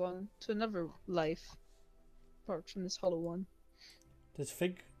can move on to another life, apart from this hollow one. Does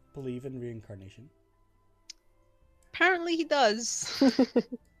Fig believe in reincarnation? Apparently, he does.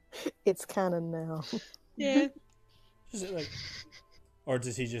 It's canon now. Yeah. Is it like, or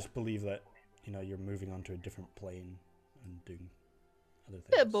does he just believe that you're moving on to a different plane and doing other things?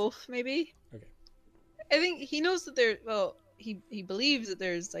 Bit of both, maybe. Okay. I think he knows that there. Well, he believes that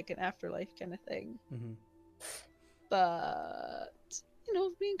there's like an afterlife kind of thing, Mm-hmm. but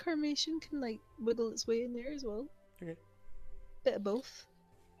reincarnation can like wiggle its way in there as well. Okay. Bit of both.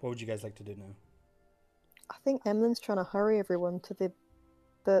 What would you guys like to do now? I think Emlyn's trying to hurry everyone to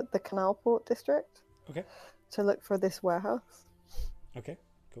the Canal Port district. Okay. To look for this warehouse. Okay.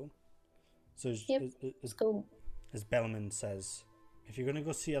 Cool. So Yep. Go. as Bellaman says, if you're gonna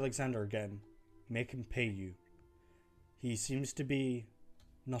go see Alexander again, make him pay you. He seems to be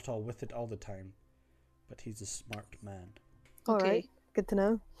not all with it all the time, but he's a smart man. All Okay. right. Good to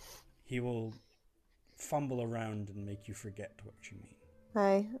know. He will fumble around and make you forget what you mean.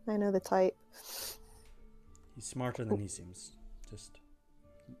 I know the type. He's smarter than he seems. Just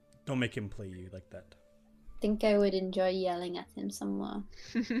don't make him play you like that. Think I would enjoy yelling at him somewhere.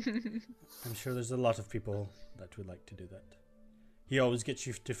 I'm sure there's a lot of people that would like to do that. He always gets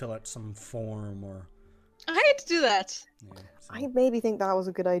you to fill out some form or... I had to do that. Yeah, so- I maybe think that was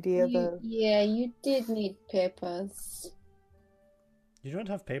a good idea, though. Yeah, you did need papers. You don't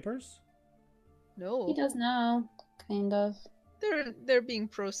have papers? No, He does now, kind of. they're being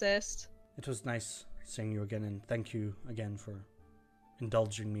processed. It was nice seeing you again, and thank you again for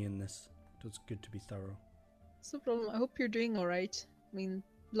indulging me in this. It was good to be thorough. It's no problem. I hope you're doing all right. I mean,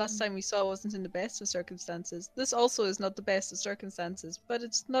 last time we saw wasn't in the best of circumstances. This also is not the best of circumstances, but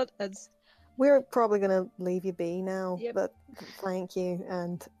it's not as. We're probably going to leave you be now, Yep. but thank you,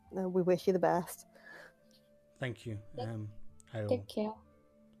 and we wish you the best. Thank you. Yep. I'll... Take care.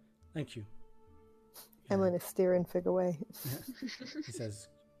 Thank you. Emlyn is steering Fig away. He says,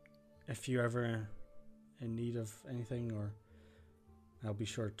 if you're ever in need of anything, or I'll be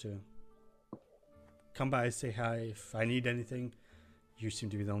sure to come by, say hi. If I need anything, you seem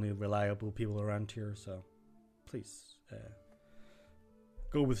to be the only reliable people around here, so please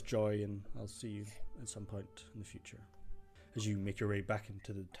go with joy, and I'll see you at some point in the future. As you make your way back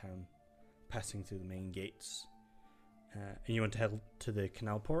into the town, passing through the main gates, and you want to head to the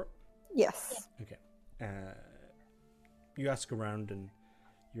canal port? Yes. Okay. You ask around, and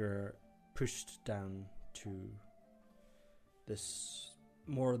you're pushed down to this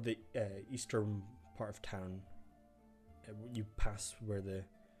more the eastern part of town. You pass where the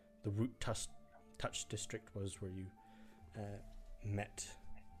Root Touch district was, where you met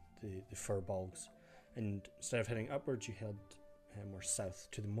the Furbolgs, and instead of heading upwards, you head more south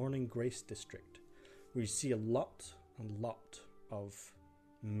to the Morning Grace district, where you see a lot of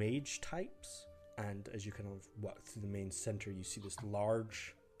mage types. And as you kind of walk through the main center, you see this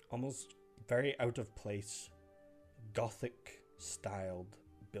large, almost very out of place, Gothic styled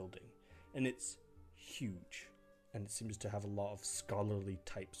building, and it's huge, and it seems to have a lot of scholarly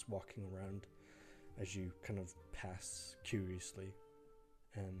types walking around as you kind of pass curiously.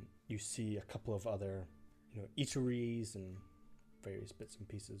 You see a couple of other, eateries and various bits and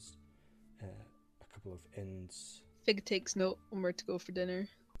pieces, a couple of inns. Fig takes note on where to go for dinner.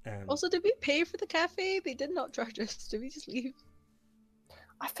 Also, did we pay for the cafe? They did not charge us. Did we just leave?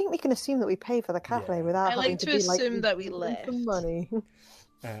 I think we can assume that we pay for the cafe Yeah. without I having like to be assume that we "Give them left." some money.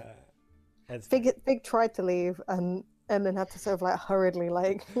 It's Fig tried to leave, and then had to sort of hurriedly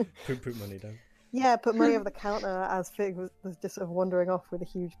put money down. Yeah, put money over the counter as Fig was just sort of wandering off with a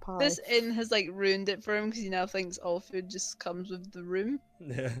huge pie. This inn has ruined it for him because he now thinks all food just comes with the room.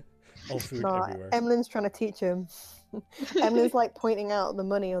 Yeah, all food No, everywhere. Emlyn's trying to teach him. Emlyn's pointing out the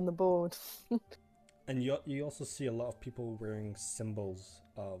money on the board. And you also see a lot of people wearing symbols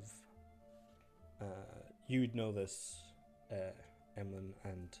of. You would know this, Emlyn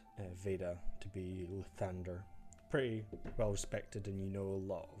and Veda, to be Lathander. Pretty well respected, and you know a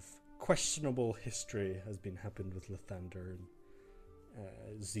lot of questionable history has been happened with Lathander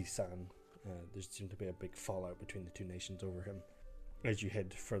and Zishan. There seemed to be a big fallout between the two nations over him. As you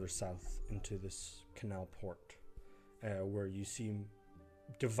head further south into this canal port, where you seem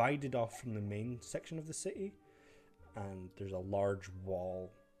divided off from the main section of the city, and there's a large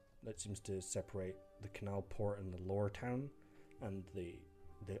wall that seems to separate the canal port and the lower town and the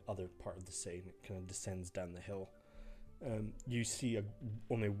other part of the city, and it kind of descends down the hill. You see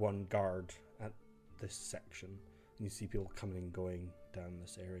only one guard at this section, and you see people coming and going down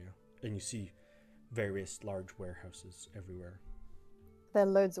this area, and you see various large warehouses everywhere. There are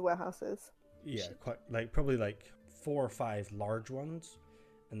loads of warehouses. Yeah, quite probably 4 or 5 large ones,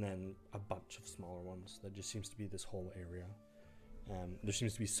 and then a bunch of smaller ones. That just seems to be this whole area. There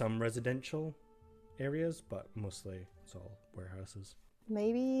seems to be some residential areas, but mostly it's all warehouses.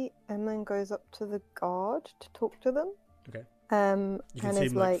 Maybe Emlyn goes up to the guard to talk to them. Okay. You can and see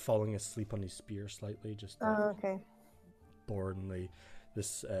is him falling asleep on his spear slightly, just okay. boringly.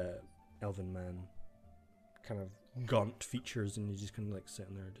 This elven man, kind of gaunt features, and he's just kind of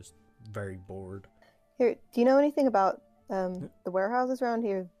sitting there, just very bored. Here, do you know anything about the warehouses around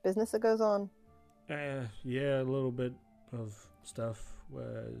here? Business that goes on? Yeah, a little bit of stuff.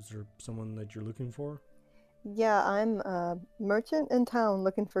 Is there someone that you're looking for? Yeah, I'm a merchant in town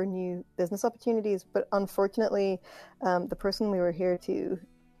looking for new business opportunities, but unfortunately, the person we were here to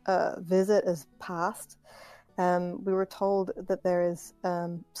visit is passed. We were told that there is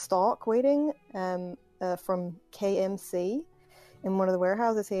stock waiting from KMC in one of the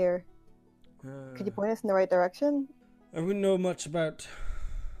warehouses here. Could you point us in the right direction? I wouldn't know much about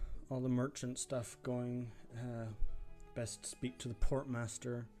all the merchant stuff going. Best speak to the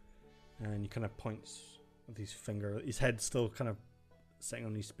portmaster. And he kind of points with his finger, his head still kind of sitting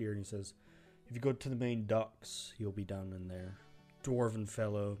on his spear, and he says, if you go to the main docks, he'll be down in there. Dwarven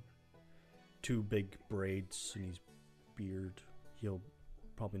fellow, 2 big braids in his beard. He'll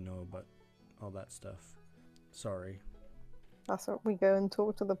probably know about all that stuff. Sorry. That's what we go and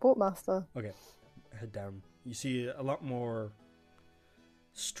talk to the portmaster. Okay, head down. You see a lot more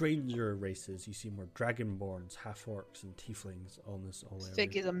stranger races. You see more dragonborns, half-orcs, and tieflings on this all area.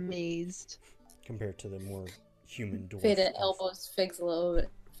 Fig is amazed. Compared to the more human dwarf. Veda elbows Fig a little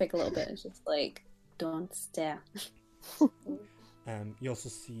bit. It's just don't stare. You also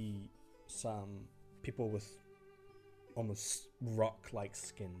see some people with almost rock-like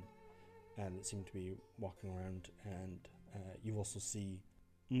skin that seem to be walking around, and you also see,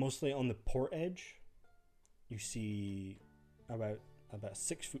 mostly on the port edge, you see about a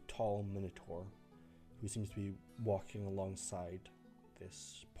 6 foot tall minotaur who seems to be walking alongside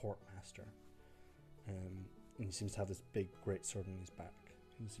this portmaster. And he seems to have this big great sword on his back.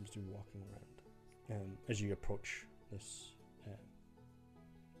 And he seems to be walking around. As you approach this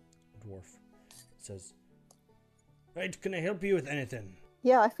dwarf, it says, "Right, can I help you with anything?"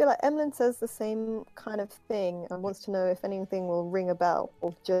 Yeah, I feel like Emlyn says the same kind of thing and wants to know if anything will ring a bell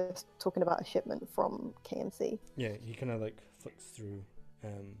or just talking about a shipment from KMC. Yeah, he kind of like flicks through,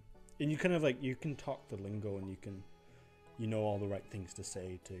 and you kind of like, you can talk the lingo and you know all the right things to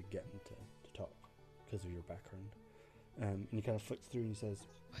say to get him to talk because of your background. And he kind of flicks through and he says,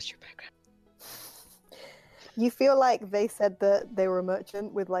 What's your background? You feel like they said that they were a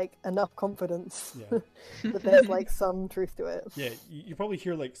merchant with like enough confidence yeah. that there's like some truth to it. Yeah, you probably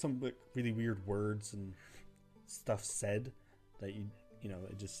hear like some like really weird words and stuff said that you know,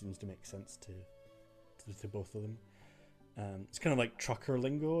 it just seems to make sense to both of them. It's kind of like trucker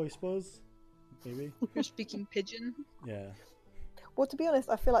lingo, I suppose, maybe. You're speaking pigeon. Yeah. Well, to be honest,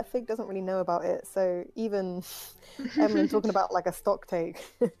 I feel like Fig doesn't really know about it, so even Emlyn talking about like a stock take,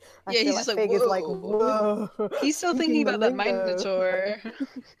 I feel he's like just Fig like, is like, whoa. whoa. He's still thinking the about that lingo. Minotaur.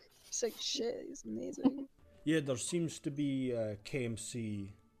 He's like, shit, he's amazing. Yeah, there seems to be KMC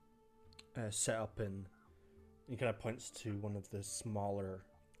set up in. He kind of points to one of the smaller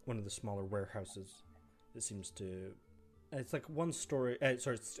warehouses. It seems to. It's like one story.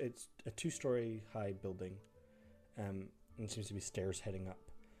 Sorry, it's a 2-story high building. And it seems to be stairs heading up.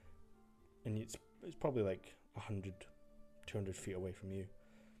 And it's probably like 100, 200 feet away from you.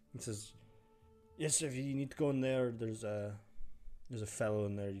 It says, "Yes, if you need to go in there, there's a fellow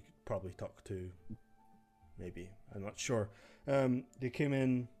in there you could probably talk to. Maybe, I'm not sure. They came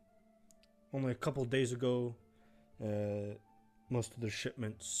in only a couple of days ago. Most of their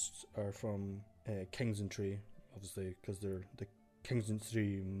shipments are from Kingsentry, obviously, because they're the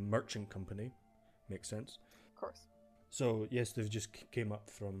Kingsentry Merchant Company. Makes sense. Of course. So, yes, they've just came up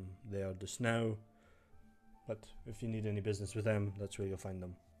from there just now. But if you need any business with them, that's where you'll find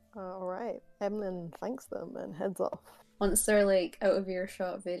them." Alright. Emlyn thanks them and heads off. Once they're like out of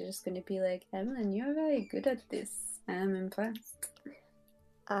earshot, they're just going to be like, "Emlyn, you're very good at this. I am impressed."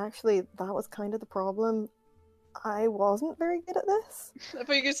 Actually, that was kind of the problem. I wasn't very good at this. I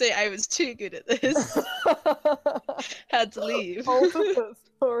thought you were going to say I was too good at this. Had to leave. Ultimate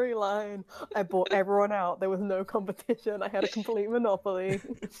storyline. I bought everyone out. There was no competition. I had a complete monopoly.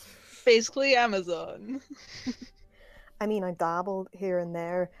 Basically Amazon. I mean, I dabbled here and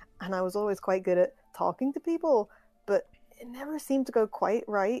there, and I was always quite good at talking to people, but it never seemed to go quite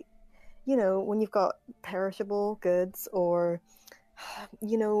right. You know, when you've got perishable goods, or,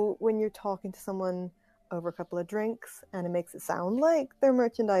 you know, when you're talking to someone over a couple of drinks and it makes it sound like their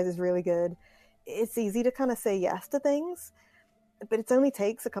merchandise is really good, it's easy to kind of say yes to things, but it only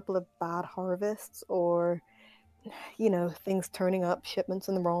takes a couple of bad harvests or, you know, things turning up, shipments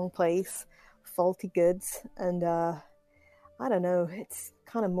in the wrong place, faulty goods, and I don't know, it's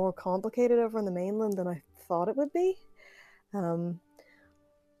kind of more complicated over on the mainland than I thought it would be.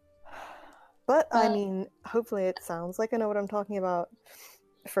 But I mean, hopefully it sounds like I know what I'm talking about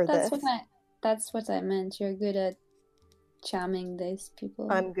for this. That's what I meant. You're good at charming these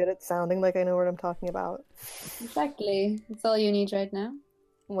people. I'm good at sounding like I know what I'm talking about. Exactly. That's all you need right now.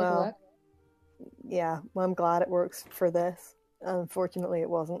 Well, yeah, well, I'm glad it works for this. Unfortunately, it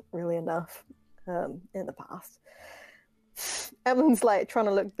wasn't really enough in the past. Emlyn's like trying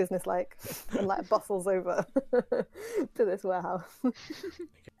to look businesslike and like bustles over to this warehouse.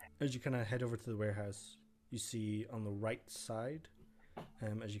 As you kind of head over to the warehouse, you see on the right side,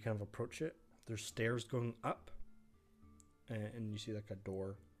 as you kind of approach it, there's stairs going up, and you see like a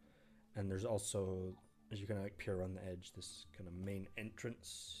door, and there's also, as you kind of like peer around the edge, this kind of main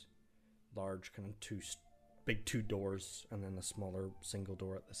entrance, large kind of two doors, and then a smaller single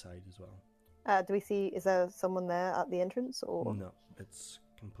door at the side as well. Do we see, is there someone there at the entrance, or? No, it's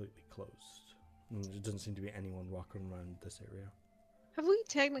completely closed. There doesn't seem to be anyone walking around this area. Have we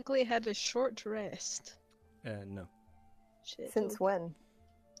technically had a short rest? No. Shit. Since when?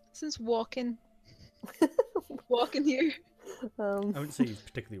 Since walking. Walking here. I wouldn't say he's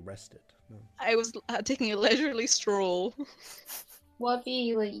particularly rested. No. I was taking a leisurely stroll. What do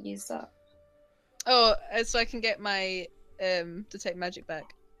you use up? Oh, so I can get my detect magic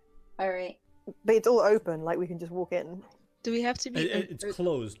back. Alright. But it's all open, like we can just walk in. Do we have to be? It's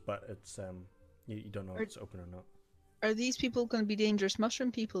closed, but it's you don't know if it's open or not. Are these people going to be dangerous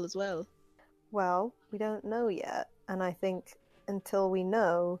mushroom people as well? Well, we don't know yet, and I think until we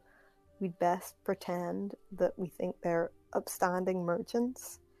know, we'd best pretend that we think they're upstanding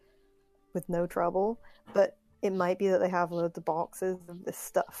merchants with no trouble, but it might be that they have loads of boxes of this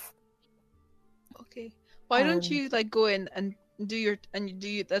stuff. Okay. Why don't you like go in and do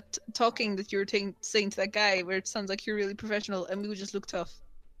that talking that you were saying to that guy where it sounds like you're really professional and we would just look tough.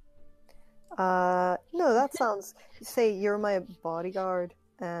 No, that sounds. Say you're my bodyguard,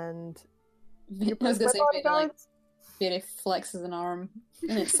 and you're I was my gonna say Vader, bodyguard. like, Vader flexes an arm,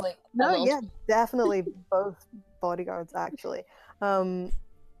 and it's like No, well, yeah, definitely both bodyguards actually. And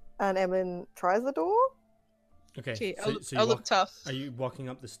Emlyn tries the door. Okay, I'll look tough. Are you walking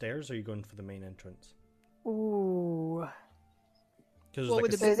up the stairs, or are you going for the main entrance? Ooh. What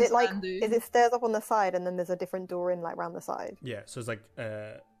would So is it like is it stairs up on the side and then there's a different door in like round the side? Yeah, so it's like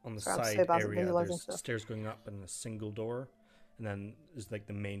on the Sorry, I'm side so bad at area, visualizing there's stuff. stairs going up and a single door, and then there's like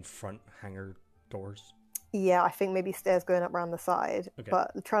the main front hangar doors. Yeah, I think maybe stairs going up round the side, Okay.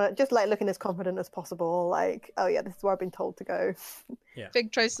 but trying to just like looking as confident as possible. Like, oh yeah, this is where I've been told to go. Yeah.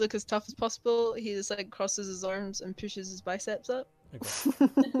 Fig tries to look as tough as possible. He just like crosses his arms and pushes his biceps up.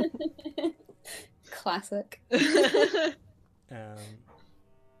 Okay. classic.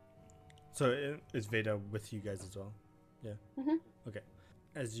 So is Veda with you guys as well? Yeah. Mhm. Okay.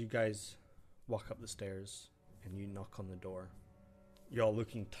 As you guys walk up the stairs and you knock on the door, you're all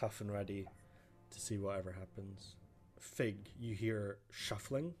looking tough and ready to see whatever happens. Fig, you hear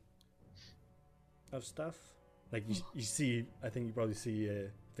shuffling of stuff. Like you see, I think you probably see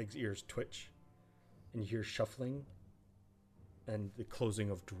Fig's ears twitch, and you hear shuffling, and the closing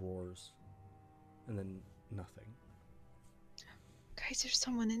of drawers, and then nothing. Guys, there's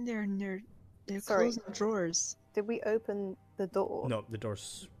someone in there and they're Sorry. closing drawers. Did we open the door? No, the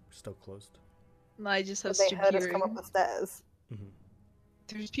door's still closed. I just have They stupid heard us come hearing. up the stairs. Mm-hmm.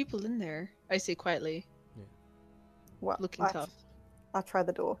 There's people in there. I say quietly, Well, looking tough. I try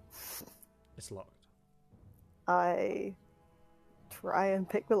the door. It's locked. I try and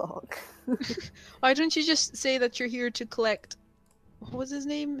pick the lock. Why don't you just say that you're here to collect? What was his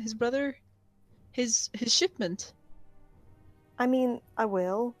name? His brother? His shipment. I mean, I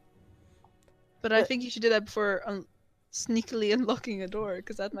will. But I think you should do that before sneakily unlocking a door,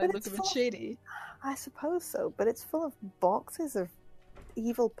 because that might But look a it's bit full- shady. I suppose so, but it's full of boxes of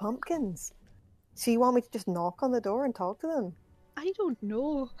evil pumpkins. So you want me to just knock on the door and talk to them? I don't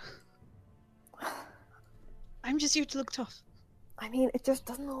know. I'm just here to look tough. I mean, it just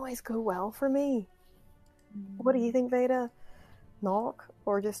doesn't always go well for me. What do you think, Veda? Knock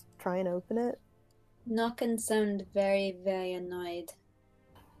or just try and open it? Knock and sound very, very annoyed.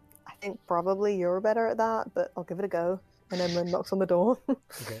 I think probably you're better at that, but I'll give it a go. And then Lynn knocks on the door.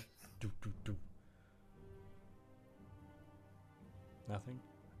 Okay. Do. Nothing?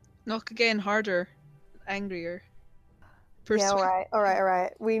 Knock again, harder, angrier. Yeah,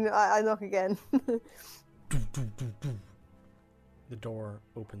 alright. I knock again. The door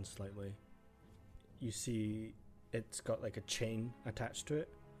opens slightly. You see it's got like a chain attached to it.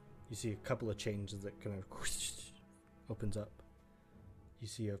 You see a couple of chains that kind of opens up.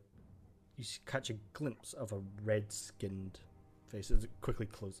 You catch a glimpse of a red-skinned face as it quickly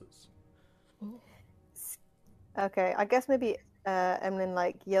closes. Okay, I guess maybe Emlyn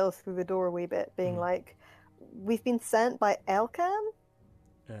like yells through the door a wee bit, being like, "We've been sent by Elkan."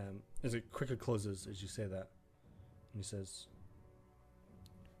 As it quickly closes, as you say that, and he says,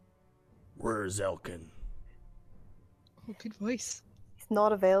 "Where's Elkan?" Oh, good voice. He's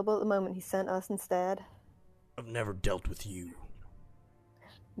not available at the moment. He sent us instead. I've never dealt with you.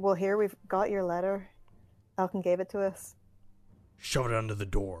 Well, here we've got your letter. Elkan gave it to us. Shove it under the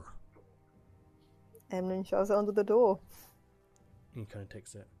door. Emlyn shoves it under the door. And he kind of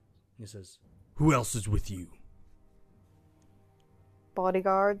takes it. And he says, "Who else is with you?"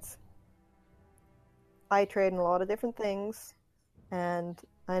 Bodyguards. I trade in a lot of different things, and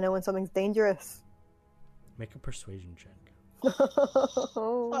I know when something's dangerous. Make a persuasion check.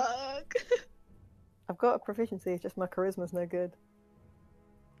 Fuck. I've got a proficiency, it's just my charisma's no good.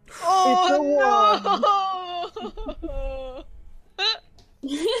 Oh no!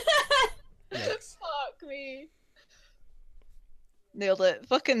 Next. Fuck me. Nailed it.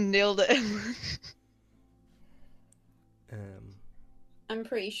 Fucking nailed it. I'm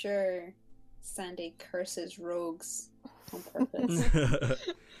pretty sure Sandy curses rogues on purpose.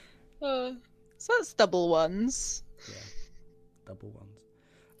 So that's double ones. Yeah, double ones.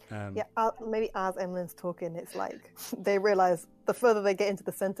 Yeah, maybe as Emlyn's talking, it's like they realize the further they get into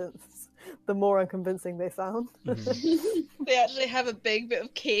the sentence, the more unconvincing they sound. They actually have a big bit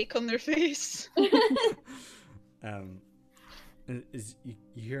of cake on their face. Is you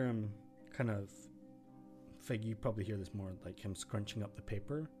hear him kind of, Fig, you probably hear this more like him scrunching up the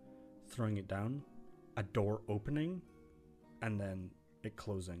paper, throwing it down, a door opening, and then it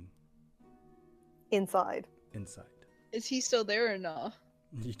closing Inside. inside. Is he still there or not?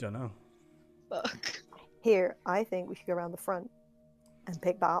 You don't know. Fuck. Here, I think we should go around the front and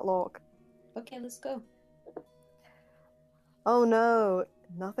pick that lock. Okay, let's go. Oh no,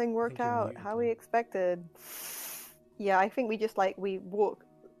 nothing think worked you're out muted how now. we expected. Yeah, I think we just we walk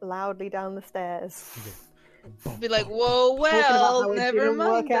loudly down the stairs. Okay. Be like, whoa, Talking about well, how it never didn't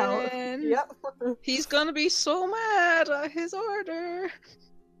mind work out. then. Yep. He's gonna be so mad at his order.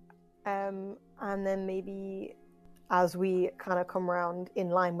 And then maybe as we kind of come around in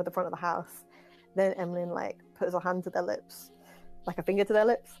line with the front of the house, then Emlyn puts her hand to their lips, like a finger to their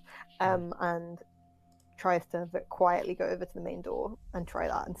lips, and tries to quietly go over to the main door and try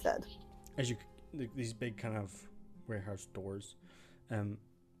that instead. As these big kind of warehouse doors,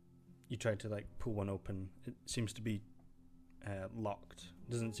 you try to pull one open. It seems to be locked.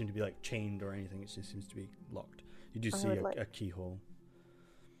 It doesn't seem to be chained or anything. It just seems to be locked. You do see a keyhole.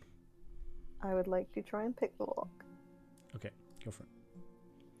 I would like to try and pick the lock. Okay, go for it.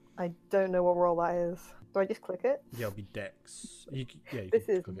 I don't know what roll that is. Do I just click it? Yeah, it'll be Dex. You This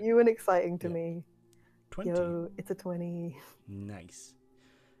can is click it. new and exciting to Yeah. me. 20. Yo, it's a 20. Nice.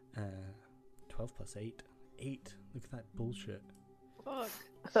 12 plus 8. 8. Look at that bullshit. Fuck.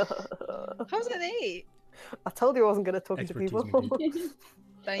 I How's it an 8? told you I wasn't good at talking Expertise, to people. my dude.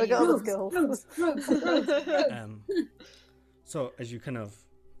 Thank I got you. the skills. So as you kind of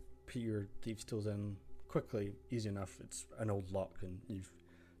put your thieves' tools in quickly, easy enough, it's an old lock and you've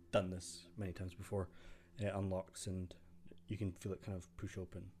done this many times before. It unlocks and you can feel it kind of push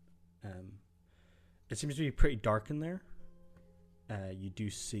open. It seems to be pretty dark in there. You do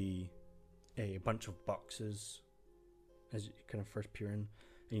see a bunch of boxes as you kind of first peer in,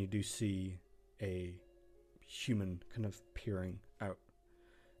 and you do see a human kind of peering out,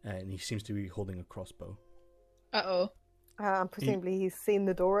 and he seems to be holding a crossbow. Uh-oh. Presumably he's seen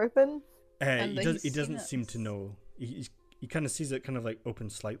the door open. And He he's seen doesn't it. seem to know. He kind of sees it kind of open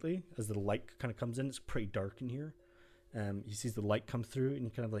slightly as the light kind of comes in. It's pretty dark in here. He sees the light come through and he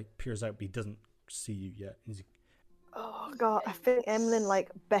kind of peers out, but he doesn't see you yet. He's Oh god, I think Emlyn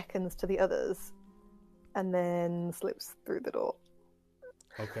beckons to the others and then slips through the door.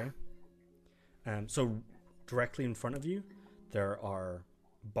 okay. So directly in front of you, there are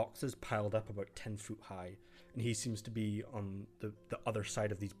boxes piled up about 10 foot high, and he seems to be on the other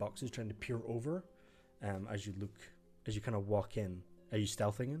side of these boxes, trying to peer over. As you kind of walk in, are you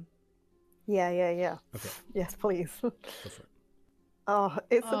stealthing in? Yeah. Okay, Yes, please. go for it. Oh,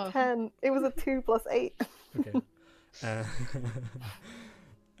 it's Oh. a 10. It was a 2 plus 8. Okay.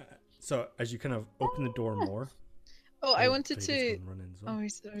 So as you kind of open the door more, Oh, I wanted Vader's to... gonna run in as well. Oh,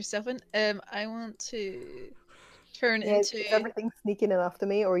 we're stealthing? I want to turn Yeah, is into... everything sneaking in after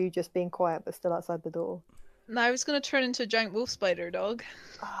me, or are you just being quiet but still outside the door? No, I was going to turn into a giant wolf spider dog.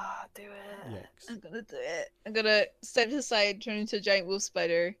 Ah, do it. Yikes. I'm going to do it. I'm going to step to the side, turn into a giant wolf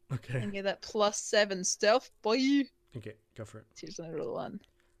spider, Okay. and get that +7 stealth, boy. Okay, go for it. Here's another one.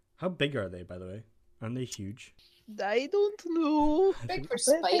 How big are they, by the way? Aren't they huge? I don't know. I Big think- for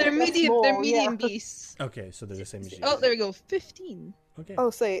They're spider. They're medium. small, They're yeah. medium beasts. Okay, so they're the same as you. Oh, there we go. 15. Okay. Oh,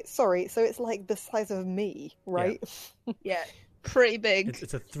 sorry. So it's the size of me, right? Yeah, pretty big.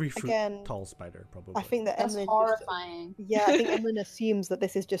 It's a 3 foot Again, tall spider, probably. I think that That's Emlyn. horrifying. Yeah, I think Emlyn assumes that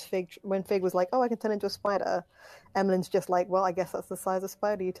this is just Fig. When Fig was like, "Oh, I can turn into a spider," Emlyn's just like, "Well, I guess that's the size of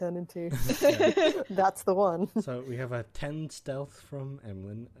spider you turn into. That's the one." So we have a 10 stealth from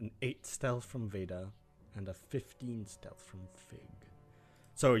Emlyn, an 8 stealth from Veda, and a 15 stealth from Fig.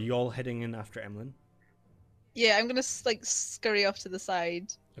 So are you all heading in after Emlyn? Yeah, I'm gonna scurry off to the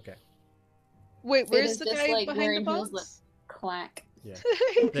side. Okay. Wait, where's Veda's the just, guy behind the wearing heels box? Clack. Yeah.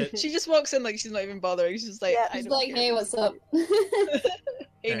 She just walks in like she's not even bothering. She's just like, Yeah, I He's don't like, care. hey, what's up?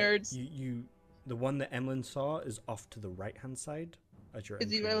 Hey, Uh, nerds. the one that Emlyn saw is off to the right hand side as you're Is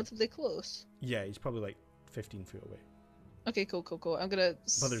he entering. relatively close? Yeah, he's probably 15 feet away. Okay, cool. I'm gonna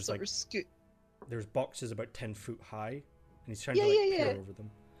But there's, sort of scoot. There's boxes about 10 foot high, and he's trying Yeah, to yeah, peer yeah. over them.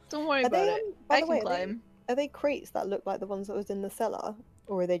 Don't worry Are about they? it. By I the can way, climb. are they crates that look like the ones that was in the cellar,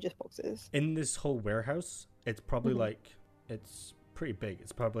 or are they just boxes? In this whole warehouse, it's probably Mhm. it's pretty big.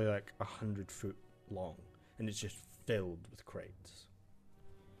 It's probably 100 foot long, and it's just filled with crates.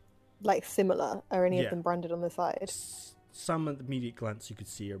 Like similar? Are any Yeah. of them branded on the side? Some at the immediate glance you could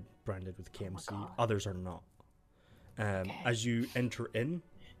see are branded with KMC, God. others are not. Okay. As you enter in,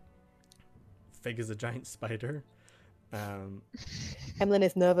 Fig is a giant spider. Emlyn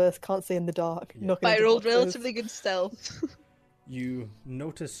is nervous, can't see in the dark. Yeah. Knocking But I into rolled boxes. relatively good stealth. You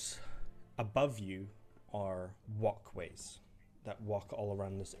notice above you are walkways that walk all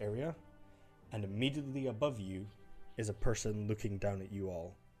around this area, and immediately above you is a person looking down at you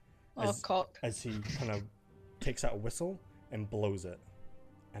all Oh, cock. as he kind of takes out a whistle and blows it.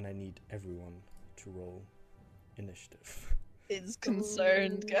 and I need everyone to roll initiative. Is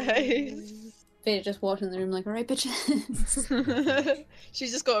concerned, guys. Veda just walked in the room like, alright, bitches.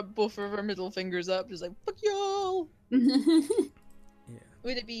 She's just got both of her middle fingers up, just like, fuck y'all! Yeah.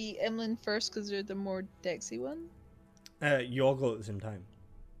 Would it be Emlyn first because they're the more dexy one? You all go at the same time.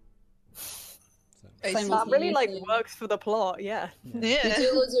 So. That really like works for the plot, yeah. We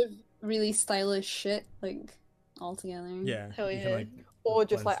do loads of really stylish shit, like, all together. Yeah. Hell you yeah. can, like, Or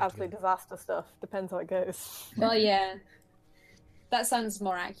just blend like stuff absolute together. disaster stuff. Depends how it goes. Well, yeah. That sounds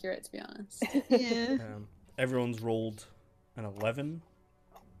more accurate, to be honest. Yeah. Everyone's rolled an 11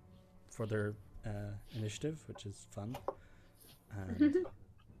 for their initiative, which is fun. And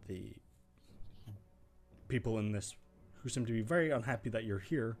the people in this who seem to be very unhappy that you're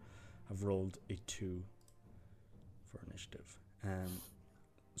here have rolled a 2 for initiative.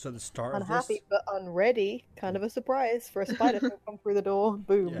 So at the start of Unhappy this, but unready. Kind of a surprise for a spider to come through the door.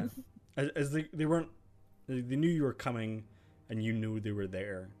 Boom. yeah, as they weren't, they knew you were coming, and you knew they were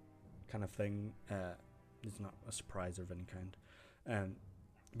there, kind of thing. It's not a surprise of any kind.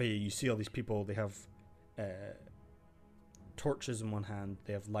 But yeah, you see all these people. They have torches in one hand.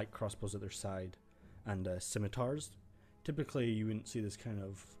 They have light crossbows at their side, and scimitars. Typically, you wouldn't see this kind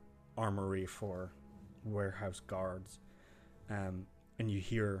of armory for warehouse guards. And you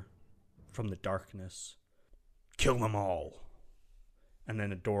hear from the darkness, "Kill them all!" And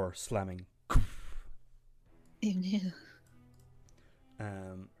then a door slamming.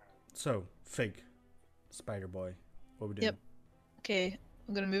 So, Fig, Spider Boy, what are we doing? Yep. Okay,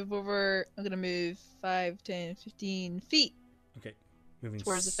 I'm gonna move over. I'm gonna move 5, 10, 15 feet Okay, moving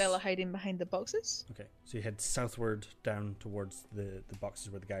towards the fella hiding behind the boxes. Okay, so you head southward down towards the boxes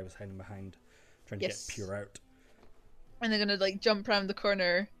where the guy was hiding behind, trying Yes. to get Pure out. And they're gonna like jump around the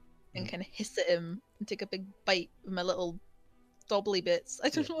corner and kind of hiss at him and take a big bite with my little dobbly bits. I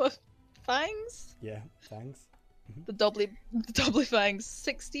don't know what fangs. Yeah, thanks. The dobbly fangs.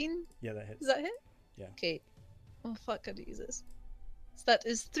 16. Yeah, that hits. Does that hit? Yeah. Okay. Oh fuck! How do I use this? So that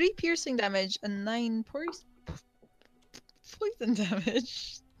is 3 piercing damage and 9 poison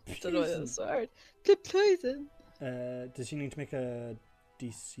damage. Don't know why that's so hard. The poison. Does he need to make a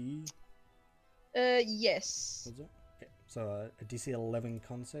DC? Yes. What is it? Okay, so a DC 11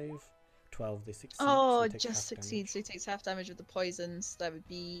 con save, 12 they succeed. Oh, so he takes just half succeeds. damage. So he takes half damage with the poisons. That would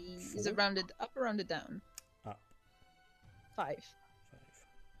be. Is 4? it rounded up or rounded down? Up. 5. 5.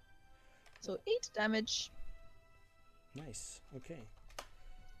 So 8 damage. Nice. Okay.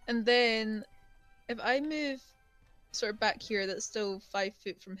 And then if I move sort of back here, that's still 5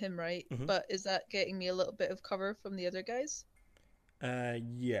 foot from him, right? Mhm. But is that getting me a little bit of cover from the other guys?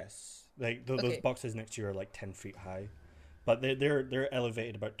 Yes. Like those Okay. boxes next to you are like 10 feet high, but they're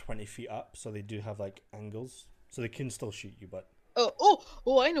elevated about 20 feet up, so they do have like angles, so they can still shoot you. But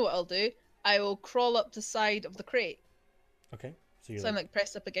Oh! I know what I'll do. I will crawl up the side of the crate, okay, so you're so I'm like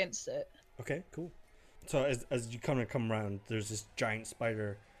pressed up against it. okay, cool. So as you come around, there's this giant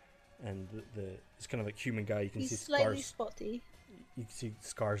spider, and it's kind of like human guy. You can see He's slightly scars. spotty. You can see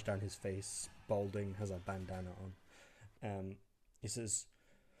scars down his face, balding, has a bandana on. He says,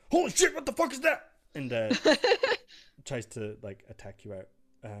 "Holy shit! What the fuck is that?" And tries to like attack you out.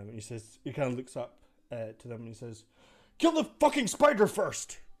 And he kind of looks up to them and he says, "Kill the fucking spider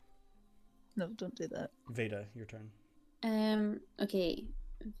first." No, don't do that. Veda, your turn. Okay.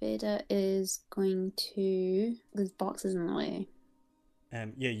 Veda is going to. There's boxes in the way.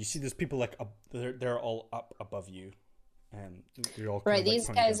 Yeah, you see there's people like up, they're all up above you. They're all kind Right, of, like, these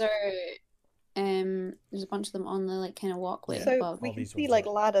pointing guys down. are. There's a bunch of them on the like kind of walkway Yeah. So above. we All can these see ones like are-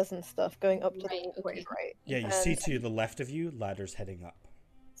 ladders and stuff going up to Right, the walkways, okay. right? Yeah, you see And- to the left of you ladders heading up.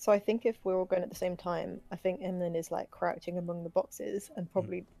 So I think if we're all going at the same time, I think Emlyn is like crouching among the boxes and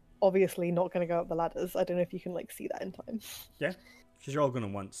probably obviously not going to go up the ladders. I don't know if you can like see that in time. Yeah, because you're all going to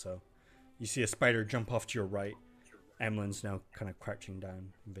once. So you see a spider jump off to your right. Emlyn's now kind of crouching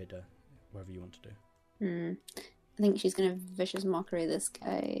down. Veda, whatever you want to do. I think she's gonna vicious mockery this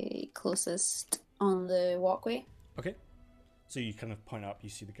guy closest on the walkway. Okay. So you kind of point up, you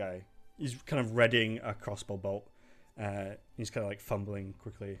see the guy. He's kind of readying a crossbow bolt. He's kind of like fumbling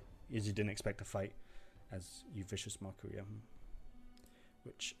quickly, as you didn't expect a fight, as you vicious mockery him.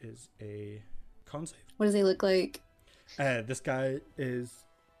 Which is a con save. What does he look like? This guy is...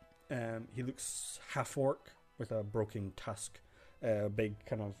 he looks half-orc with a broken tusk. A big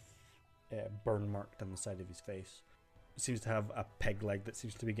kind of burn mark down the side of his face. Seems to have a peg leg that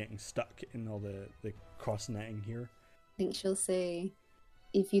seems to be getting stuck in all the cross netting here. I think she'll say,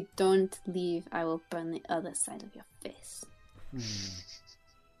 "If you don't leave, I will burn the other side of your face."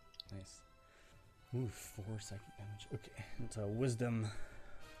 Nice. Ooh, 4 psychic damage. Okay, it's a wisdom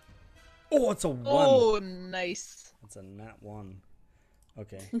Oh, it's a 1. Oh, nice. It's a nat 1.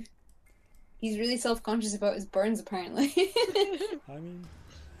 Okay. He's really self-conscious about his burns, apparently. I mean,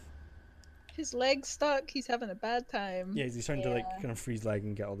 His leg's stuck. He's having a bad time. yeah, he's starting to like kind of freeze leg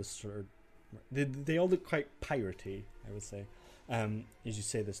and get all this sort of. They all look quite piratey, I would say. As you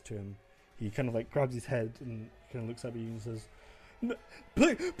say this to him, he kind of like grabs his head and kind of looks at you and says,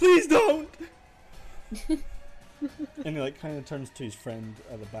 please don't!" And he like kind of turns to his friend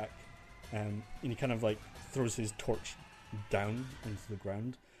at the back, and he kind of like throws his torch down into the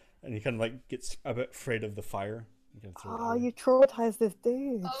ground, and he kind of like gets a bit afraid of the fire. Oh, you traumatized this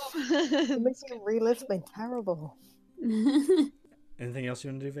dude. Oh. It makes you relive something terrible. Anything else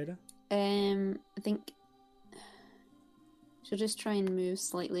you want to do, Veda? I think she'll just try and move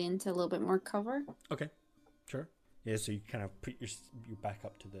slightly into a little bit more cover. Okay, sure. Yeah, so you kind of put your back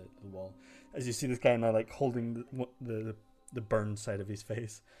up to the wall as you see this guy now like holding the burned side of his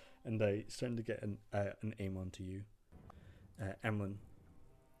face, and starting to get an aim onto you, Emlyn.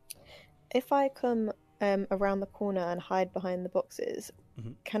 If I come around the corner and hide behind the boxes,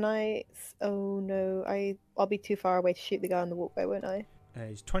 can I? Oh no, I'll be too far away to shoot the guy on the walkway, won't I?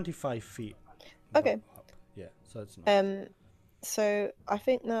 He's 25 feet. Okay. Up. Yeah, so that's not... So I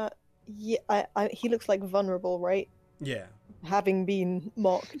think that he looks like vulnerable, right? Yeah. Having been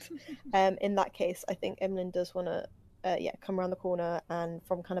mocked. In that case, I think Emlyn does want to, come around the corner and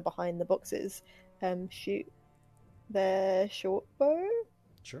from kind of behind the boxes, shoot their short bow.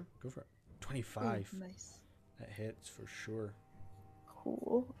 Sure, go for it. 25. Ooh, nice. That hits for sure.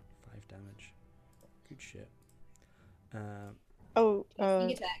 Cool. 5 damage. Good shit.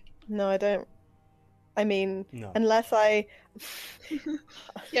 Sneak attack. No, I don't. I mean, No. unless I.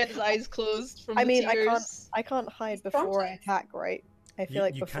 Yeah, his eyes closed from I the mean, tears. I can't hide He's before I traumatized. attack, right? I feel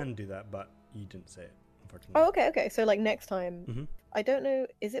like you before... can do that, but you didn't say it, unfortunately. Oh, okay. So like next time, Mhm. I don't know.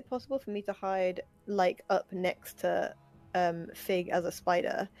 Is it possible for me to hide like up next to Fig as a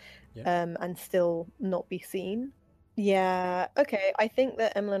spider, Yeah. and still not be seen? Yeah. Okay. I think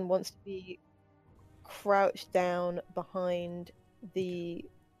that Emlyn wants to be crouched down behind the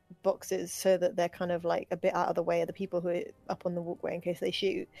boxes so that they're kind of like a bit out of the way of the people who are up on the walkway in case they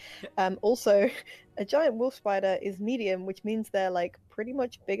shoot. Also, a giant wolf spider is medium, which means they're like pretty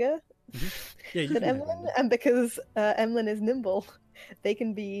much bigger Yeah, you than can hide Emlyn, behind them. and because Emlyn is nimble, they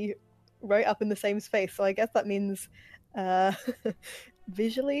can be right up in the same space. So I guess that means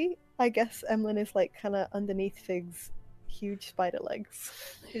visually, I guess Emlyn is like kind of underneath Fig's huge spider legs.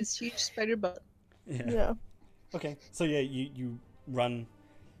 His huge spider butt. Yeah. Okay, so yeah, you run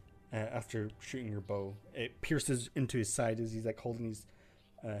after shooting your bow. It pierces into his side as he's like holding his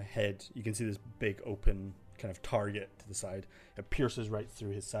head. You can see this big open kind of target to the side. It pierces right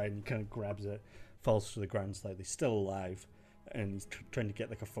through his side, and he kind of grabs it, falls to the ground slightly, still alive, and he's trying to get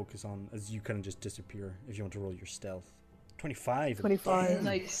like a focus on as you kind of just disappear. If you want to roll your stealth, 25. 25. Damn.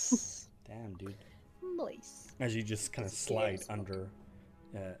 Nice. Damn, dude. Nice. As you just kind of slide under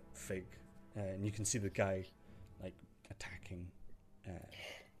Fig, and you can see the guy like attacking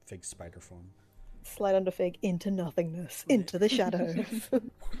Fig's spider form. Slide under Fig into nothingness, into the shadows.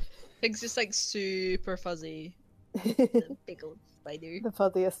 Fig's just like super fuzzy. The big old spider. The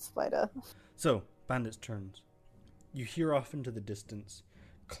fuzziest spider. So, bandits' turns. You hear off into the distance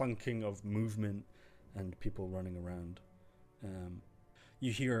clunking of movement and people running around.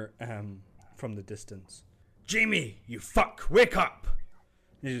 You hear from the distance, "Jamie, you fuck, wake up!"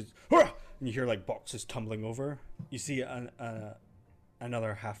 And you hear like boxes tumbling over. You see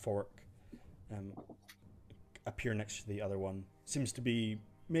another half-orc appear next to the other one. Seems to be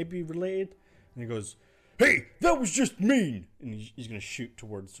maybe related. And he goes, "Hey, that was just mean!" And he's going to shoot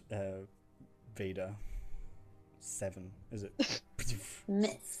towards Veda. 7, is it?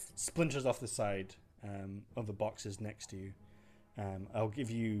 Miss. Splinters off the side of the boxes next to you. I'll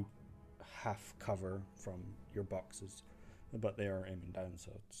give you half cover from your boxes, but they are aiming down,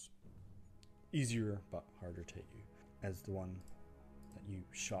 so it's easier but harder to hit you. As the one that you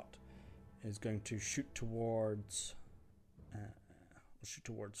shot is going to shoot towards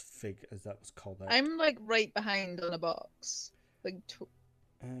Fig, as that was called out. I'm like right behind on a box. Like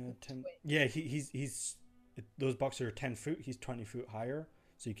 10. Yeah, he's those boxes are 10 foot. He's 20 foot higher,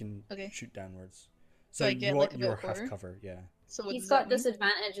 so you can shoot downwards. So I get, like, a bit you're of half cover? cover, yeah. So what He's does that got mean?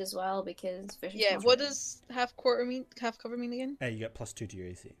 disadvantage as well because Fish is Yeah, not what there. does half cover mean again? You get +2 to your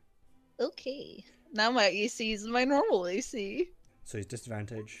AC. Okay. Now my AC is my normal AC. So he's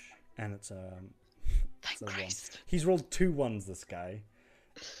disadvantage, and it's Thank a 1. Christ. He's rolled 2 1s, this guy.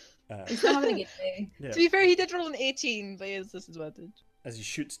 He's not having a good day. Yeah. To be fair, he did roll an 18, but he has disadvantage. As he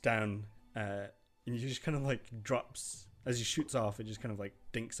shoots down, and he just kind of like drops as he shoots off, it just kind of like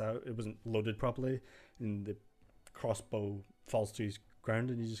dinks out. It wasn't loaded properly, and the crossbow falls to his ground,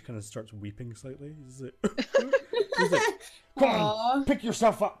 and he just kind of starts weeping slightly. He's like, come on, pick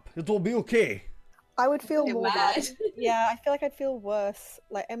yourself up. It'll be okay. I would feel You're more mad. yeah, I feel like I'd feel worse.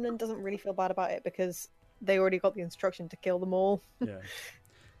 Like Emlyn doesn't really feel bad about it because they already got the instruction to kill them all. Yeah,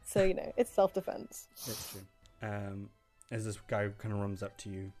 So, you know, it's self-defense. that's true. As this guy kind of runs up to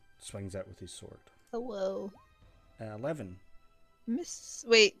you, swings out with his sword. Hello. 11. Miss.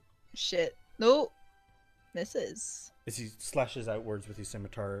 Wait. Shit. No. Misses. As he slashes outwards with his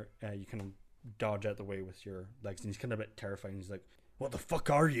scimitar, you kind of dodge out the way with your legs, and he's kind of a bit terrifying. He's like, "What the fuck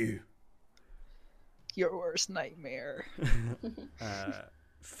are you?" Your worst nightmare.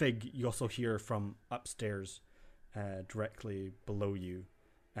 Fig, you also hear from upstairs, directly below you,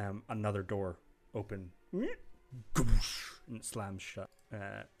 another door open, and it slams shut.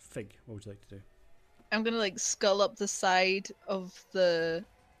 Fig, what would you like to do? I'm gonna like skull up the side of the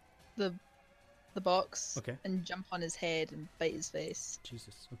box. Okay. And jump on his head and bite his face.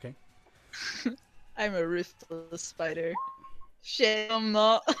 Jesus. Okay. I'm a ruthless spider. Shit, I'm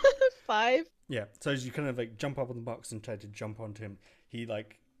not. 5. Yeah. So as you kind of like jump up on the box and try to jump onto him, he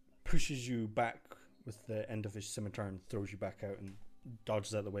like pushes you back with the end of his scimitar and throws you back out and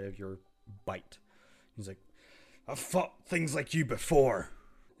dodges out the way of your bite. He's like, "I've fought things like you before."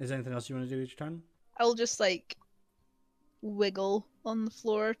 Is there anything else you want to do each turn? I'll just like wiggle on the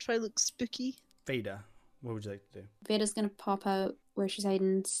floor, try to look spooky. Veda, what would you like to do? Veda's gonna pop out where she's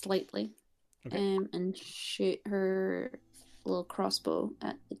hiding slightly, Okay. and shoot her little crossbow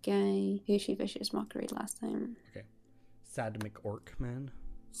at the guy who she vicious mockery last time. Sad McOrk man.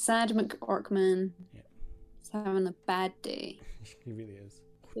 Sad McOrkman. Yeah. He's having a bad day. He really is.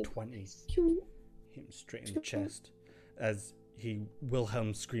 20. Pew. Hit him straight in the chest as he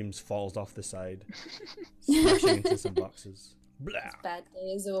Wilhelm screams, falls off the side, smashing into some boxes. Blah. His bad day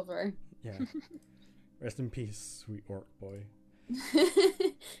is over. Yeah. Rest in peace, sweet orc boy.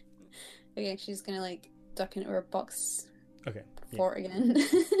 Okay, she's gonna like duck into her box Okay. Yeah. fort again.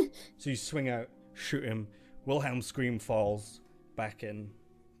 So you swing out, shoot him. Wilhelm scream, falls back in,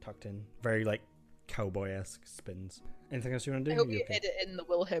 tucked in. Very like cowboy-esque spins. Anything else you want to I do? hope You you okay? edit in the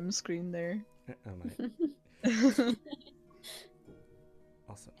Wilhelm scream there. Oh my.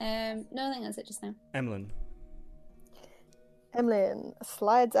 Awesome. No, I think that's it just now. Emlyn. Emlyn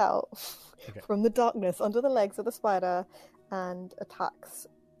slides out Okay. from the darkness under the legs of the spider and attacks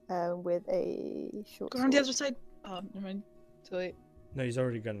with a short Go around the sword. other side. Oh, never mind. Too late. No, he's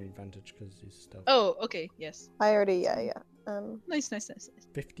already got an advantage because he's stealth. Oh, okay. Yes. I already, yeah. Nice.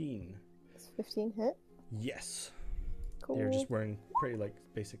 15. It's 15 hit. Yes. Cool. You're just wearing pretty like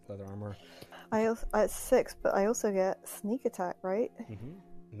basic leather armor. It's 6, but I also get sneak attack, right?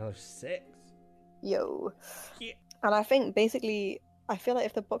 Another 6. Yo. Yeah. And I think basically, I feel like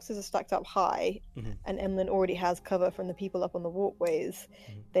if the boxes are stacked up high, Mhm. and Emlyn already has cover from the people up on the walkways,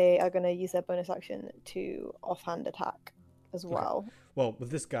 Mhm. they are going to use their bonus action to offhand attack as Okay. well. Well,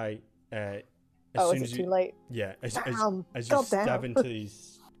 with this guy, as Oh, soon is as it you too late? yeah, as you God stab damn. into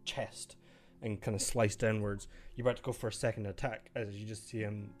his chest and kind of slice downwards, you're about to go for a second attack as you just see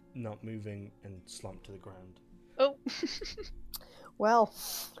him not moving and slump to the ground. Oh, Well,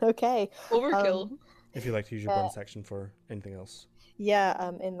 okay. overkill. If you'd like to use your bonus action for anything else.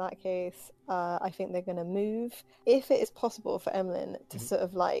 Yeah, in that case, I think they're going to move. If it is possible for Emlyn to Mhm. sort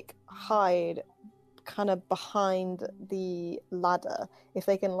of like hide kind of behind the ladder, if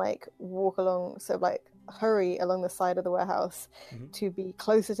they can like walk along, sort of like hurry along the side of the warehouse Mhm. to be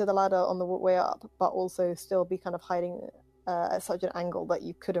closer to the ladder on the way up, but also still be kind of hiding at such an angle that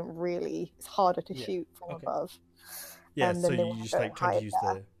you couldn't really, it's harder to Yeah, shoot from okay. above. Yeah, And so then they you wanna just go like try to hide use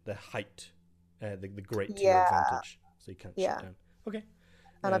there. the height, the grate to your Yeah. advantage, so you can't Yeah. shoot down. Okay.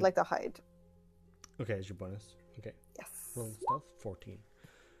 And I'd like to hide. Okay, as your bonus. Okay. Yes. Roll stealth, 14.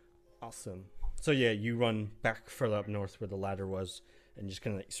 Awesome. So yeah, you run back further up north where the ladder was, and just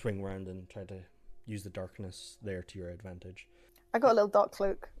kind of like swing around and try to use the darkness there to your advantage. I got a little dark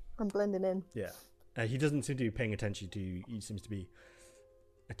cloak. I'm blending in. Yeah. He doesn't seem to be paying attention to you. He seems to be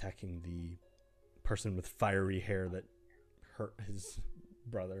attacking the person with fiery hair that hurt his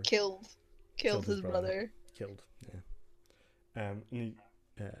brother. Killed Killed his his brother. brother. Killed. Yeah. And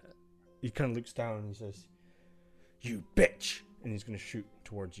he kind of looks down and he says, "You bitch!" And he's going to shoot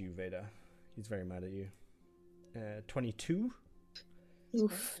towards you, Veda. He's very mad at you. 22.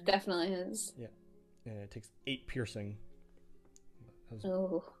 Oof, definitely is. It takes 8 piercing. That was,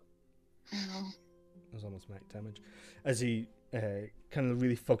 Oh. Ow. that was almost max damage. As he kind of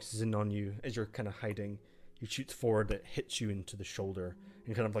really focuses in on you, as you're kind of hiding, He shoots forward. It hits you into the shoulder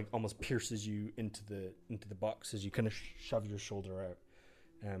and kind of like almost pierces you into the box as you kind of shove your shoulder out.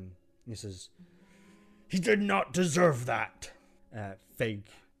 He says, "He did not deserve that." Fig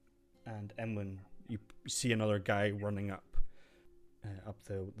and Emlyn, you see another guy running up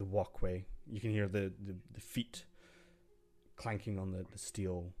the walkway. You can hear the feet clanking on the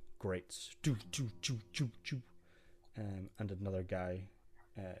steel grates. Choo, choo, choo, choo, choo. And another guy.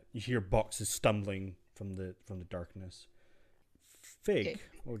 You hear boxes stumbling from the darkness. Fig, Okay.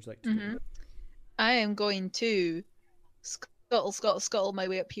 what would you like to do? I am going to scuttle my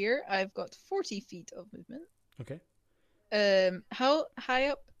way up here. I've got 40 feet of movement. Okay. How high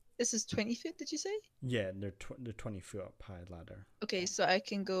up? This is 20 feet, did you say? Yeah, they're 20 foot up high ladder. Okay, so I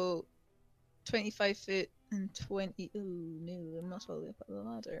can go 25 foot and 20. Ooh, no, I'm not all the way up the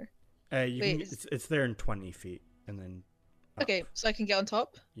ladder. It's there in 20 feet, and then up. Okay, so I can get on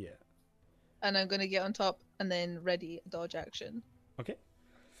top, Yeah. and I'm gonna get on top and then ready a dodge action. Okay.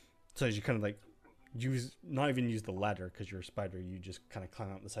 So as you kind of like not even use the ladder because you're a spider, you just kind of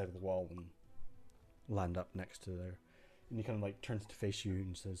climb up the side of the wall and land up next to there. And he kind of like turns to face you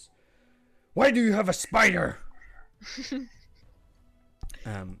and says, "Why do you have a spider?"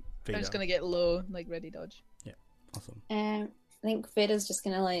 I'm Veda. just gonna get low, like ready dodge. Awesome. I think Veda's just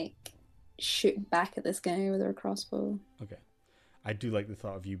gonna like shoot back at this guy with her crossbow. Okay. I do like the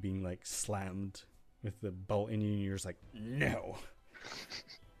thought of you being like slammed with the bolt in you and you're just like, "No."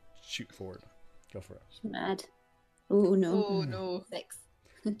 Shoot forward. Go for it. She's mad. Oh no. Oh no. 6.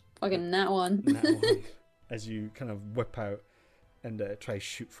 Fucking that one. That one. As you kind of whip out and try to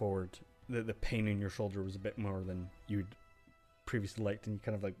shoot forward, the pain in your shoulder was a bit more than you'd previously liked, and you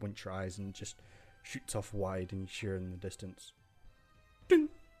kind of like winch your eyes and it just shoots off wide, and you hear in the distance, ding!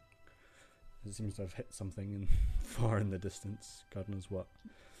 It seems to have hit something in far in the distance. God knows what.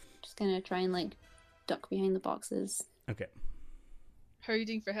 Just gonna try and like duck behind the boxes. Okay. How are you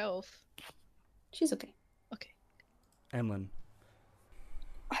doing for health? She's okay. Okay. Emlyn.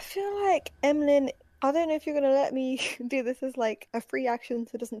 I feel like Emlyn, I don't know if you're going to let me do this as like a free action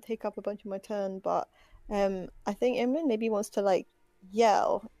so it doesn't take up a bunch of my turn, but I think Emlyn maybe wants to like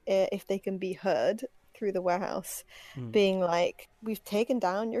yell if they can be heard through the warehouse, being like, "We've taken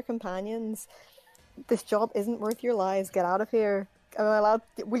down your companions. This job isn't worth your lives. Get out of here." Am I allowed?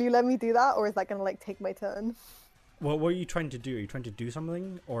 Will you let me do that, or is that going to like take my turn? Well, what are you trying to do? Are you trying to do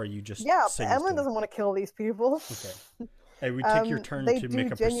something, or are you just Yeah, but saying Emlyn stuff? doesn't want to kill these people. Okay. It would take your turn they to do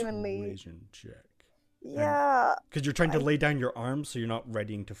make a genuinely- persuasion check. Yeah. Because you're trying to lay down your arms, so you're not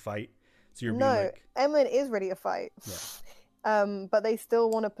readying to fight. So you're being No, like, Emlyn is ready to fight. Yeah. But they still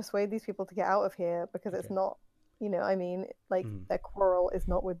want to persuade these people to get out of here because it's Okay. not, I mean, like their quarrel is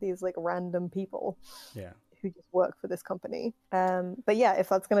not with these like random people yeah. who just work for this company. But yeah, if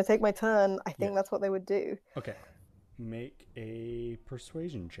that's going to take my turn, I think Yeah. that's what they would do. Okay. Make a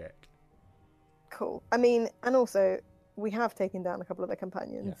persuasion check. Cool. I mean, and also we have taken down a couple of their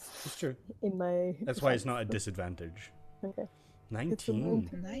companions. Yeah, it's true. In my. That's why it's not a disadvantage. Okay. 19.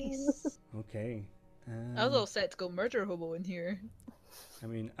 Nice. Okay. I was all set to go murder hobo in here. I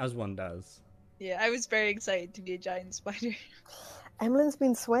mean, as one does. Yeah, I was very excited to be a giant spider. Emlyn's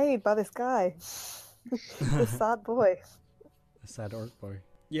been swayed by this guy. This sad boy. A sad orc boy.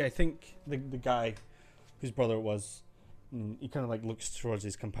 Yeah, I think the guy whose brother it was, he kind of like looks towards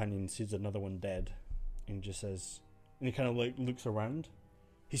his companion, sees another one dead, and just says, and he kind of like looks around.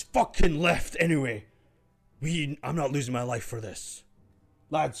 "He's fucking left anyway. I'm not losing my life for this.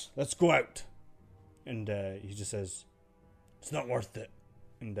 Lads, let's go out." And he just says, "It's not worth it,"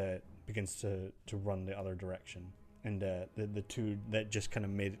 and begins to run the other direction. And the two that just kind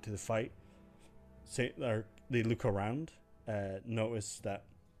of made it to the fight, they look around, notice that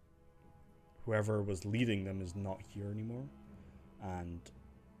whoever was leading them is not here anymore, and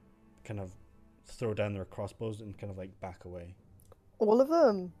kind of throw down their crossbows and kind of like back away. All of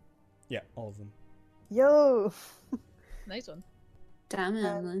them. Yeah, all of them. Yo. Nice one. Damn it,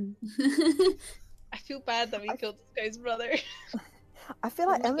 Emlyn. I feel bad that we killed this guy's brother. I feel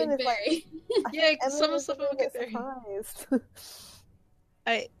like Look Emlyn at is like. Barry. Yeah, Emlyn some is stuff a little will get bit there.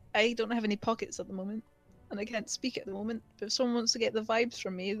 surprised. I don't have any pockets at the moment, and I can't speak at the moment. But if someone wants to get the vibes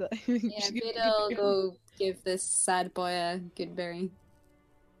from me, that Yeah, Veda will go give this sad boy a good berry.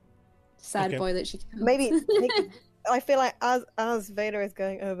 Sad Okay. boy that she can. Maybe I feel like as Vader is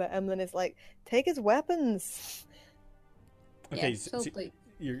going over, Emlyn is like, "Take his weapons." Okay, Yeah, so so, like,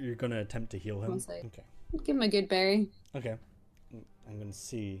 you're gonna attempt to heal him. One side. Okay. give him a good berry. Okay. I'm gonna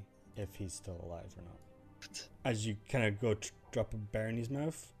see if he's still alive or not. As you kind of go drop a bear in his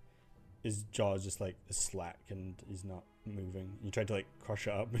mouth, his jaw is just like slack and he's not moving. You try to like crush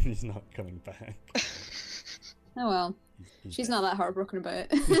it up and he's not coming back. Oh well. He's She's dead. not that heartbroken about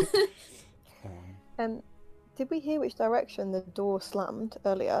it. And did we hear which direction the door slammed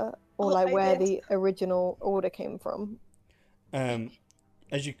earlier, or Oh, like I where did. the original order came from?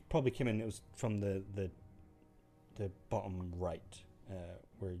 As you probably came in, it was from the bottom right,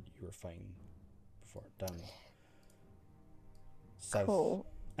 where you were fighting before, down south. Cool.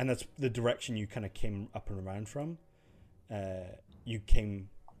 And that's the direction you kind of came up and around from. You came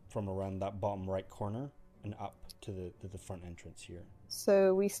from around that bottom right corner and up to the front entrance here.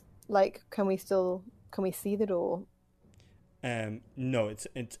 So can we see the door? No, it's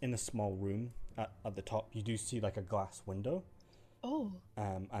in a small room at the top. You do see like a glass window. Oh.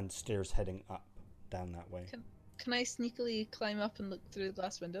 And stairs heading up down that way. Can I sneakily climb up and look through the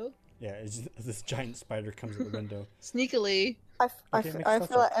glass window? Yeah, this giant spider comes at the window. Sneakily. I feel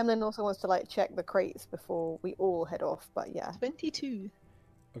like Emlyn also wants to like check the crates before we all head off, but yeah. 22.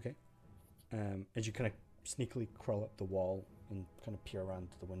 Okay. As you kind of sneakily crawl up the wall and kind of peer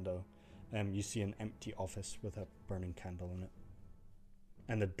around to the window, you see an empty office with a burning candle in it.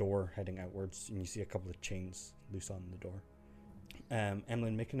 And the door heading outwards, and you see a couple of chains loose on the door.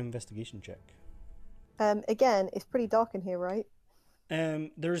 Emlyn, make an investigation check. Again, it's pretty dark in here, right?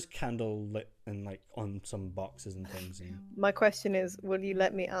 There's candle lit and like on some boxes and things. And My question is, will you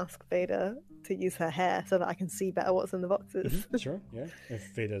let me ask Veda to use her hair so that I can see better what's in the boxes? Sure, yeah.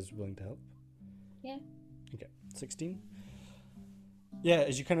 If Veda's willing to help. Yeah. Okay, 16. Yeah,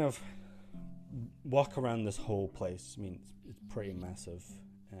 as you kind of walk around this whole place, I mean, it's pretty massive.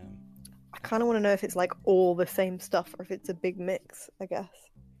 I kind of want to know if it's like all the same stuff or if it's a big mix, I guess.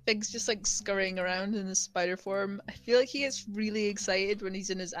 Fig's just like scurrying around in his spider form. I feel like he gets really excited when he's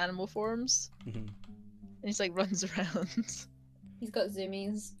in his animal forms. Mm-hmm. And he's like runs around. He's got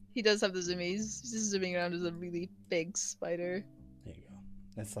zoomies. He does have the zoomies. He's just zooming around as a really big spider. There you go.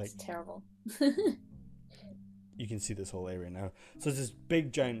 That's like, It's terrible. you can see this whole area now. So it's this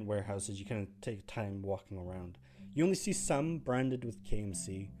big giant warehouse as you kind of take time walking around. You only see some branded with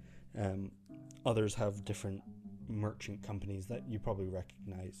KMC. Others have different merchant companies that you probably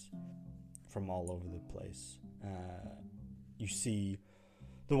recognize from all over the place. You see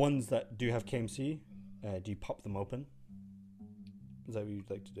the ones that do have KMC. Do you pop them open? Is that what you'd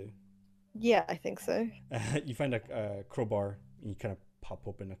like to do? Yeah, I think so. You find a crowbar and you kind of pop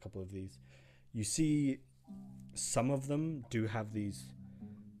open a couple of these. You see some of them do have these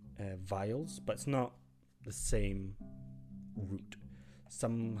vials, but it's not the same route.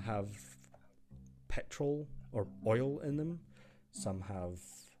 Some have petrol or oil in them. Some have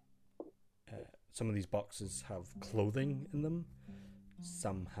some of these boxes have clothing in them.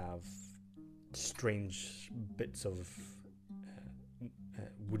 Some have strange bits of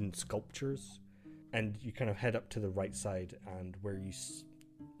wooden sculptures. And you kind of head up to the right side, and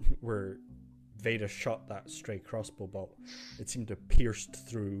where Veda shot that stray crossbow bolt, it seemed to pierce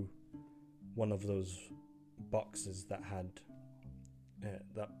through one of those boxes that had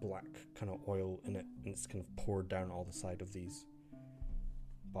that black kind of oil in it, and it's kind of poured down all the side of these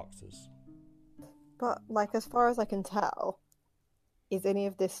boxes. But like, as far as I can tell, is any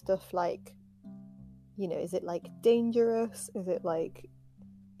of this stuff like, is it like dangerous? Is it like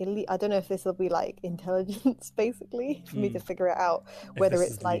I don't know if this will be like intelligence basically for me to figure it out, whether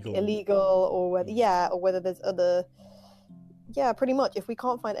it's like illegal or whether there's other. Yeah, pretty much. If we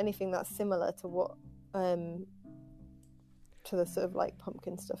can't find anything that's similar to what to the sort of like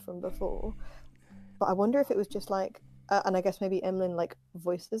pumpkin stuff from before, but I wonder if it was just like, and I guess maybe Emlyn like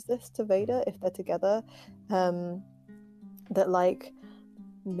voices this to Veda if they're together, that like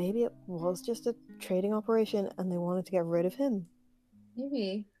maybe it was just a trading operation and they wanted to get rid of him.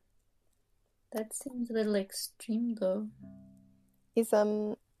 Maybe. That seems a little extreme though. Is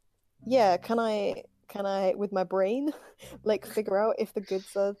can I with my brain like figure out if the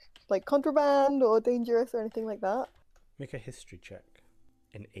goods are like contraband or dangerous or anything like that? Make a history check.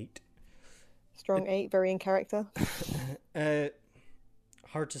 An 8. Strong 8, very in character.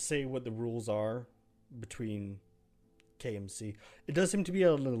 Hard to say what the rules are between KMC. It does seem to be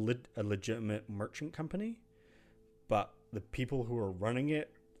a legitimate merchant company, but the people who are running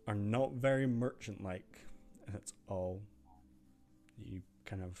it are not very merchant-like, and that's all you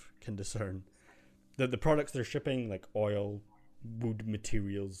kind of can discern. The products they're shipping, like oil, wood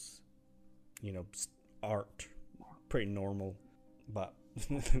materials, art, pretty normal, but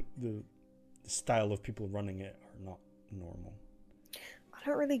the style of people running it are not normal. I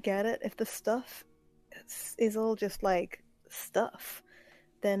don't really get it. If the stuff is all just like stuff,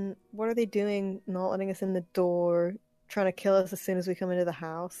 then what are they doing not letting us in the door, trying to kill us as soon as we come into the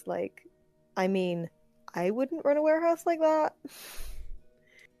house? Like, I mean, I wouldn't run a warehouse like that.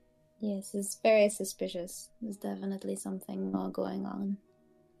 Yes, it's very suspicious. There's definitely something more going on.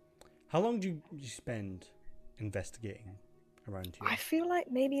 How long do you spend investigating around here? I feel like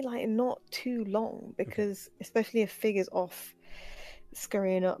maybe like not too long, because especially if Fig is off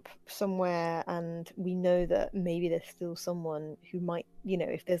scurrying up somewhere and we know that maybe there's still someone who might,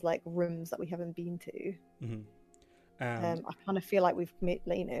 if there's like rooms that we haven't been to. Mm-hmm. I kind of feel like we've made,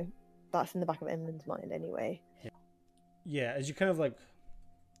 that's in the back of Emlyn's mind anyway. Yeah, as you kind of like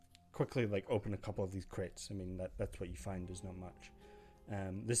quickly like open a couple of these crates, I mean that's what you find. There's not much.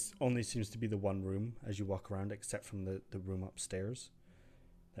 This only seems to be the one room as you walk around, except from the room upstairs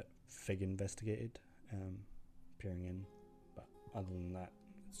that Fig investigated, peering in. But other than that,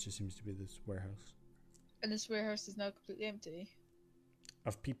 it just seems to be this warehouse. And this warehouse is now completely empty.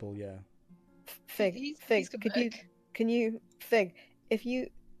 Of people, yeah. Fig, He's can you, Fig, if you,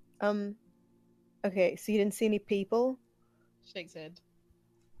 okay, so you didn't see any people? Shakes head.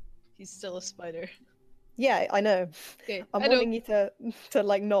 He's still a spider. Yeah, I know. Okay, I'm I know. wanting you to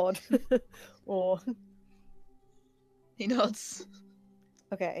like nod, or He nods.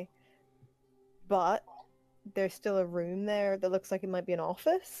 okay, but there's still a room there that looks like it might be an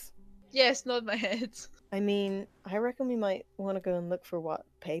office. Yes, nod my head. I mean, I reckon we might want to go and look for what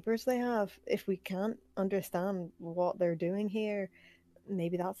papers they have. If we can't understand what they're doing here,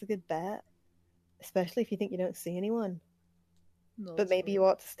 maybe that's a good bet. Especially if you think you don't see anyone. Nods But maybe head. you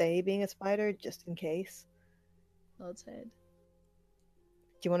ought to stay being a spider just in case. Nods head.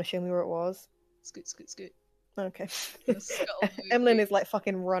 Do you want to show me where it was? Scoot, scoot, scoot. Okay. Gonna scuttle through Emlyn the- is like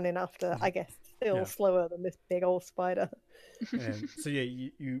fucking running after, I guess, still Yeah. slower than this big old spider. So yeah,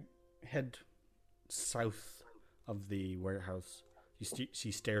 you head south of the warehouse. You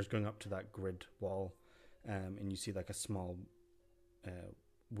see stairs going up to that grid wall, and you see like a small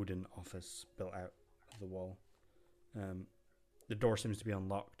wooden office built out of the wall. The door seems to be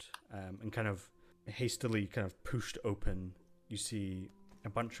unlocked, and kind of hastily kind of pushed open. You see a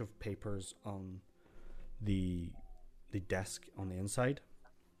bunch of papers on the desk on the inside.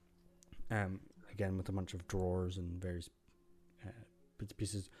 Again with a bunch of drawers and various bits and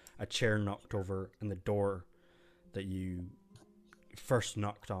pieces. A chair knocked over, and the door that you first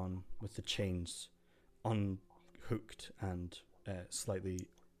knocked on with the chains unhooked and slightly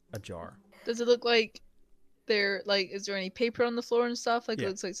ajar. Does it look like is there any paper on the floor and stuff? Like Yeah. it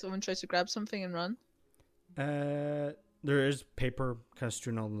looks like someone tries to grab something and run. There is paper kind of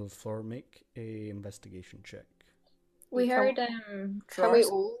strewn on the floor. Make a investigation check. We Can- heard Can we drawers,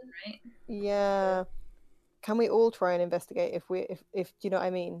 all? right? Yeah. Can we all try and investigate if do you know what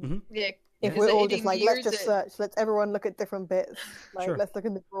I mean? Mhm. Yeah. If Is we're it all any just like, let's nears just it? search, let's everyone look at different bits. Like, Sure. let's look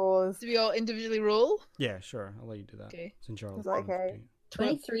in the drawers. Do we all individually roll? Yeah, sure. I'll let you do that. Okay. Since you're all Is that kind of okay? doing it.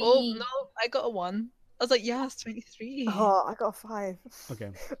 23. Oh no, I got a 1. I was like, yes, 23. Oh, I got a 5.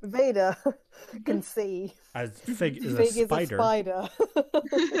 Okay. Vader can see. As Fig is Fig a spider,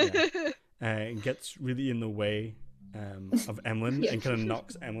 it gets really in the way of Emlyn Yeah. and kind of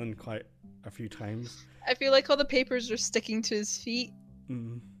knocks Emlyn quite a few times. I feel like all the papers are sticking to his feet.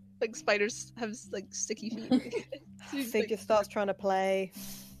 Mm. Like spiders have like sticky feet. So he's, Fig like, just starts trying to play.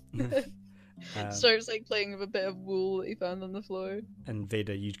 starts like playing with a bit of wool that he found on the floor. And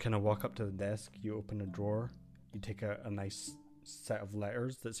Veda, you kind of walk up to the desk, you open a drawer, you take out a nice set of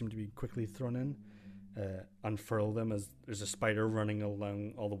letters that seem to be quickly thrown in, unfurl them as there's a spider running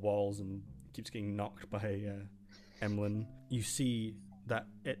along all the walls and keeps getting knocked by Emlyn. You see that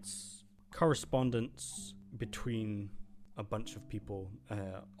it's correspondence between a bunch of people,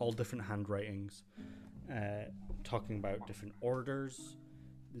 all different handwritings, talking about different orders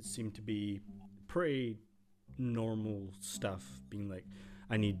that seem to be pretty normal stuff, being like,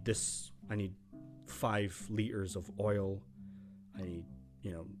 I need 5 liters of oil, I need,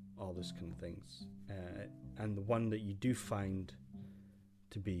 all this kind of things. And the one that you do find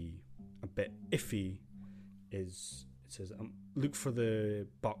to be a bit iffy is, it says, look for the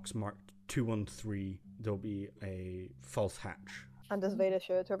box marked 213, there'll be a false hatch. And does Vader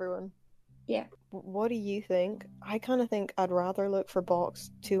show it to everyone? Yeah. What do you think? I kind of think I'd rather look for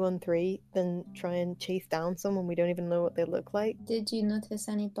box 213 than try and chase down someone we don't even know what they look like. Did you notice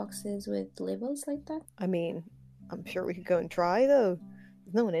any boxes with labels like that? I mean, I'm sure we could go and try though.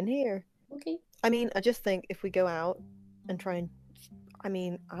 There's no one in here. Okay. I mean, I just think if we go out and try and, I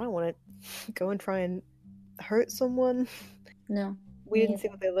don't want to go and try and hurt someone. No. We didn't Yeah. see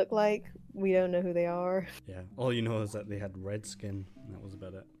what they look like. We don't know who they are. Yeah, all you know is that they had red skin, and that was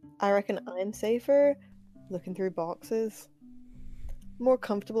about it. I reckon I'm safer looking through boxes. More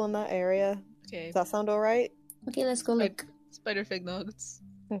comfortable in that area. Okay. Does that sound alright? Okay, let's go look. Spider fig nods.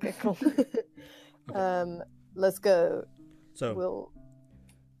 Okay, cool. Let's go. So We'll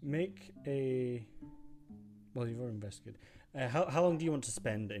make a... Well, you've already investigated. How long do you want to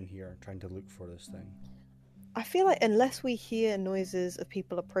spend in here trying to look for this thing? I feel like unless we hear noises of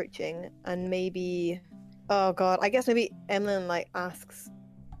people approaching, and maybe, oh god, I guess maybe Emlyn like asks,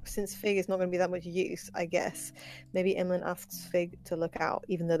 since Fig is not going to be that much use, I guess maybe Emlyn asks Fig to look out,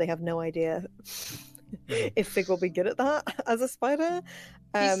 even though they have no idea if Fig will be good at that as a spider.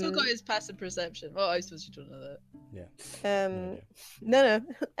 He's still got his passive perception. Oh, I suppose you don't know that. Yeah. No,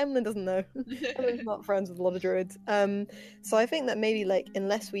 Emlyn doesn't know. Emlyn's not friends with a lot of druids. So I think that maybe like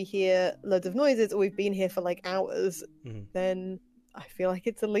unless we hear loads of noises or we've been here for like hours, then I feel like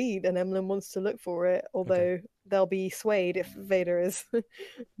it's a lead, and Emlyn wants to look for it. Although they'll be swayed if Vader is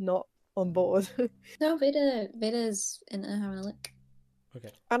not on board. No, Vader's in having a look.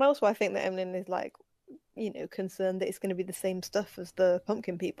 Okay. And also, I think that Emlyn is like, concerned that it's going to be the same stuff as the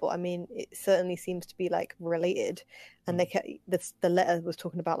pumpkin people. I mean, it certainly seems to be like related, and the letter was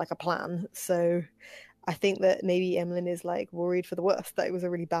talking about like a plan. So I think that maybe Emlyn is like worried for the worst, that it was a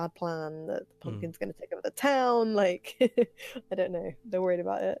really bad plan, that the pumpkin's going to take over the town. Like, I don't know. They're worried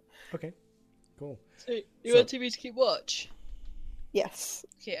about it. Okay. Cool. So you want me to keep watch? Yes.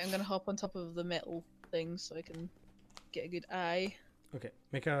 Okay, I'm gonna hop on top of the metal thing so I can get a good eye. Okay.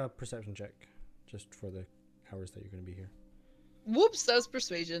 Make a perception check, just for the hours that you're going to be here. Whoops, that was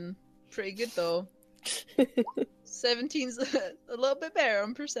persuasion. Pretty good though. 17's a little bit better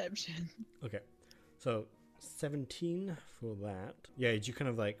on perception. Okay. So 17 for that. Yeah, you kind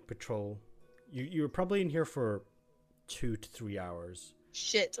of like patrol. You were probably in here for 2 to 3 hours.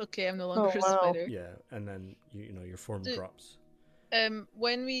 Shit. Okay, I'm no longer a wow. spider. Yeah, and then your form drops.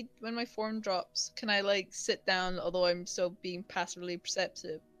 When my form drops, can I like sit down? Although I'm still being passively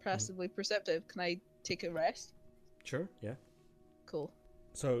perceptive. Can I take a rest? Sure. Yeah. Cool.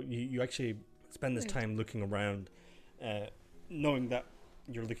 So you actually spend this time looking around, knowing that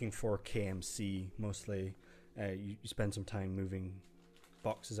you're looking for KMC mostly. You spend some time moving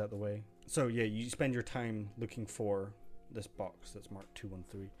boxes out the way. So yeah, you spend your time looking for this box that's marked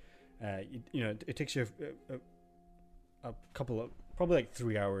 213. It takes you a couple of, probably like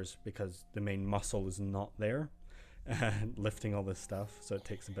 3 hours, because the main muscle is not there, lifting all this stuff, so it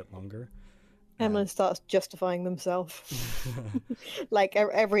takes a bit longer. Emlyn starts justifying themselves. Like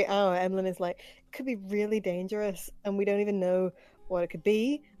every hour, Emlyn is like, it could be really dangerous, and we don't even know what it could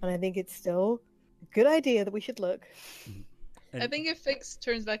be, and I think it's still a good idea that we should look. And I think if Fix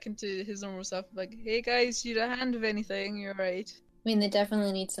turns back into his normal self, like, hey guys, you need a hand with anything, you're right. I mean, they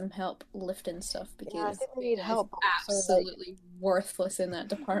definitely need some help lifting stuff, because I think they need Vader is help, so, absolutely worthless in that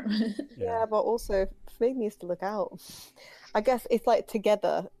department. Yeah, but also Fig needs to look out. I guess it's like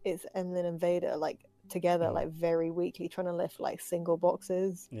together, it's Emlyn and Vader, like together, like very weakly trying to lift like single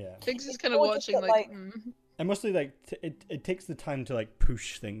boxes. Yeah. Fix is kind of watching, like, And mostly, like, it takes the time to like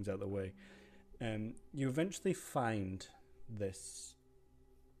push things out of the way. You eventually find this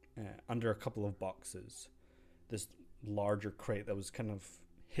under a couple of boxes, this larger crate that was kind of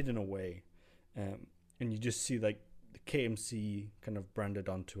hidden away, and you just see like the KMC kind of branded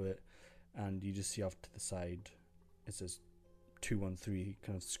onto it, and you just see off to the side it says 213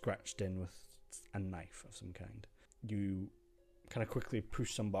 kind of scratched in with a knife of some kind. You kind of quickly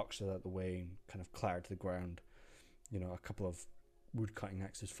push some boxes out of the way and kind of clatter to the ground. A couple of wood cutting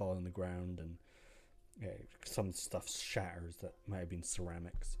axes fall on the ground, and some stuff shatters that might have been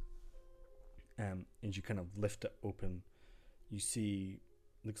ceramics. As you kind of lift it open, you see,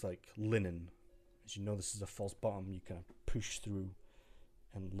 looks like linen. As you know this is a false bottom, you kind of push through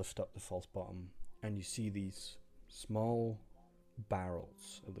and lift up the false bottom, and you see these small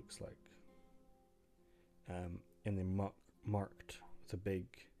barrels, it looks like, and they're marked with a big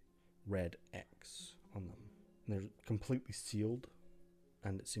red X on them. And they're completely sealed,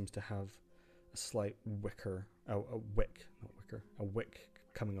 and it seems to have a slight wick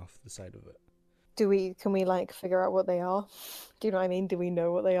coming off the side of it. Can we like figure out what they are? Do you know what I mean? Do we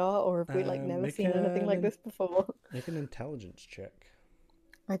know what they are, or have we like never seen anything like this before? Make an intelligence check.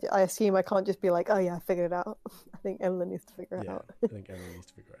 I assume I can't just be like, oh yeah, I figured it out. I think Emlyn needs to figure it out. I think Emlyn needs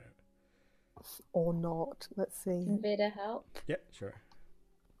to figure it out. Or not. Let's see. Can Vader help? Yeah, sure.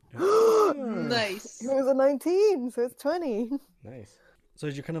 Nice. It was a 19, so it's 20. Nice. So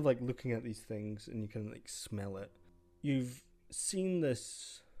as you're kind of like looking at these things and you kind of like smell it, you've seen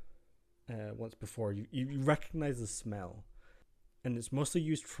this once before. You recognize the smell, and it's mostly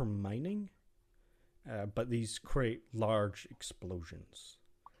used for mining, but these create large explosions.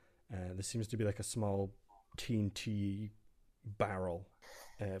 There seems to be like a small TNT barrel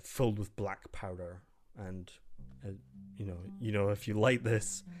filled with black powder, and if you light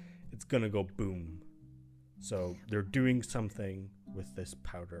this, it's gonna go boom. So they're doing something with this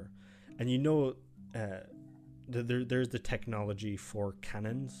powder. And there's the technology for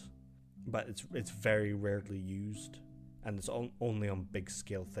cannons, but it's very rarely used, and it's only on big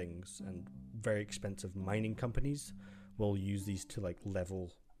scale things, and very expensive mining companies will use these to like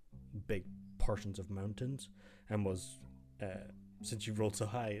level big portions of mountains, and was since you rolled so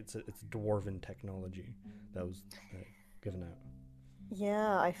high, it's dwarven technology that was given out.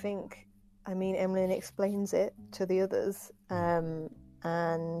 Yeah, I mean, Emlyn explains it to the others,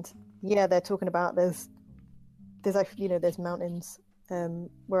 and yeah, they're talking about there's actually, there's mountains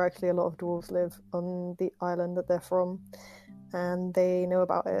where actually a lot of dwarves live on the island that they're from, and they know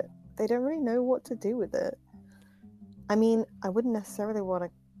about it. They don't really know what to do with it. I mean, I wouldn't necessarily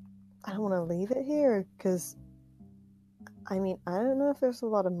I don't want to leave it here, because I mean, I don't know if there's a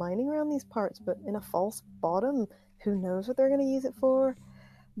lot of mining around these parts, but in a false bottom, who knows what they're going to use it for?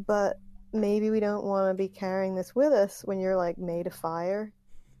 But maybe we don't want to be carrying this with us when you're like made of fire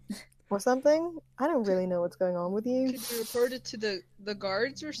or something. I don't really know what's going on with you. Could you report it to the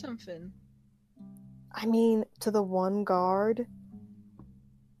guards or something? I mean, to the one guard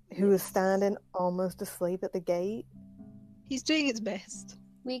who was standing almost asleep at the gate. He's doing his best.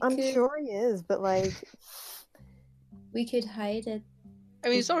 I'm sure he is, but like... We could hide it. I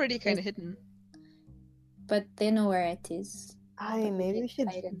mean, it's already kind of hidden. But they know where it is. Maybe we should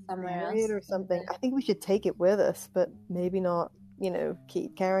hide it somewhere bury else. it or something. I think we should take it with us, but maybe not,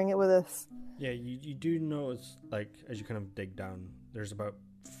 keep carrying it with us. Yeah, you do notice, like, as you kind of dig down, there's about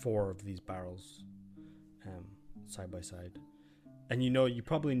 4 of these barrels side by side. And you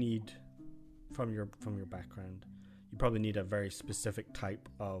probably need, from your background, you probably need a very specific type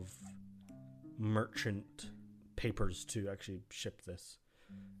of merchant papers to actually ship this.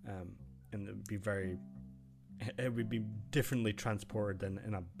 And it would be differently transported than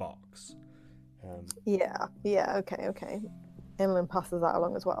in a box. Yeah, okay. Emlyn passes that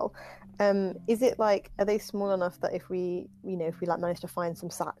along as well. Is it like, are they small enough that if we like manage to find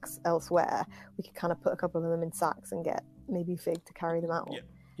some sacks elsewhere, we could kind of put a couple of them in sacks and get maybe Fig to carry them out? Yeah,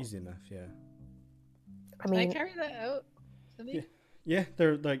 easy enough, yeah. Can I carry that out? Yeah,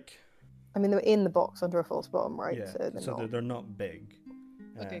 they're like... I mean, they're in the box under a false bottom, right? Yeah, they're not big.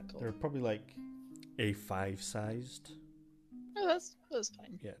 Okay, cool. They're probably like A5 sized. Oh, that's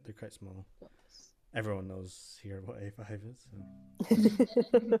fine. Yeah, they're quite small. Everyone knows here what A5 is.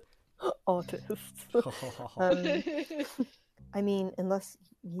 So. Artists. I mean, unless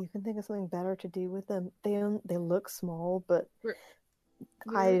you can think of something better to do with them. They look small, but we're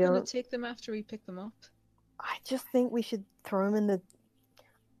gonna take them after we pick them up. I just think we should throw them in the...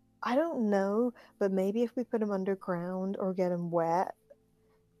 I don't know, but maybe if we put them underground or get them wet,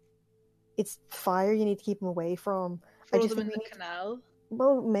 it's fire you need to keep them away from. Throw them in the canal?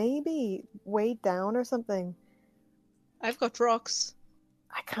 Well, maybe weighed down or something. I've got rocks.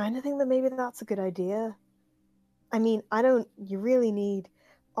 I kind of think that maybe that's a good idea. I mean, you really need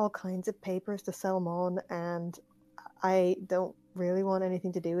all kinds of papers to sell them on, and I don't really want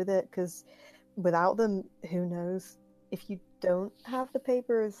anything to do with it, because without them, who knows? If you don't have the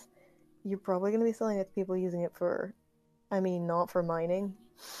papers, you're probably going to be selling it to people using it for, not for mining.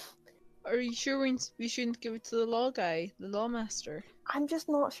 Are you sure we shouldn't give it to the law guy, the lawmaster? I'm just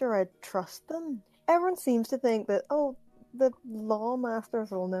not sure I'd trust them. Everyone seems to think that, the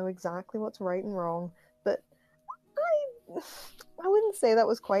lawmasters will know exactly what's right and wrong, but I wouldn't say that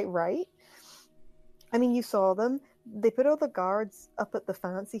was quite right. I mean, you saw them. They put all the guards up at the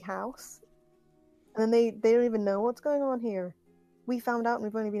fancy house, and then they don't even know what's going on here. We found out and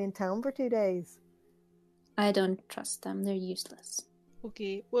we've only been in town for 2 days. I don't trust them. They're useless.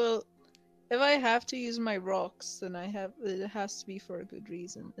 Okay, well, if I have to use my rocks, then it has to be for a good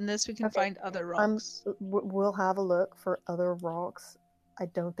reason. Unless we can find other rocks. We'll have a look for other rocks. I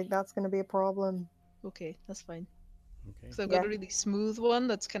don't think that's going to be a problem. Okay, that's fine. Okay. So I've got a really smooth one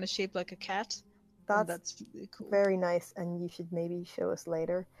that's kind of shaped like a cat. That's really cool. Very nice, and you should maybe show us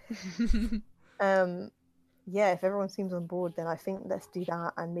later. Yeah, if everyone seems on board, then I think let's do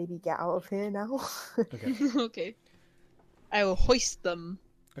that and maybe get out of here now. Okay. Okay. I will hoist them.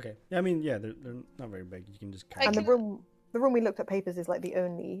 Okay. I mean, yeah, they're not very big. You can just carry them. And the room we looked at papers is like the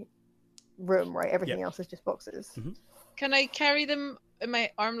only room, right? Everything else is just boxes. Mm-hmm. Can I carry them in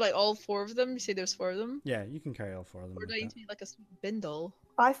my arm, like all 4 of them? You say there's 4 of them? Yeah, you can carry all 4 of them. Or do I need to be like a bindle?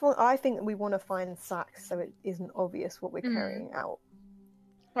 I think we want to find sacks so it isn't obvious what we're carrying out.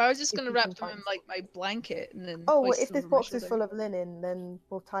 Well, I was just going to wrap them in like my blanket and then. Oh, well, if this box is full of linen, then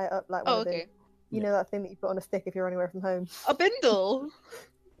we'll tie it up like one of the, you know, that thing that you put on a stick if you're anywhere from home. A bindle.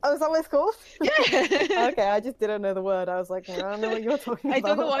 Oh, is that what it's called? Yeah. Okay, I just didn't know the word. I was like, well, I don't know what you're talking about. I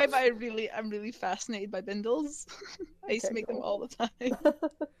don't know why, but I'm really fascinated by bindles. I used to Okay, make them cool. all the time.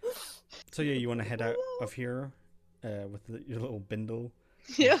 So yeah, you want to head out of here with your little bindle.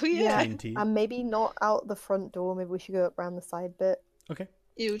 Yeah, Yeah. TNT. And maybe not out the front door. Maybe we should go up around the side bit. Okay.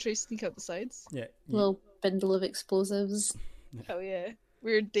 Yeah, we'll try to sneak out the sides. Yeah. Little bundle of explosives. Oh yeah,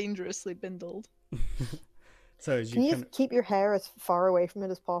 we're dangerously bindled. So as Can you you kind just keep your hair as far away from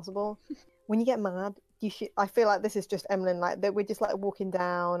it as possible? When you get mad, you should. I feel like this is just Emlyn, like that we're just like walking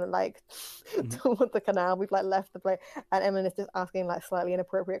down like toward the canal. We've like left the place, and Emlyn is just asking like slightly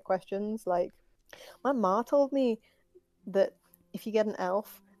inappropriate questions. Like, my ma told me that if you get an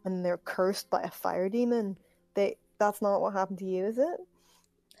elf and they're cursed by a fire demon, that's not what happened to you, is it?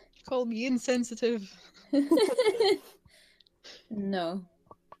 Call me insensitive. No,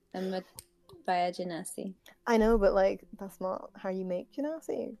 I'm a via genasi. I know, but like that's not how you make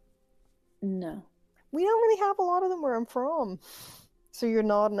genasi. No. We don't really have a lot of them where I'm from. So you're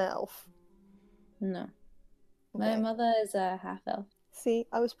not an elf. No. My Okay. mother is a half elf. See,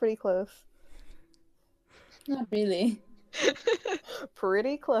 I was pretty close. Not really.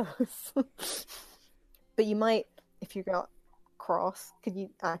 Pretty close. But you might, if you got cross, could you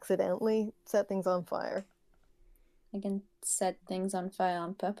accidentally set things on fire? I can set things on fire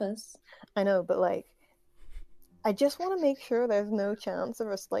on purpose. I know, but like, I just want to make sure there's no chance of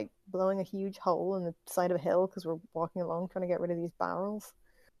us like blowing a huge hole in the side of a hill because we're walking along trying to get rid of these barrels.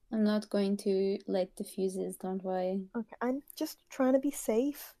 I'm not going to light the fuses, don't worry. Okay, I'm just trying to be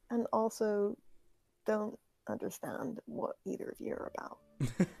safe and also don't understand what either of you are about.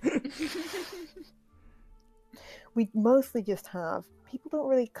 We mostly just have people don't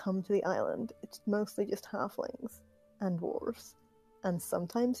really come to the island. It's mostly just halflings and dwarves and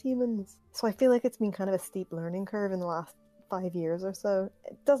sometimes humans. So I feel like it's been kind of a steep learning curve in the last 5 years or so.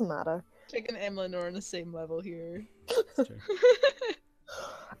 It doesn't matter. Jake and Emlyn are on the same level here. That's true.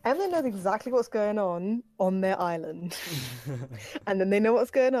 Emily knows exactly what's going on their island. And then they know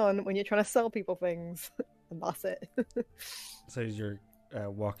what's going on when you're trying to sell people things. And that's it. So as you're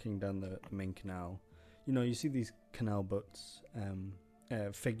walking down the main canal, you know, you see these canal boats.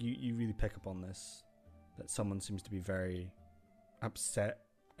 Fig, you really pick up on this, that someone seems to be very upset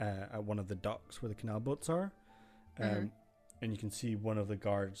at one of the docks where the canal boats are. And you can see one of the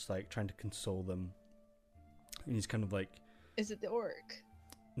guards like trying to console them. And he's kind of like... Is it the orc?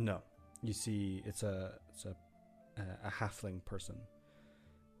 No. You see it's a halfling person.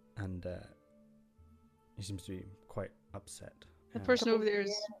 And he seems to be quite upset. The person Can over we there is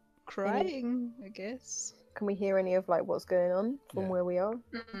hear crying, I guess. Can we hear any of like what's going on from Yeah. where we are?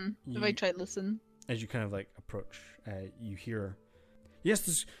 If I try to listen. As you kind of like approach, you hear, yes,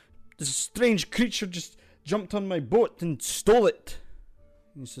 this strange creature just jumped on my boat and stole it.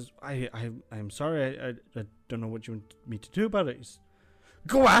 And he says, I'm sorry, I don't know what you want me to do about it. He says,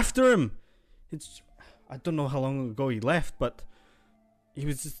 go after him. I don't know how long ago he left, but he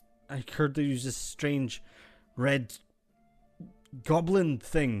was just, I heard that he was this strange red goblin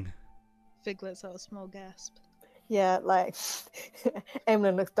thing. Fig lets out a small gasp. Yeah, like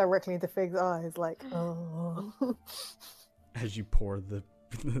Emlyn looks directly into Fig's eyes, like, oh. As you pour the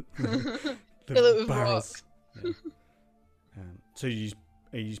Fill it with barrels. Yeah. So are you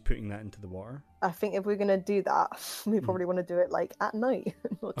just putting that into the water? I think if we're gonna do that, we probably want to do it like at night,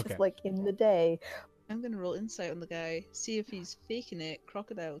 not Okay. just like in the day. I'm gonna roll insight on the guy, see if he's faking it.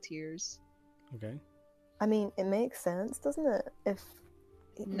 Crocodile tears. Okay. I mean, it makes sense, doesn't it? If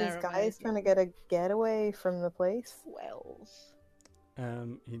this Narrow guy is minded. trying to get a getaway from the place. 12.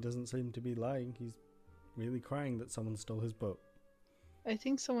 He doesn't seem to be lying. He's really crying that someone stole his boat. I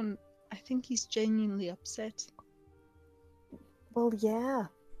think he's genuinely upset. Well, yeah.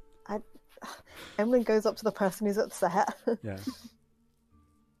 Emlyn goes up to the person who's upset. Yeah.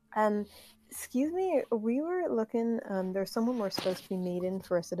 Excuse me, we were looking, there's someone we're supposed to be meeting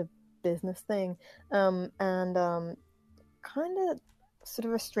for a sort of business thing, and kind of sort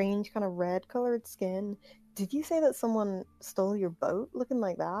of a strange kind of red colored skin. Did you say that someone stole your boat looking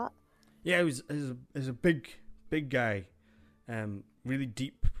like that? Yeah, he was a big guy. Really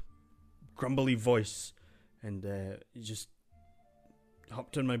deep, grumbly voice. And he just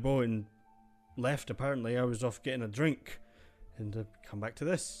hopped on my boat and left, apparently. I was off getting a drink. And come back to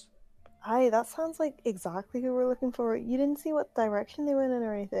this. Aye, that sounds like exactly who we're looking for. You didn't see what direction they went in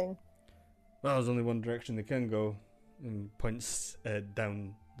or anything? Well, there's only one direction they can go. And points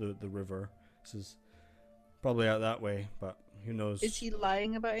down the river. Says, probably out that way, but who knows. Is he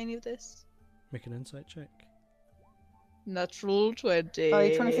lying about any of this? Make an insight check. Natural 20. Oh,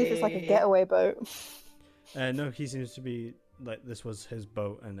 you're trying to see if it's like a getaway boat. No, he seems to be like this was his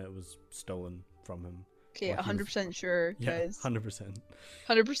boat and it was stolen from him. Okay, Like he was- 100% sure, Yeah, guys. 100%.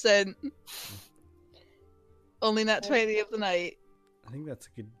 100%. Only that 20 of the night. I think that's a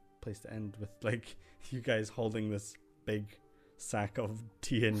good place to end with like you guys holding this big sack of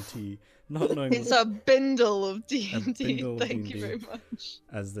TNT, not knowing It's a bindle of bindle D&D. of Thank D&D. you very much.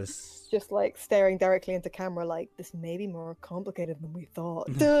 as this. Just like staring directly into camera, like this may be more complicated than we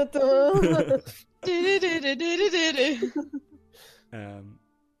thought. Duh, duh. Do-do-do-do-do-do-do.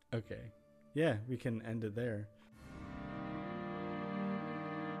 Okay, yeah, we can end it there.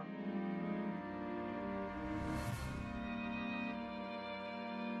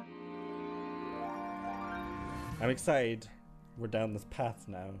 I'm excited. We're down this path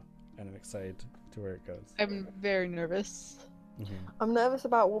now, and I'm excited to where it goes. I'm very nervous. Mhm. I'm nervous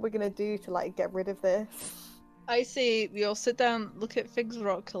about what we're gonna do to like get rid of this. I say we all sit down, look at Fig's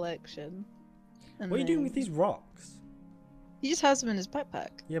rock collection. And What are you doing then- with these rocks? He just has them in his backpack.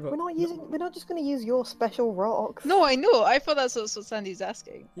 Yeah, but We're not just gonna use your special rocks. No, I know. I thought that's what Sandy's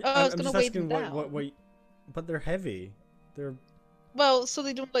asking. Yeah, Oh, I was I'm gonna just weigh asking them down. what. But they're heavy. They're Well, so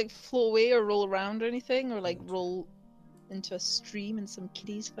they don't like float away or roll around or anything, or like roll into a stream and some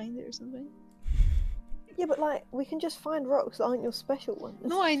kitties find it or something. Yeah, but like we can just find rocks that aren't your special ones.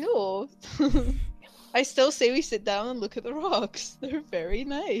 No, I know. I still say we sit down and look at the rocks. They're very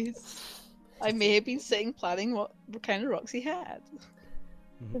nice. I may have been sitting planning what kind of rocks he had.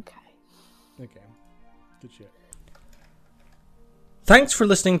 Okay. okay. Good shit. Thanks for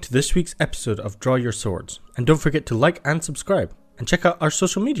listening to this week's episode of Draw Your Swords, and don't forget to like and subscribe, and check out our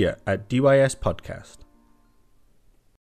social media at DYS Podcast.